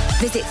again.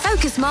 Visit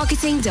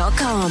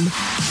focusmarketing.com.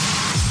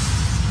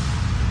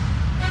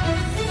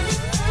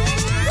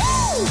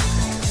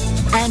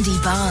 Andy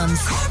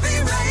Barnes. Corby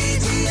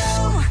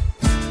Radio.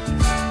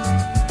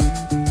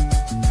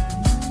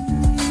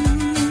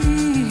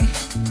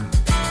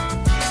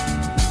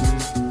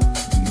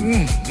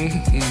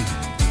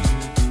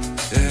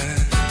 Yeah.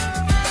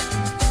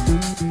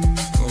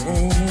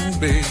 Oh,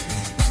 baby.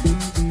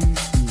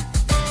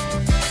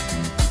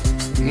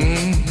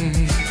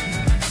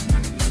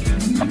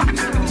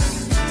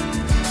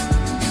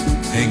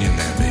 Hang in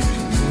there, baby.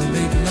 We'll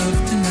make love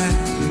tonight.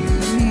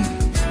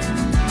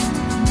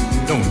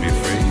 Don't be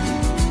afraid.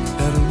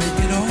 That'll make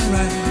it all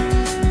right.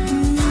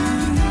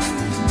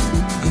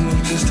 I know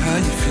just how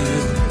you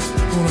feel.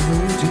 Wanna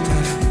hold you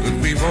tight, but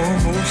we've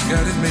almost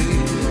got it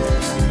made.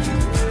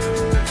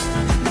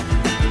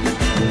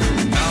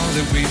 Now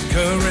that we've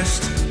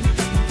caressed,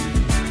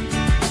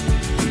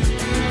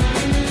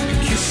 a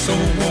kiss so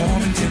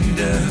warm and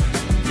tender,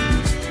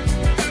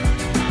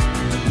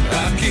 I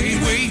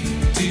can't wait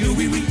till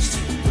we reach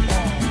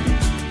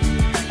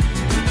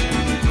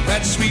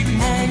that sweet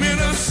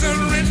moment of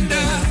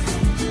surrender.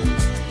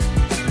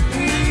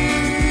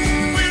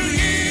 We'll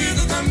hear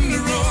the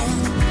thunder roar,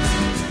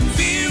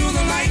 feel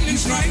the lightning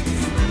strike.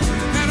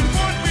 At a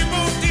point we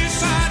both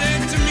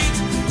decided to meet,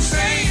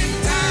 same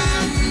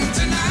time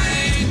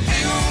tonight.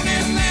 Hang on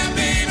in there,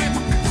 baby.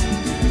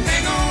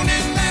 Hang on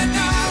in there,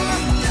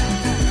 darling.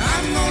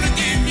 I'm gonna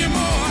give you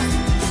more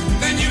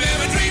than you've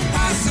ever dreamed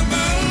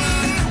possible.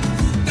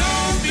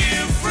 Don't be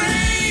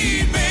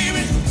afraid,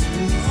 baby.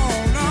 Oh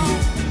no,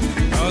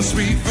 a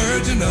sweet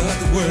virgin of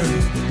the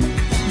world.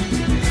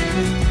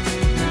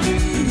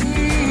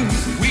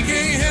 We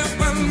can't help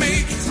but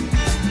make it,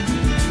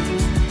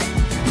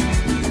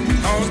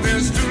 'cause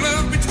there's true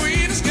love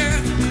between us,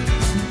 girl.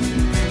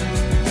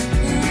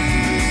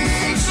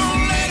 So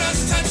let us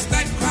touch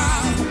that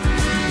crowd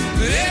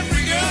that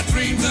every girl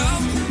dreams of.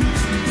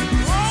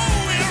 Oh,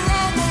 we're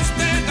almost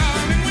there,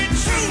 darling. We're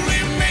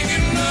truly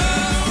making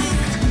love.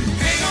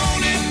 Hang on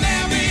in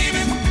there,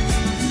 baby.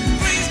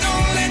 Please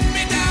don't let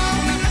me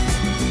down.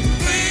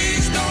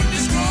 Please don't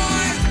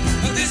destroy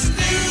this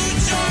new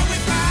joy we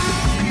found.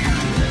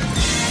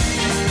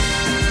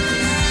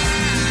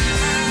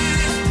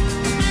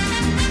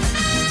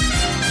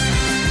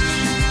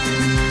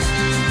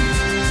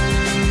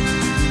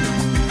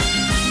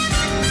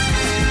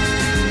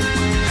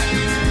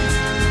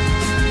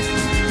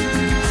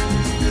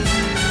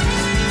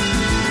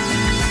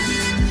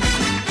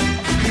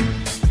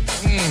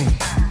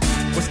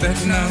 What's that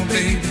now,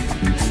 baby?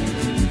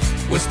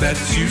 What's that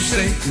you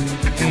say?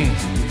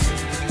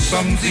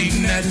 Something's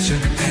eating at you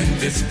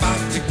and it's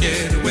about to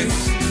get away.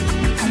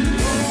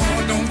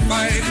 Oh, don't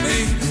fight,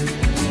 baby.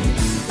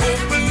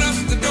 Open up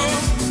the door,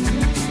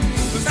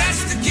 'cause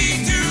that's the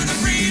key to the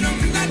freedom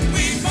that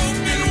we've both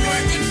been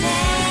working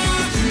for.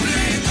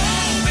 Let go,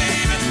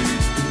 baby.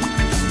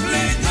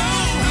 Let go,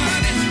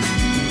 honey.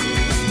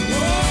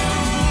 Oh,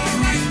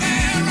 right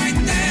there.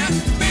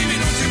 Baby,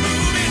 don't you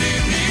move it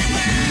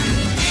anywhere.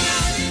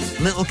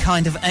 Little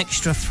kind of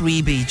extra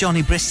freebie.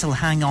 Johnny Bristol,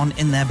 Hang On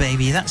In There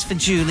Baby. That's for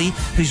Julie,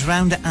 who's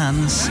round at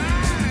Anne's,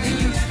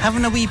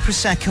 having a wee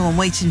Prosecco and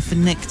waiting for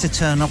Nick to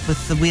turn up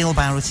with the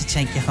wheelbarrow to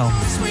take you home.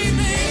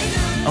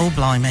 Oh,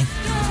 blimey.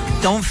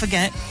 Don't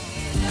forget,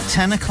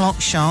 10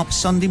 o'clock sharp,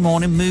 Sunday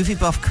morning, movie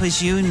buff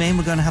quiz, you and me, and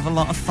we're going to have a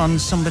lot of fun.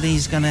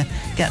 Somebody's going to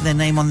get their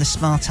name on the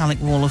Smart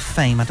Alec Wall of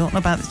Fame. I don't know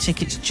about the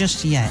tickets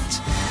just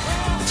yet.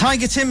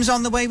 Tiger Tim's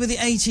on the way with the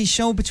 80s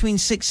show between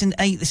 6 and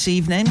 8 this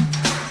evening.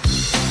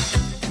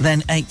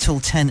 Then 8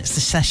 till 10, it's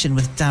the session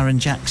with Darren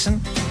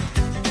Jackson.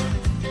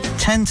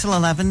 10 till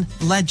 11,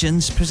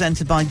 Legends,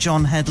 presented by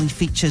John Headley,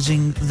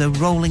 featuring the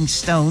Rolling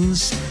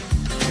Stones.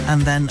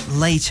 And then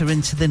later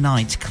into the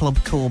night, Club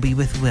Corby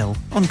with Will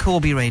on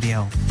Corby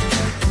Radio.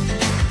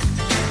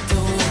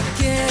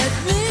 Get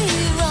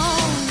me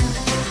wrong.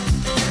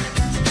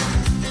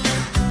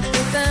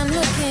 If I'm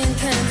looking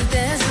kind of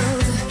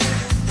dazzled,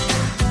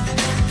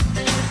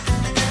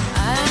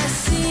 I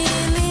see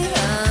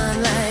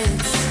neon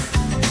lights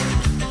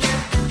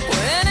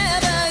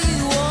whenever you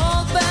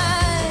walk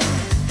by.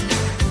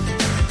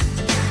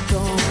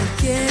 Don't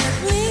get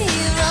me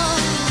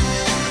wrong.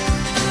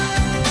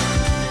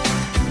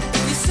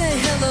 You say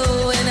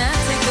hello and I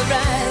take a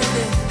ride.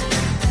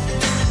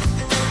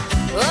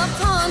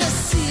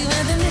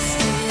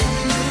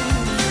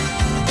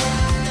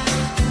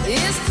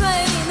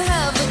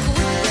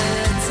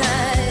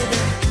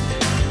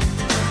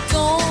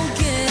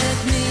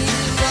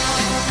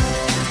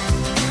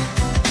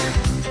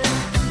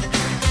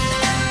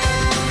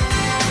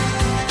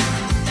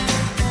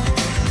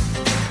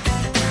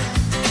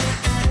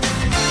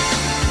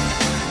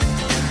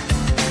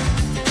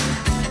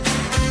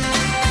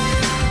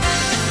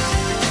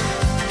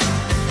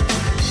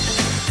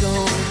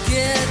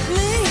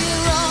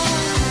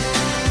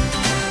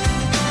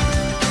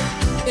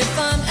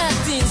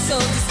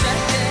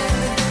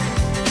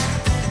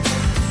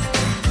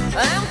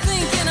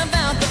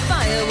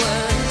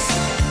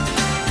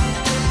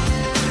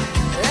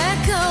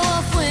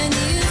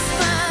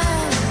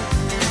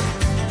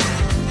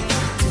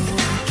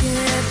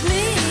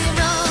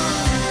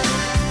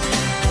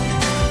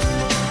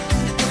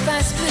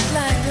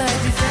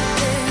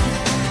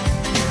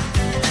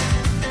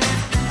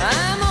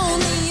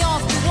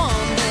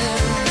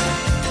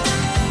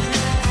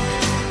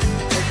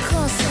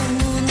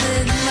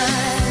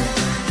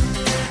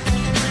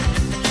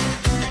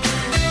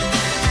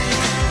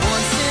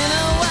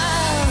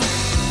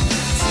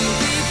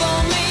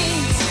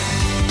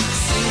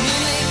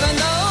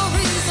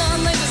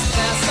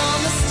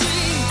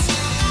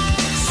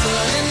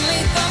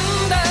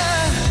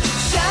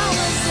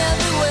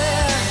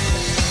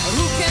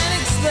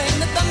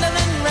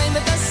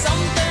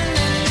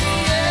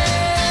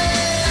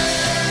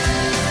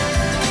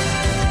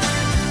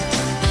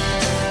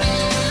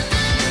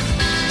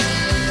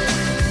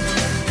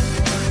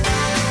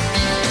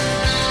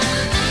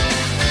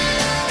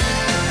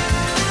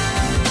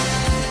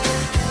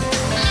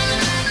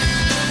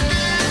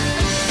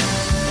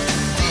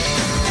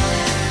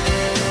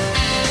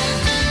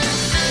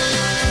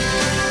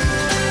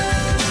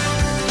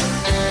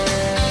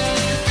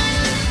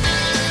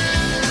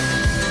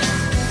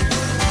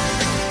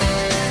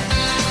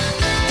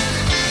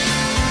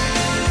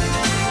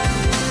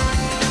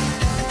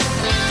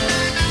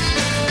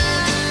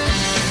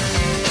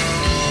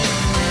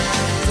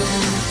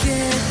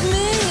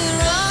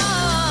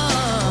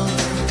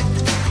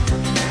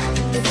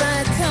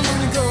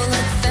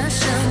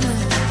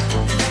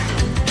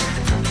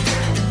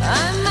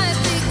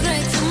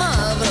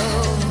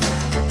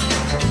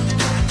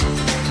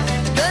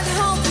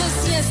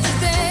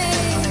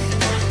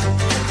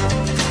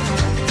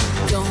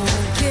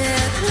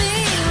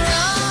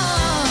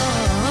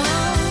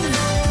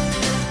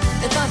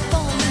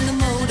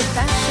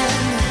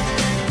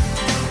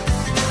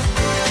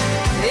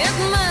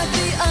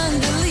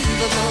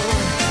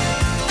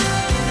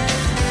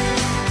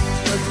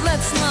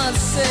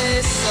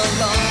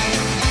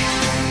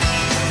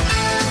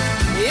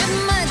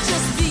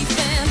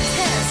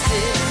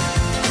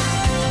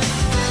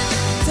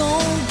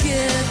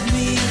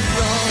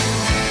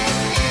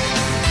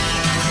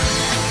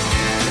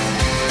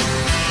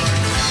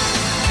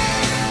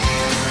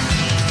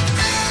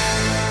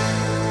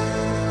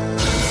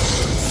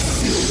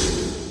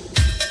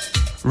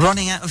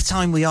 Running out of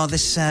time we are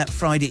this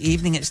Friday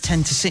evening. It's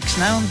 10 to 6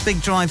 now.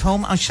 Big drive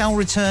home. I shall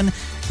return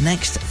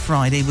next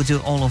Friday. We'll do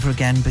it all over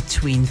again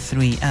between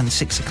 3 and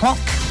 6 o'clock.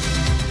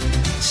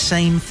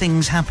 Same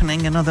things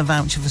happening. Another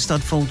voucher for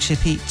Studfold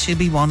Chippy to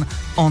be won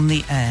on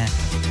the air.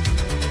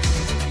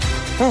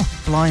 Oh,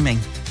 blimey.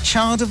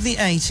 Child of the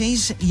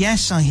 80s?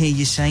 Yes, I hear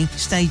you say.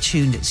 Stay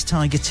tuned. It's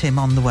Tiger Tim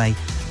on the way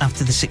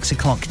after the 6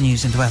 o'clock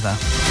news and weather.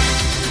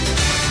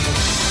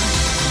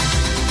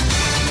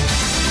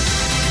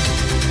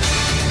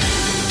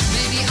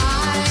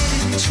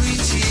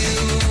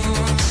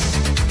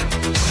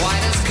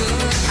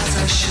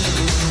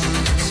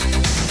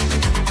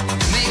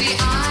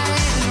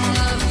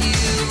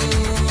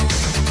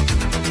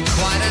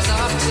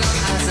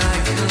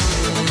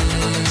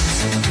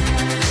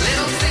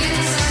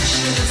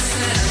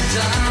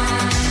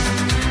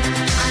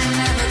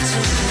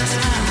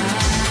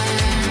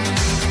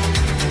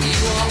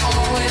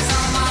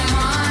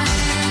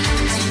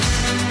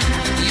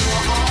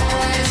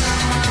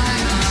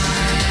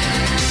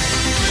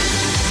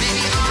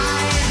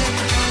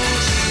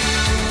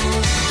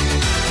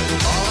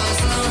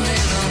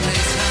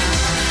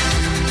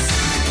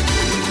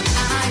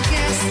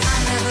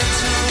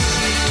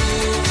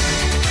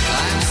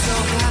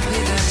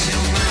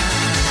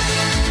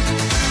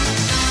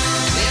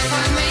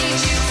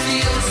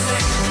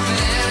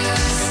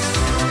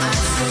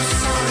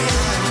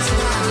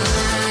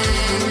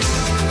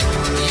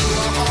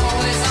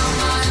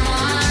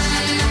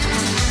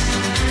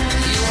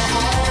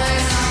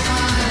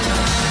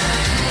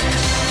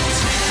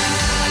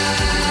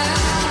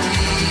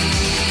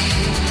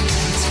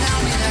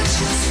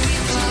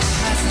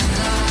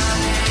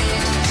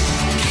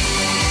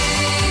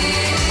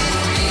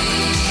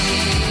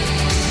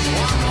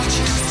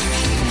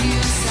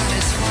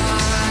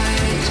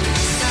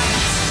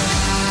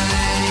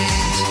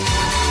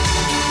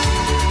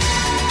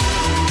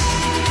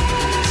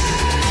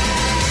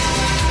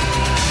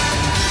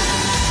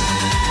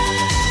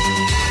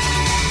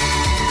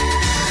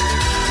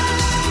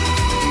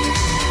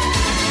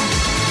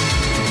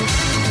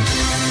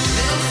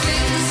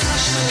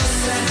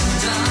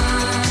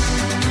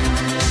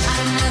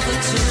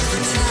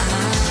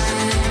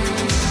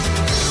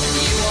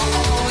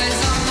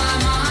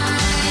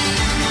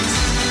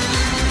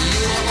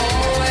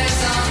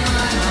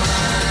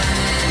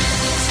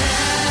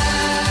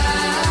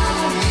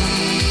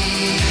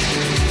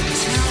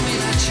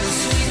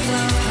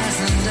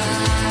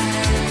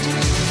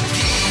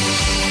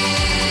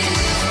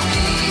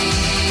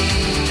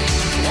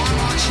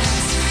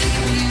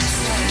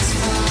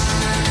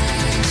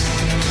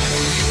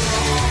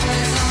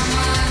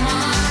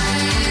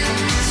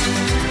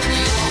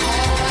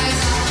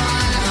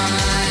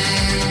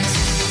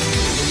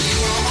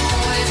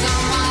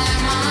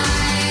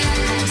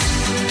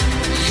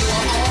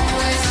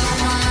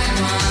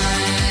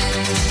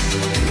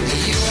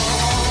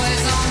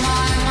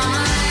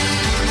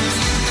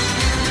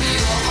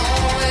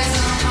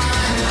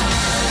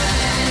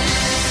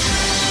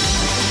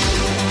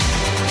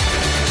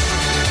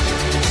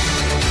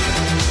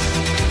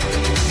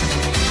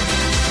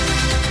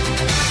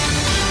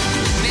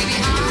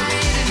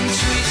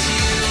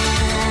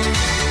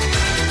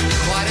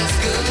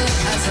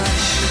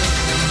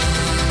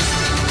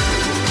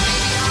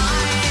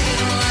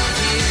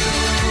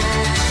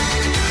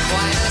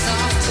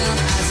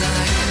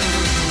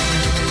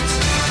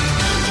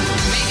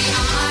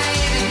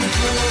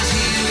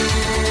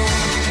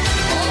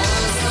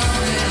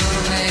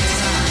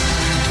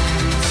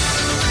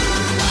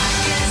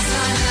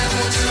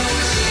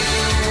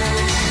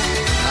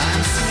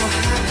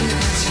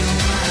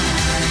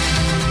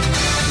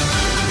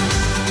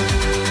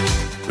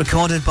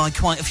 Recorded by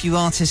quite a few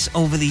artists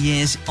over the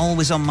years,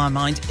 always on my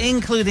mind,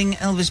 including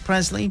Elvis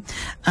Presley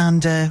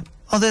and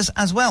others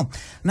as well.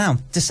 Now,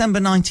 December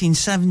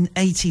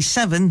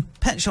 1987,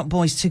 Pet Shop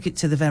Boys took it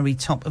to the very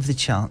top of the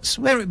charts,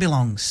 where it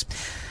belongs.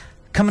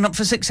 Coming up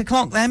for 6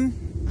 o'clock then,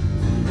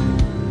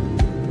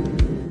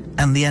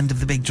 and the end of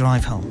the big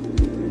drive home.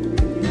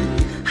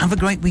 Have a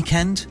great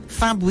weekend,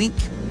 fab week.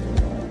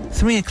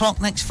 3 o'clock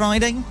next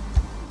Friday.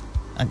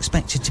 I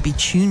expect you to be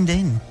tuned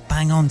in,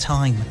 bang on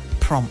time,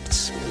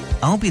 prompt.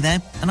 I'll be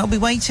there and I'll be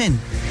waiting.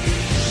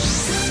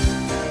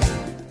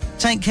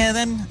 Take care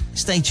then.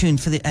 Stay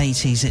tuned for the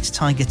 80s. It's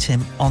Tiger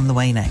Tim on the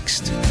way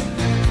next.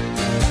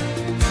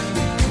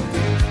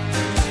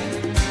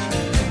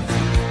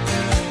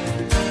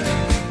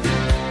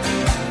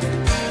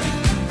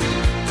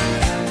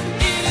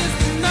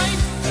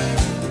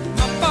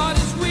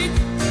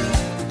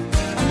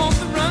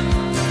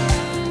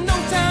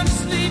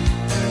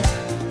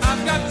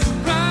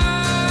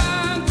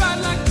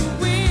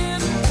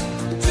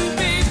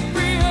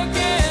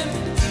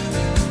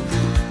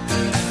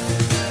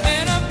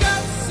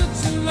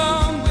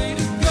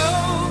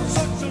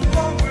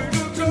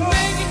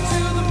 Make it to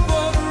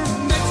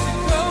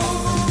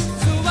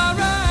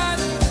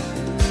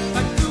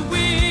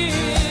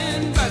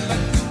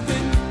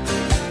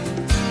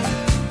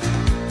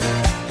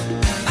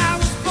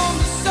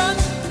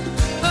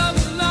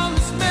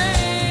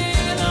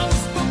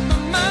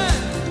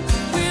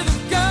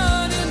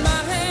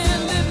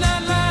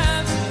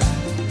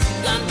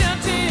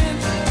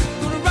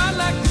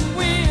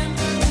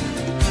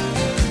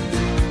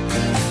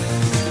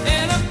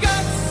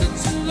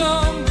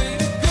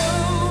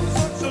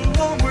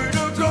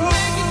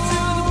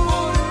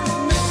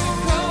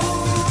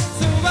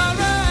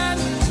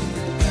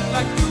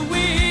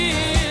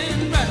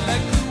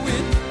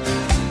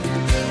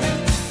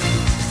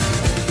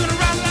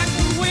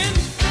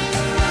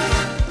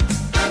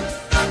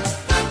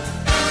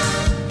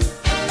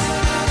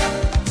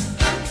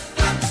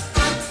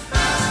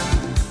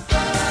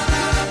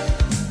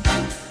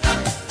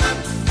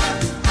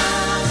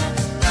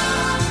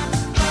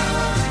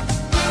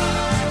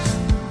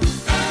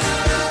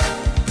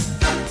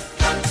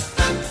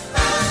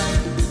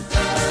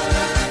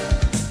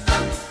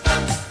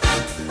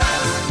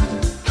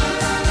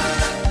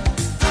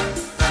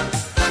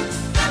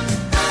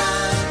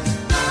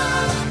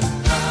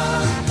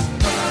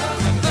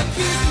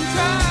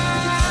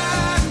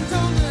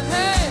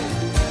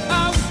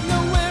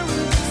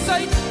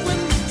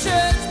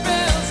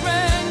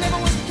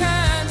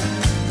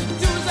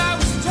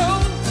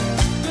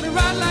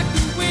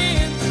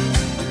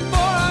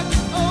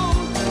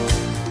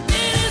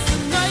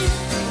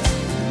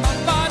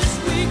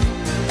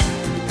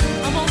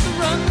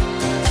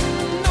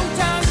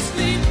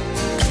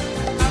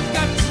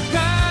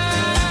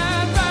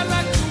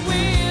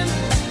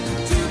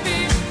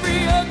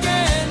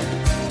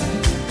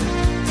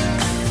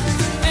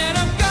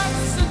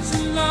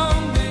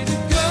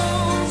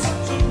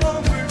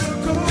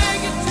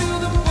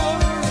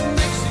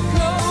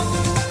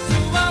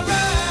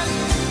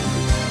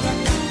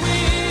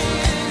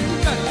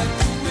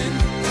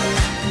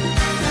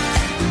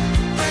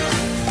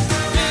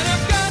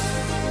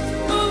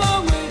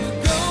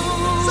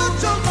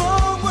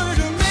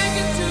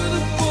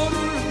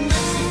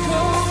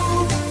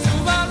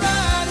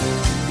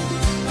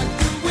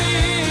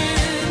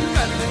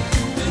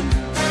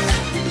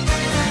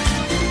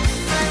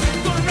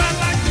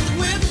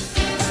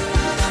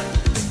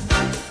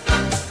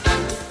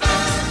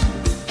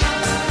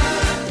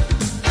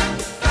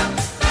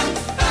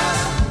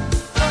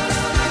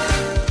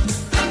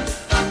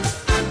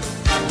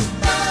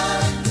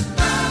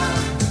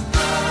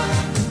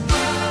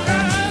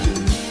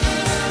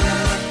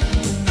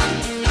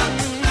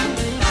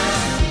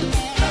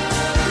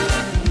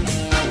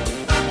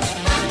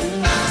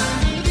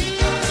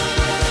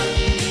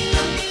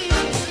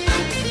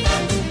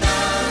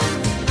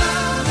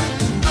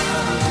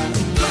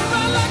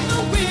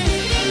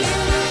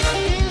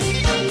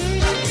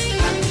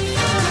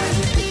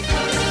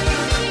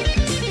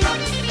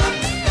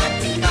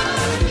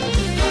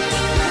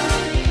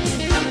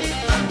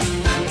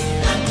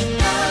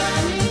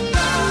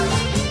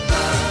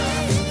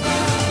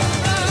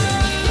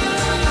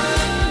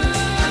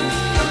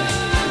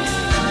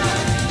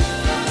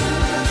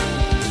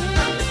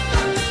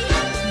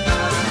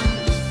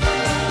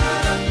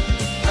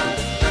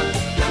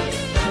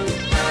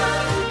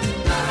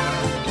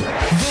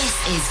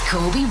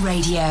Corby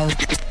Radio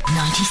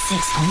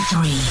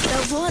 96.3.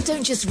 Belvoir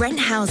don't just rent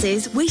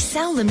houses, we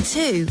sell them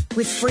too.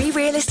 With free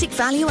realistic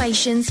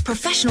valuations,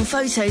 professional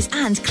photos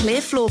and clear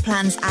floor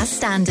plans as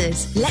standard.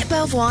 Let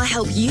Belvoir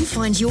help you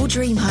find your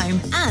dream home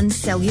and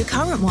sell your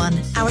current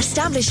one. Our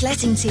established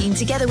letting team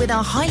together with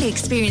our highly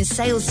experienced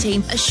sales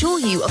team assure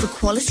you of a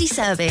quality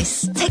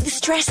service. Take the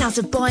stress out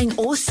of buying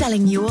or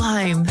selling your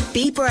home.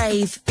 Be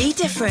brave, be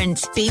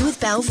different, be with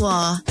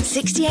Belvoir.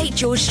 68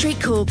 George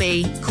Street,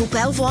 Corby. Call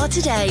Belvoir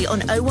today on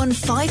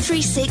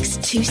 01536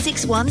 261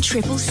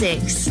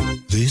 666.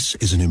 This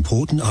is an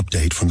important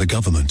update from the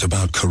government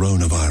about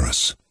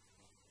coronavirus.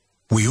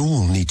 We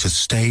all need to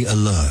stay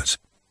alert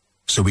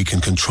so we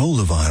can control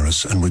the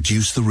virus and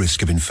reduce the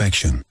risk of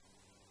infection.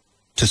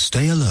 To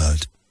stay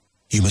alert,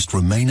 you must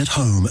remain at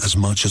home as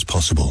much as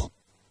possible.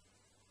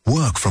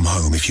 Work from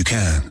home if you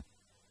can.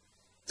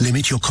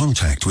 Limit your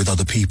contact with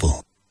other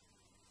people.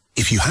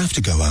 If you have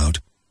to go out,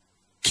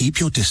 keep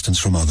your distance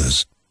from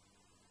others.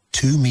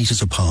 2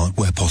 meters apart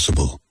where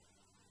possible.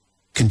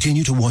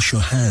 Continue to wash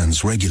your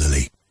hands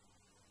regularly.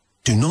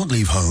 Do not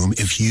leave home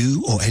if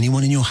you or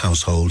anyone in your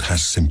household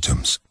has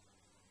symptoms.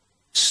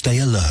 Stay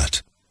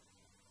alert.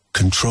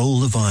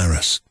 Control the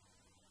virus.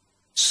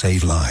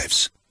 Save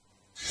lives.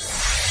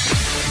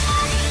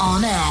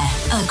 On air,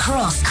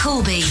 across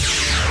Corby.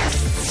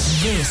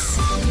 This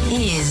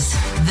is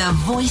the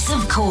voice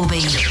of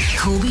Corby.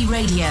 Corby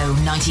Radio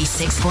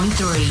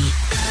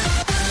 96.3.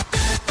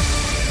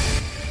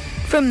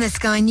 From the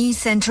Sky News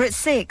Centre at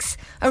 6,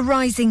 a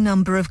rising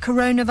number of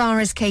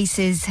coronavirus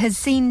cases has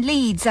seen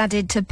Leeds added to